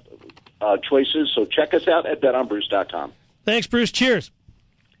Anita choices, so check us out at betonbruce.com. Thanks, Bruce. Cheers.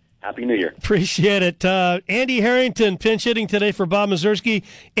 Happy New Year. Appreciate it. Andy Harrington pinch hitting today for Bob Mazursky.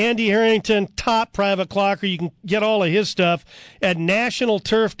 Andy Harrington, top private clocker. You can get all of his stuff at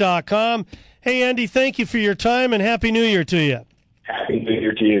nationalturf.com. Hey, Andy, thank you for your time, and Happy New Year to you. Happy New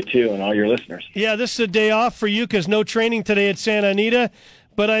Year to you, too, and all your listeners. Yeah, this is a day off for you because no training today at Santa Anita.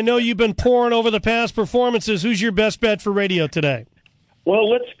 But I know you've been pouring over the past performances. Who's your best bet for radio today? Well,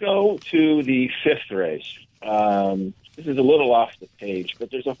 let's go to the 5th race. This is a little off the page,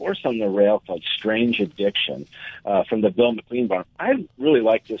 but there's a horse on the rail called Strange Addiction from the Bill McLean barn. I really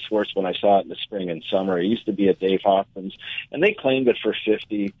liked this horse when I saw it in the spring and summer. It used to be at Dave Hoffman's, and they claimed it for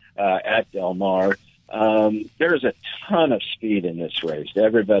 50 at Del Mar. There's a ton of speed in this race.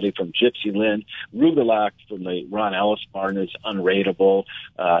 Everybody from Gypsy Lynn, Rugelach from the Ron Ellis barn is unrateable.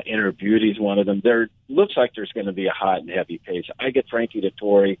 Inner Beauty is one of them. There looks like there's going to be a hot and heavy pace. I get Frankie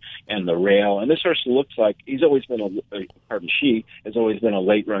Dettori and the rail, and this horse looks like he's always been she has always been a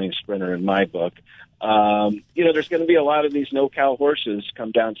late running sprinter in my book. There's going to be a lot of these no-cow horses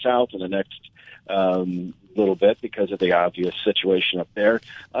come down south in the next little bit because of the obvious situation up there.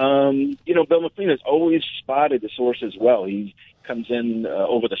 Bill McLean has always spotted this horse as well. He comes in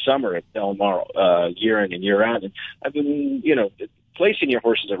over the summer at Del Mar year in and year out. And I've been, placing your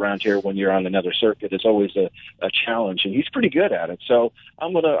horses around here when you're on another circuit is always a challenge, and he's pretty good at it. So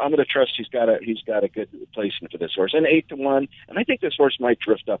I'm gonna trust he's got a good placement for this horse. And 8-1, and I think this horse might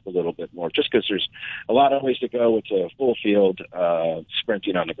drift up a little bit more just because there's a lot of ways to go. It's a full field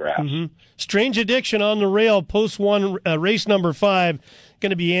sprinting on the grass. Mm-hmm. Strange Addiction on the rail, post 1, race number 5, going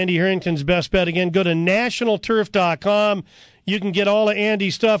to be Andy Harrington's best bet. Again, go to nationalturf.com. You can get all of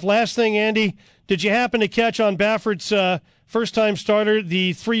Andy's stuff. Last thing, Andy, did you happen to catch on Baffert's first-time starter,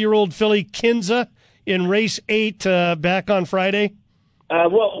 the 3-year-old filly Kinza in race 8 back on Friday? I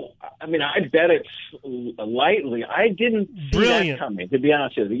bet it's lightly. I didn't see that coming, to be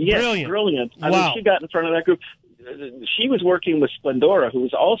honest with you. Yes, brilliant. I mean, she got in front of that group. She was working with Splendora, who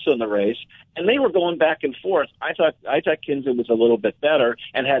was also in the race, and they were going back and forth. I thought Kinza was a little bit better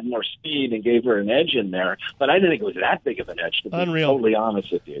and had more speed and gave her an edge in there, but I didn't think it was that big of an edge, to be totally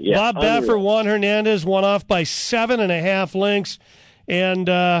honest with you. Yeah, Bob Baffert, Juan Hernandez won off by 7.5 lengths, and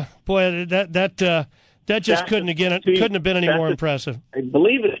that just couldn't have been any more impressive. I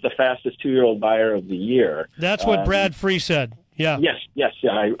believe it's the fastest 2-year-old buyer of the year. That's what Brad Free said. Yeah. Yes.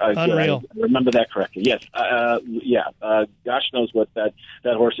 Unreal. I remember that correctly. Yes. Gosh knows what that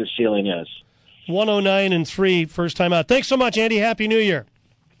horse's ceiling is. 109-3, first time out. Thanks so much, Andy. Happy New Year.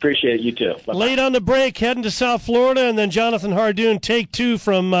 Appreciate it. You too. Bye-bye. Late on the break, heading to South Florida, and then Jonathan Hardoon, take 2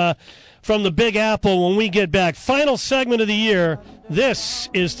 from the Big Apple when we get back. Final segment of the year. This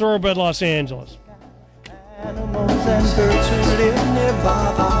is Thoroughbred Los Angeles. Animals and birds who live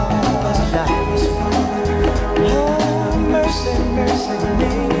nearby paradise. Oh, mercy, mercy,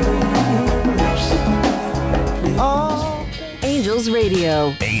 mercy. Angels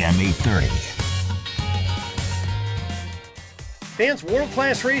Radio. AM 830. Fans,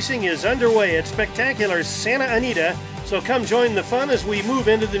 world-class racing is underway at spectacular Santa Anita, so come join the fun as we move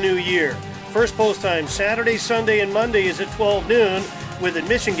into the new year. First post time Saturday, Sunday, and Monday is at 12 noon, with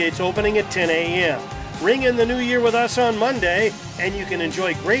admission gates opening at 10 a.m. Ring in the new year with us on Monday, and you can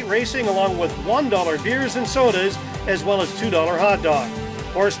enjoy great racing along with $1 beers and sodas, as well as $2 hot dog.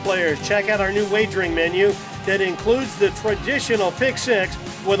 Horse players, check out our new wagering menu that includes the traditional Pick 6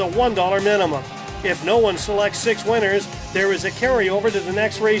 with a $1 minimum. If no one selects 6 winners, there is a carryover to the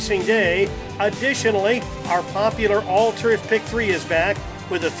next racing day. Additionally, our popular all-turf Pick 3 is back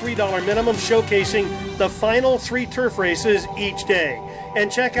with a $3 minimum showcasing the final 3 turf races each day.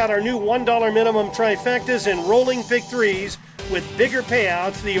 And check out our new $1 minimum trifectas and rolling Pick 3s with bigger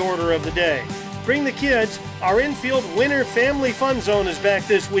payouts the order of the day. Bring the kids. Our infield winter family fun zone is back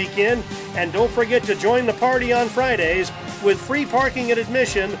this weekend. And don't forget to join the party on Fridays with free parking at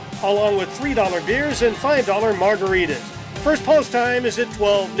admission, along with $3 beers and $5 margaritas. First post time is at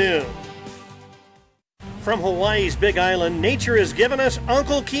 12 noon. From Hawaii's Big Island, nature has given us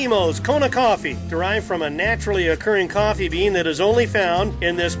Uncle Kimo's Kona coffee, derived from a naturally occurring coffee bean that is only found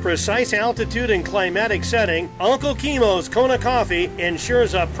in this precise altitude and climatic setting. Uncle Kimo's Kona coffee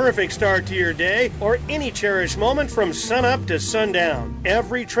ensures a perfect start to your day or any cherished moment from sunup to sundown.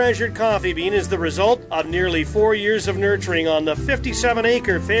 Every treasured coffee bean is the result of nearly 4 years of nurturing on the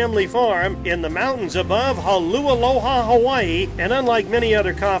 57-acre family farm in the mountains above Holualoha, Hawaii. And unlike many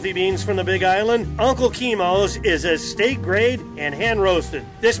other coffee beans from the Big Island, Uncle Kimo's is estate grade and hand roasted.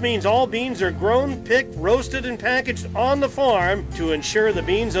 This means all beans are grown, picked, roasted, and packaged on the farm to ensure the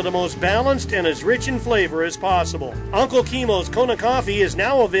beans are the most balanced and as rich in flavor as possible. Uncle Kimo's Kona coffee is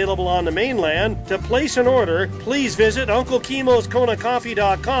now available on the mainland. To place an order, please visit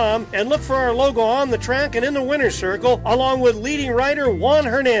UncleKimosKonaCoffee.com and look for our logo on the track and in the winner's circle, along with leading rider Juan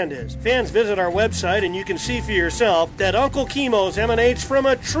Hernandez. Fans, visit our website and you can see for yourself that Uncle Kimo's emanates from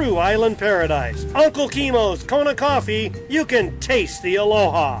a true island paradise. Uncle Kimo's Kona Coffee, you can taste the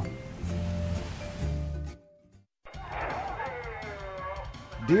aloha.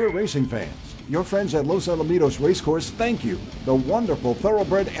 Dear racing fans, Your friends at Los Alamitos Racecourse thank you, the wonderful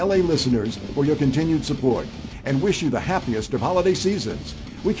Thoroughbred LA listeners, for your continued support and wish you the happiest of holiday seasons.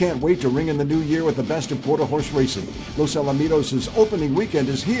 We can't wait to ring in the new year with the best of quarter horse racing. Los Alamitos' opening weekend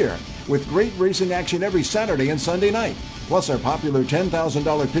is here with great racing action every Saturday and Sunday night. Plus, our popular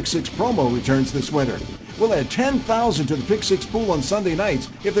 $10,000 Pick 6 promo returns this winter. We'll add $10,000 to the Pick 6 pool on Sunday nights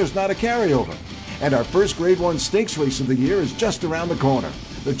if there's not a carryover. And our first Grade 1 Stakes race of the year is just around the corner.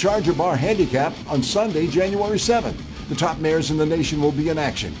 The Charger Bar Handicap on Sunday, January 7th. The top mares in the nation will be in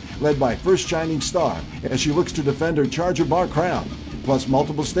action, led by First Shining Star as she looks to defend her Charger Bar crown. Plus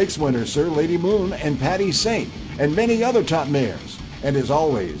multiple stakes winners, Sir Lady Moon and Patty Saint, and many other top mares. And as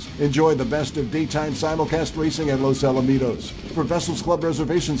always, enjoy the best of daytime simulcast racing at Los Alamitos. For Vessels Club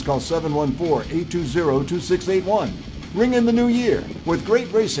reservations, call 714-820-2681. Ring in the new year with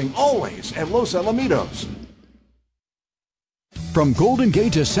great racing always at Los Alamitos. From Golden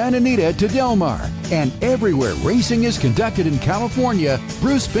Gate to Santa Anita to Del Mar, and everywhere racing is conducted in California,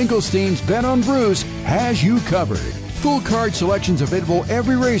 Bruce Finkelstein's Bet on Bruce has you covered. Full card selections available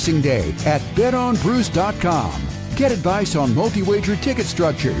every racing day at betonbruce.com. Get advice on multi-wager ticket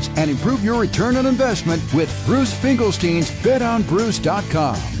structures and improve your return on investment with Bruce Finkelstein's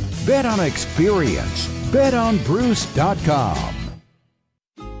betonbruce.com. Bet on experience. betonbruce.com.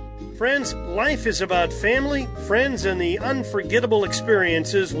 Friends, life is about family, friends, and the unforgettable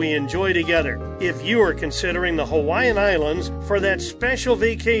experiences we enjoy together. If you are considering the Hawaiian Islands for that special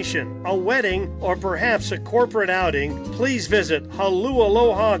vacation, a wedding, or perhaps a corporate outing, please visit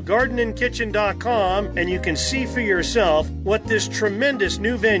HaluAlohaGardenandKitchen.com and you can see for yourself what this tremendous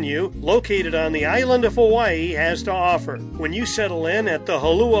new venue located on the island of Hawaii has to offer. When you settle in at the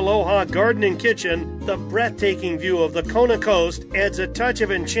HaluAloha Garden and Kitchen, the breathtaking view of the Kona Coast adds a touch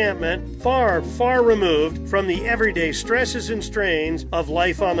of enchantment far, far removed from the everyday stresses and strains of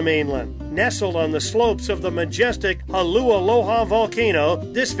life on the mainland. Nestled on the slopes of the majestic Halualoha volcano,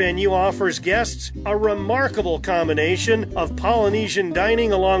 this venue offers guests a remarkable combination of Polynesian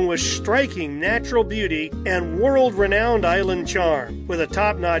dining along with striking natural beauty and world-renowned island charm. With a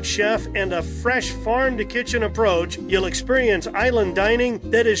top-notch chef and a fresh farm-to-kitchen approach, you'll experience island dining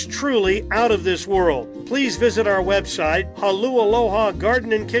that is truly out of this world. Please visit our website,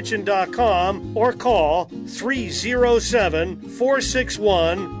 HaluAlohaGardenandKitchen.com, or call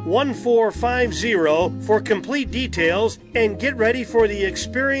 307-461-1450 for complete details and get ready for the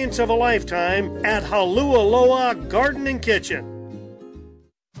experience of a lifetime at Halualoha Garden and Kitchen.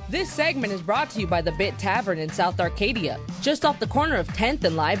 This segment is brought to you by the Bit Tavern in South Arcadia, just off the corner of 10th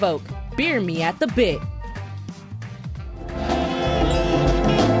and Live Oak. Beer me at the Bit.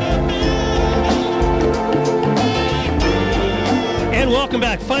 And welcome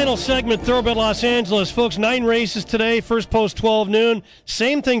back. Final segment, Thoroughbred Los Angeles. Folks, 9 races today. First post 12 noon.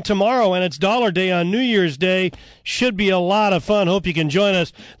 Same thing tomorrow, and it's Dollar Day on New Year's Day. Should be a lot of fun. Hope you can join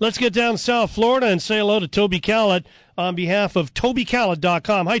us. Let's get down South Florida and say hello to Toby Callett on behalf of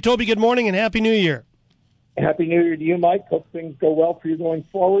TobyCallett.com. Hi, Toby. Good morning and Happy New Year. Happy New Year to you, Mike. Hope things go well for you going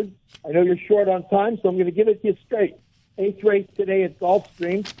forward. I know you're short on time, so I'm going to give it to you straight. 8th race today at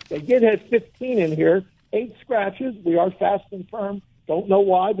Gulfstream. They did have 15 in here. 8 scratches. We are fast and firm. Don't know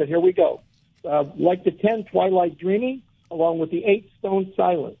why, but here we go. Like the 10, Twilight Dreaming, along with the 8, Stone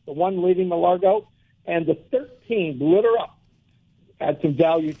Silence, the 1 leading the Largo, and the 13, Lit Her Up. Add some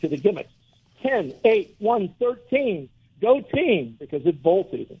value to the gimmicks. 10, 8, 1, 13. Go team, because it's bowl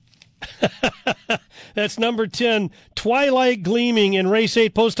season. That's number 10, Twilight Gleaming in race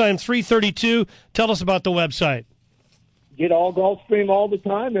 8, post time 3:32. Tell us about the website. Get all Gulfstream all the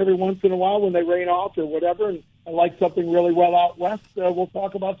time. Every once in a while when they rain off or whatever, and I like something really well out west, we'll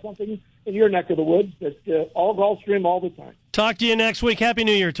talk about something in your neck of the woods. But all Gulfstream all the time. Talk to you next week. Happy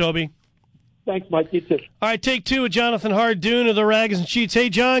New Year, Toby. Thanks, Mike. You too. All right, take 2 with Jonathan Hardoon of the Rags and Sheets. Hey,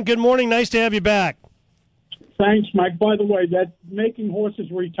 John, good morning. Nice to have you back. Thanks, Mike. By the way, that making horses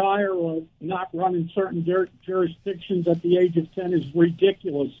retire or not run in certain jurisdictions at the age of 10 is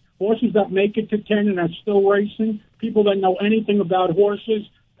ridiculous. Horses that make it to 10 and are still racing, people that know anything about horses,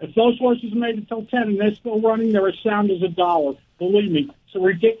 if those horses made it till 10 and they're still running, they're as sound as a dollar. Believe me, it's a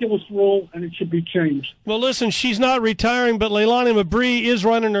ridiculous rule, and it should be changed. Well, listen, she's not retiring, but Leilani Mabry is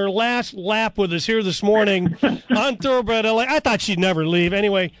running her last lap with us here this morning on Thoroughbred LA. I thought she'd never leave.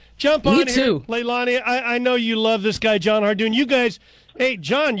 Anyway, jump on here, Leilani. I know you love this guy, John Hardoon. You guys, hey,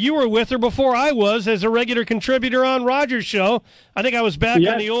 John, you were with her before I was as a regular contributor on Roger's show. I think I was back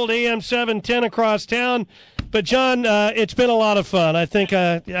on the old AM 710 across town. But, John, it's been a lot of fun. I think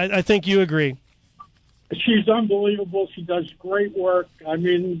you agree. She's unbelievable. She does great work. I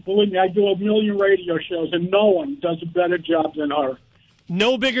mean, believe me, I do a million radio shows, and no one does a better job than her.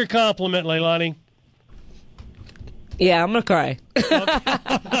 No bigger compliment, Leilani. Yeah, I'm going to cry.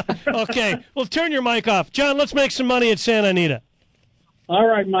 Okay, well, turn your mic off. John, let's make some money at Santa Anita. All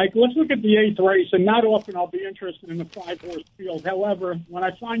right, Mike, let's look at the 8th race, and not often I'll be interested in the 5-horse field. However, when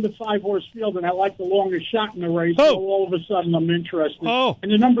I find the 5-horse field and I like the longest shot in the race, so all of a sudden I'm interested. Oh. And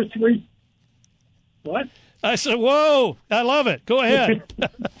the number 3... What? I said, whoa, I love it. Go ahead.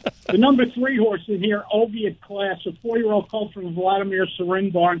 The number 3 horse in here, Oaklawn Class, a 4-year-old colt from Vladimir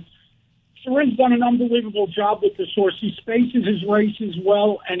Sarin barn. Sarin's done an unbelievable job with this horse. He spaces his races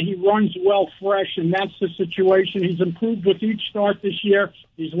well, and he runs well fresh, and that's the situation. He's improved with each start this year.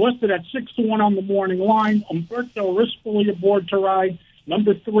 He's listed at 6-1 on the morning line. Umberto Rispoli aboard to ride.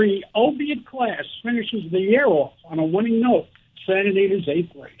 Number 3, Oaklawn Class, finishes the year off on a winning note. Santa Anita's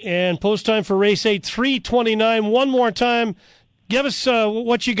 8th race. And post time for race 8, 3:29. One more time. Give us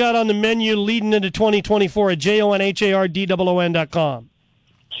what you got on the menu leading into 2024 at JONHARDOON.com.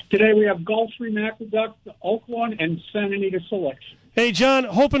 Today we have Gulfstream, Aqueduct, Oaklawn, and Santa Anita Selection. Hey, John,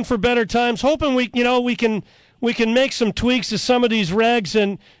 hoping for better times. Hoping we can make some tweaks to some of these regs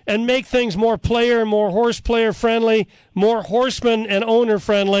and make things more horse player friendly, more horseman and owner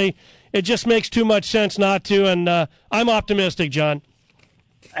friendly. It just makes too much sense not to, and I'm optimistic, John.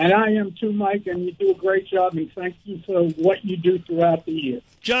 And I am too, Mike, and you do a great job, and thank you for what you do throughout the year.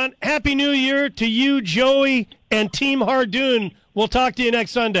 John, Happy New Year to you, Joey, and Team Hardoon. We'll talk to you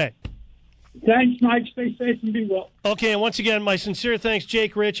next Sunday. Thanks, Mike. Stay safe and be well. Okay, and once again, my sincere thanks,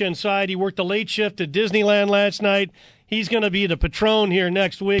 Jake Rich inside. He worked the late shift at Disneyland last night. He's going to be the patron here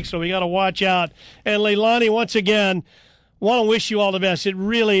next week, so we got to watch out. And Leilani, once again, want to wish you all the best. It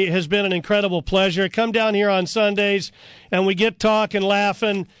really has been an incredible pleasure. Come down here on Sundays, and we get talking,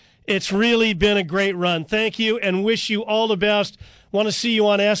 laughing. It's really been a great run. Thank you, and wish you all the best. Want to see you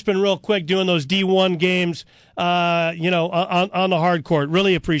on Aspen real quick doing those D1 games, on the hard court.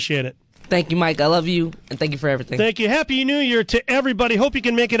 Really appreciate it. Thank you, Mike. I love you, and thank you for everything. Thank you. Happy New Year to everybody. Hope you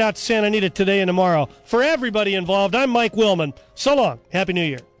can make it out to Santa Anita today and tomorrow. For everybody involved, I'm Mike Willman. So long. Happy New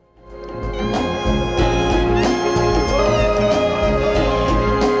Year.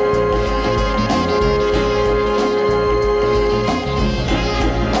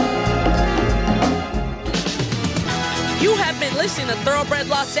 Listening to Thoroughbred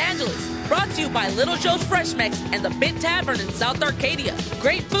Los Angeles, brought to you by Little Joe's Fresh Mix and the Bit Tavern in South Arcadia.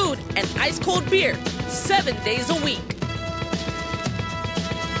 Great food and ice-cold beer, 7 days a week.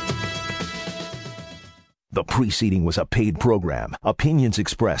 The preceding was a paid program. Opinions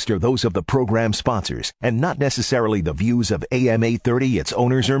expressed are those of the program sponsors and not necessarily the views of AM 830, its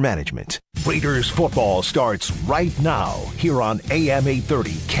owners, or management. Raiders football starts right now here on AM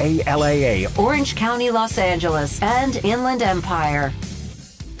 830 KLAA, Orange County, Los Angeles, and Inland Empire.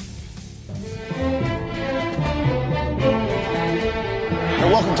 And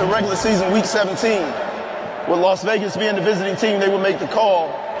welcome to regular season week 17. With Las Vegas being the visiting team, they will make the call.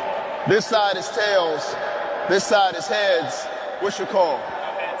 This side is tails. This side is heads. What's your call?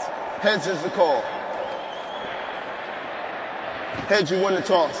 Heads. Heads is the call. Heads, you win the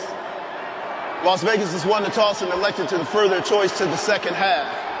toss. Las Vegas has won the toss and elected to defer their choice to the second half.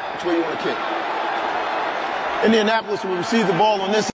 Which way you want to kick? Indianapolis will receive the ball on this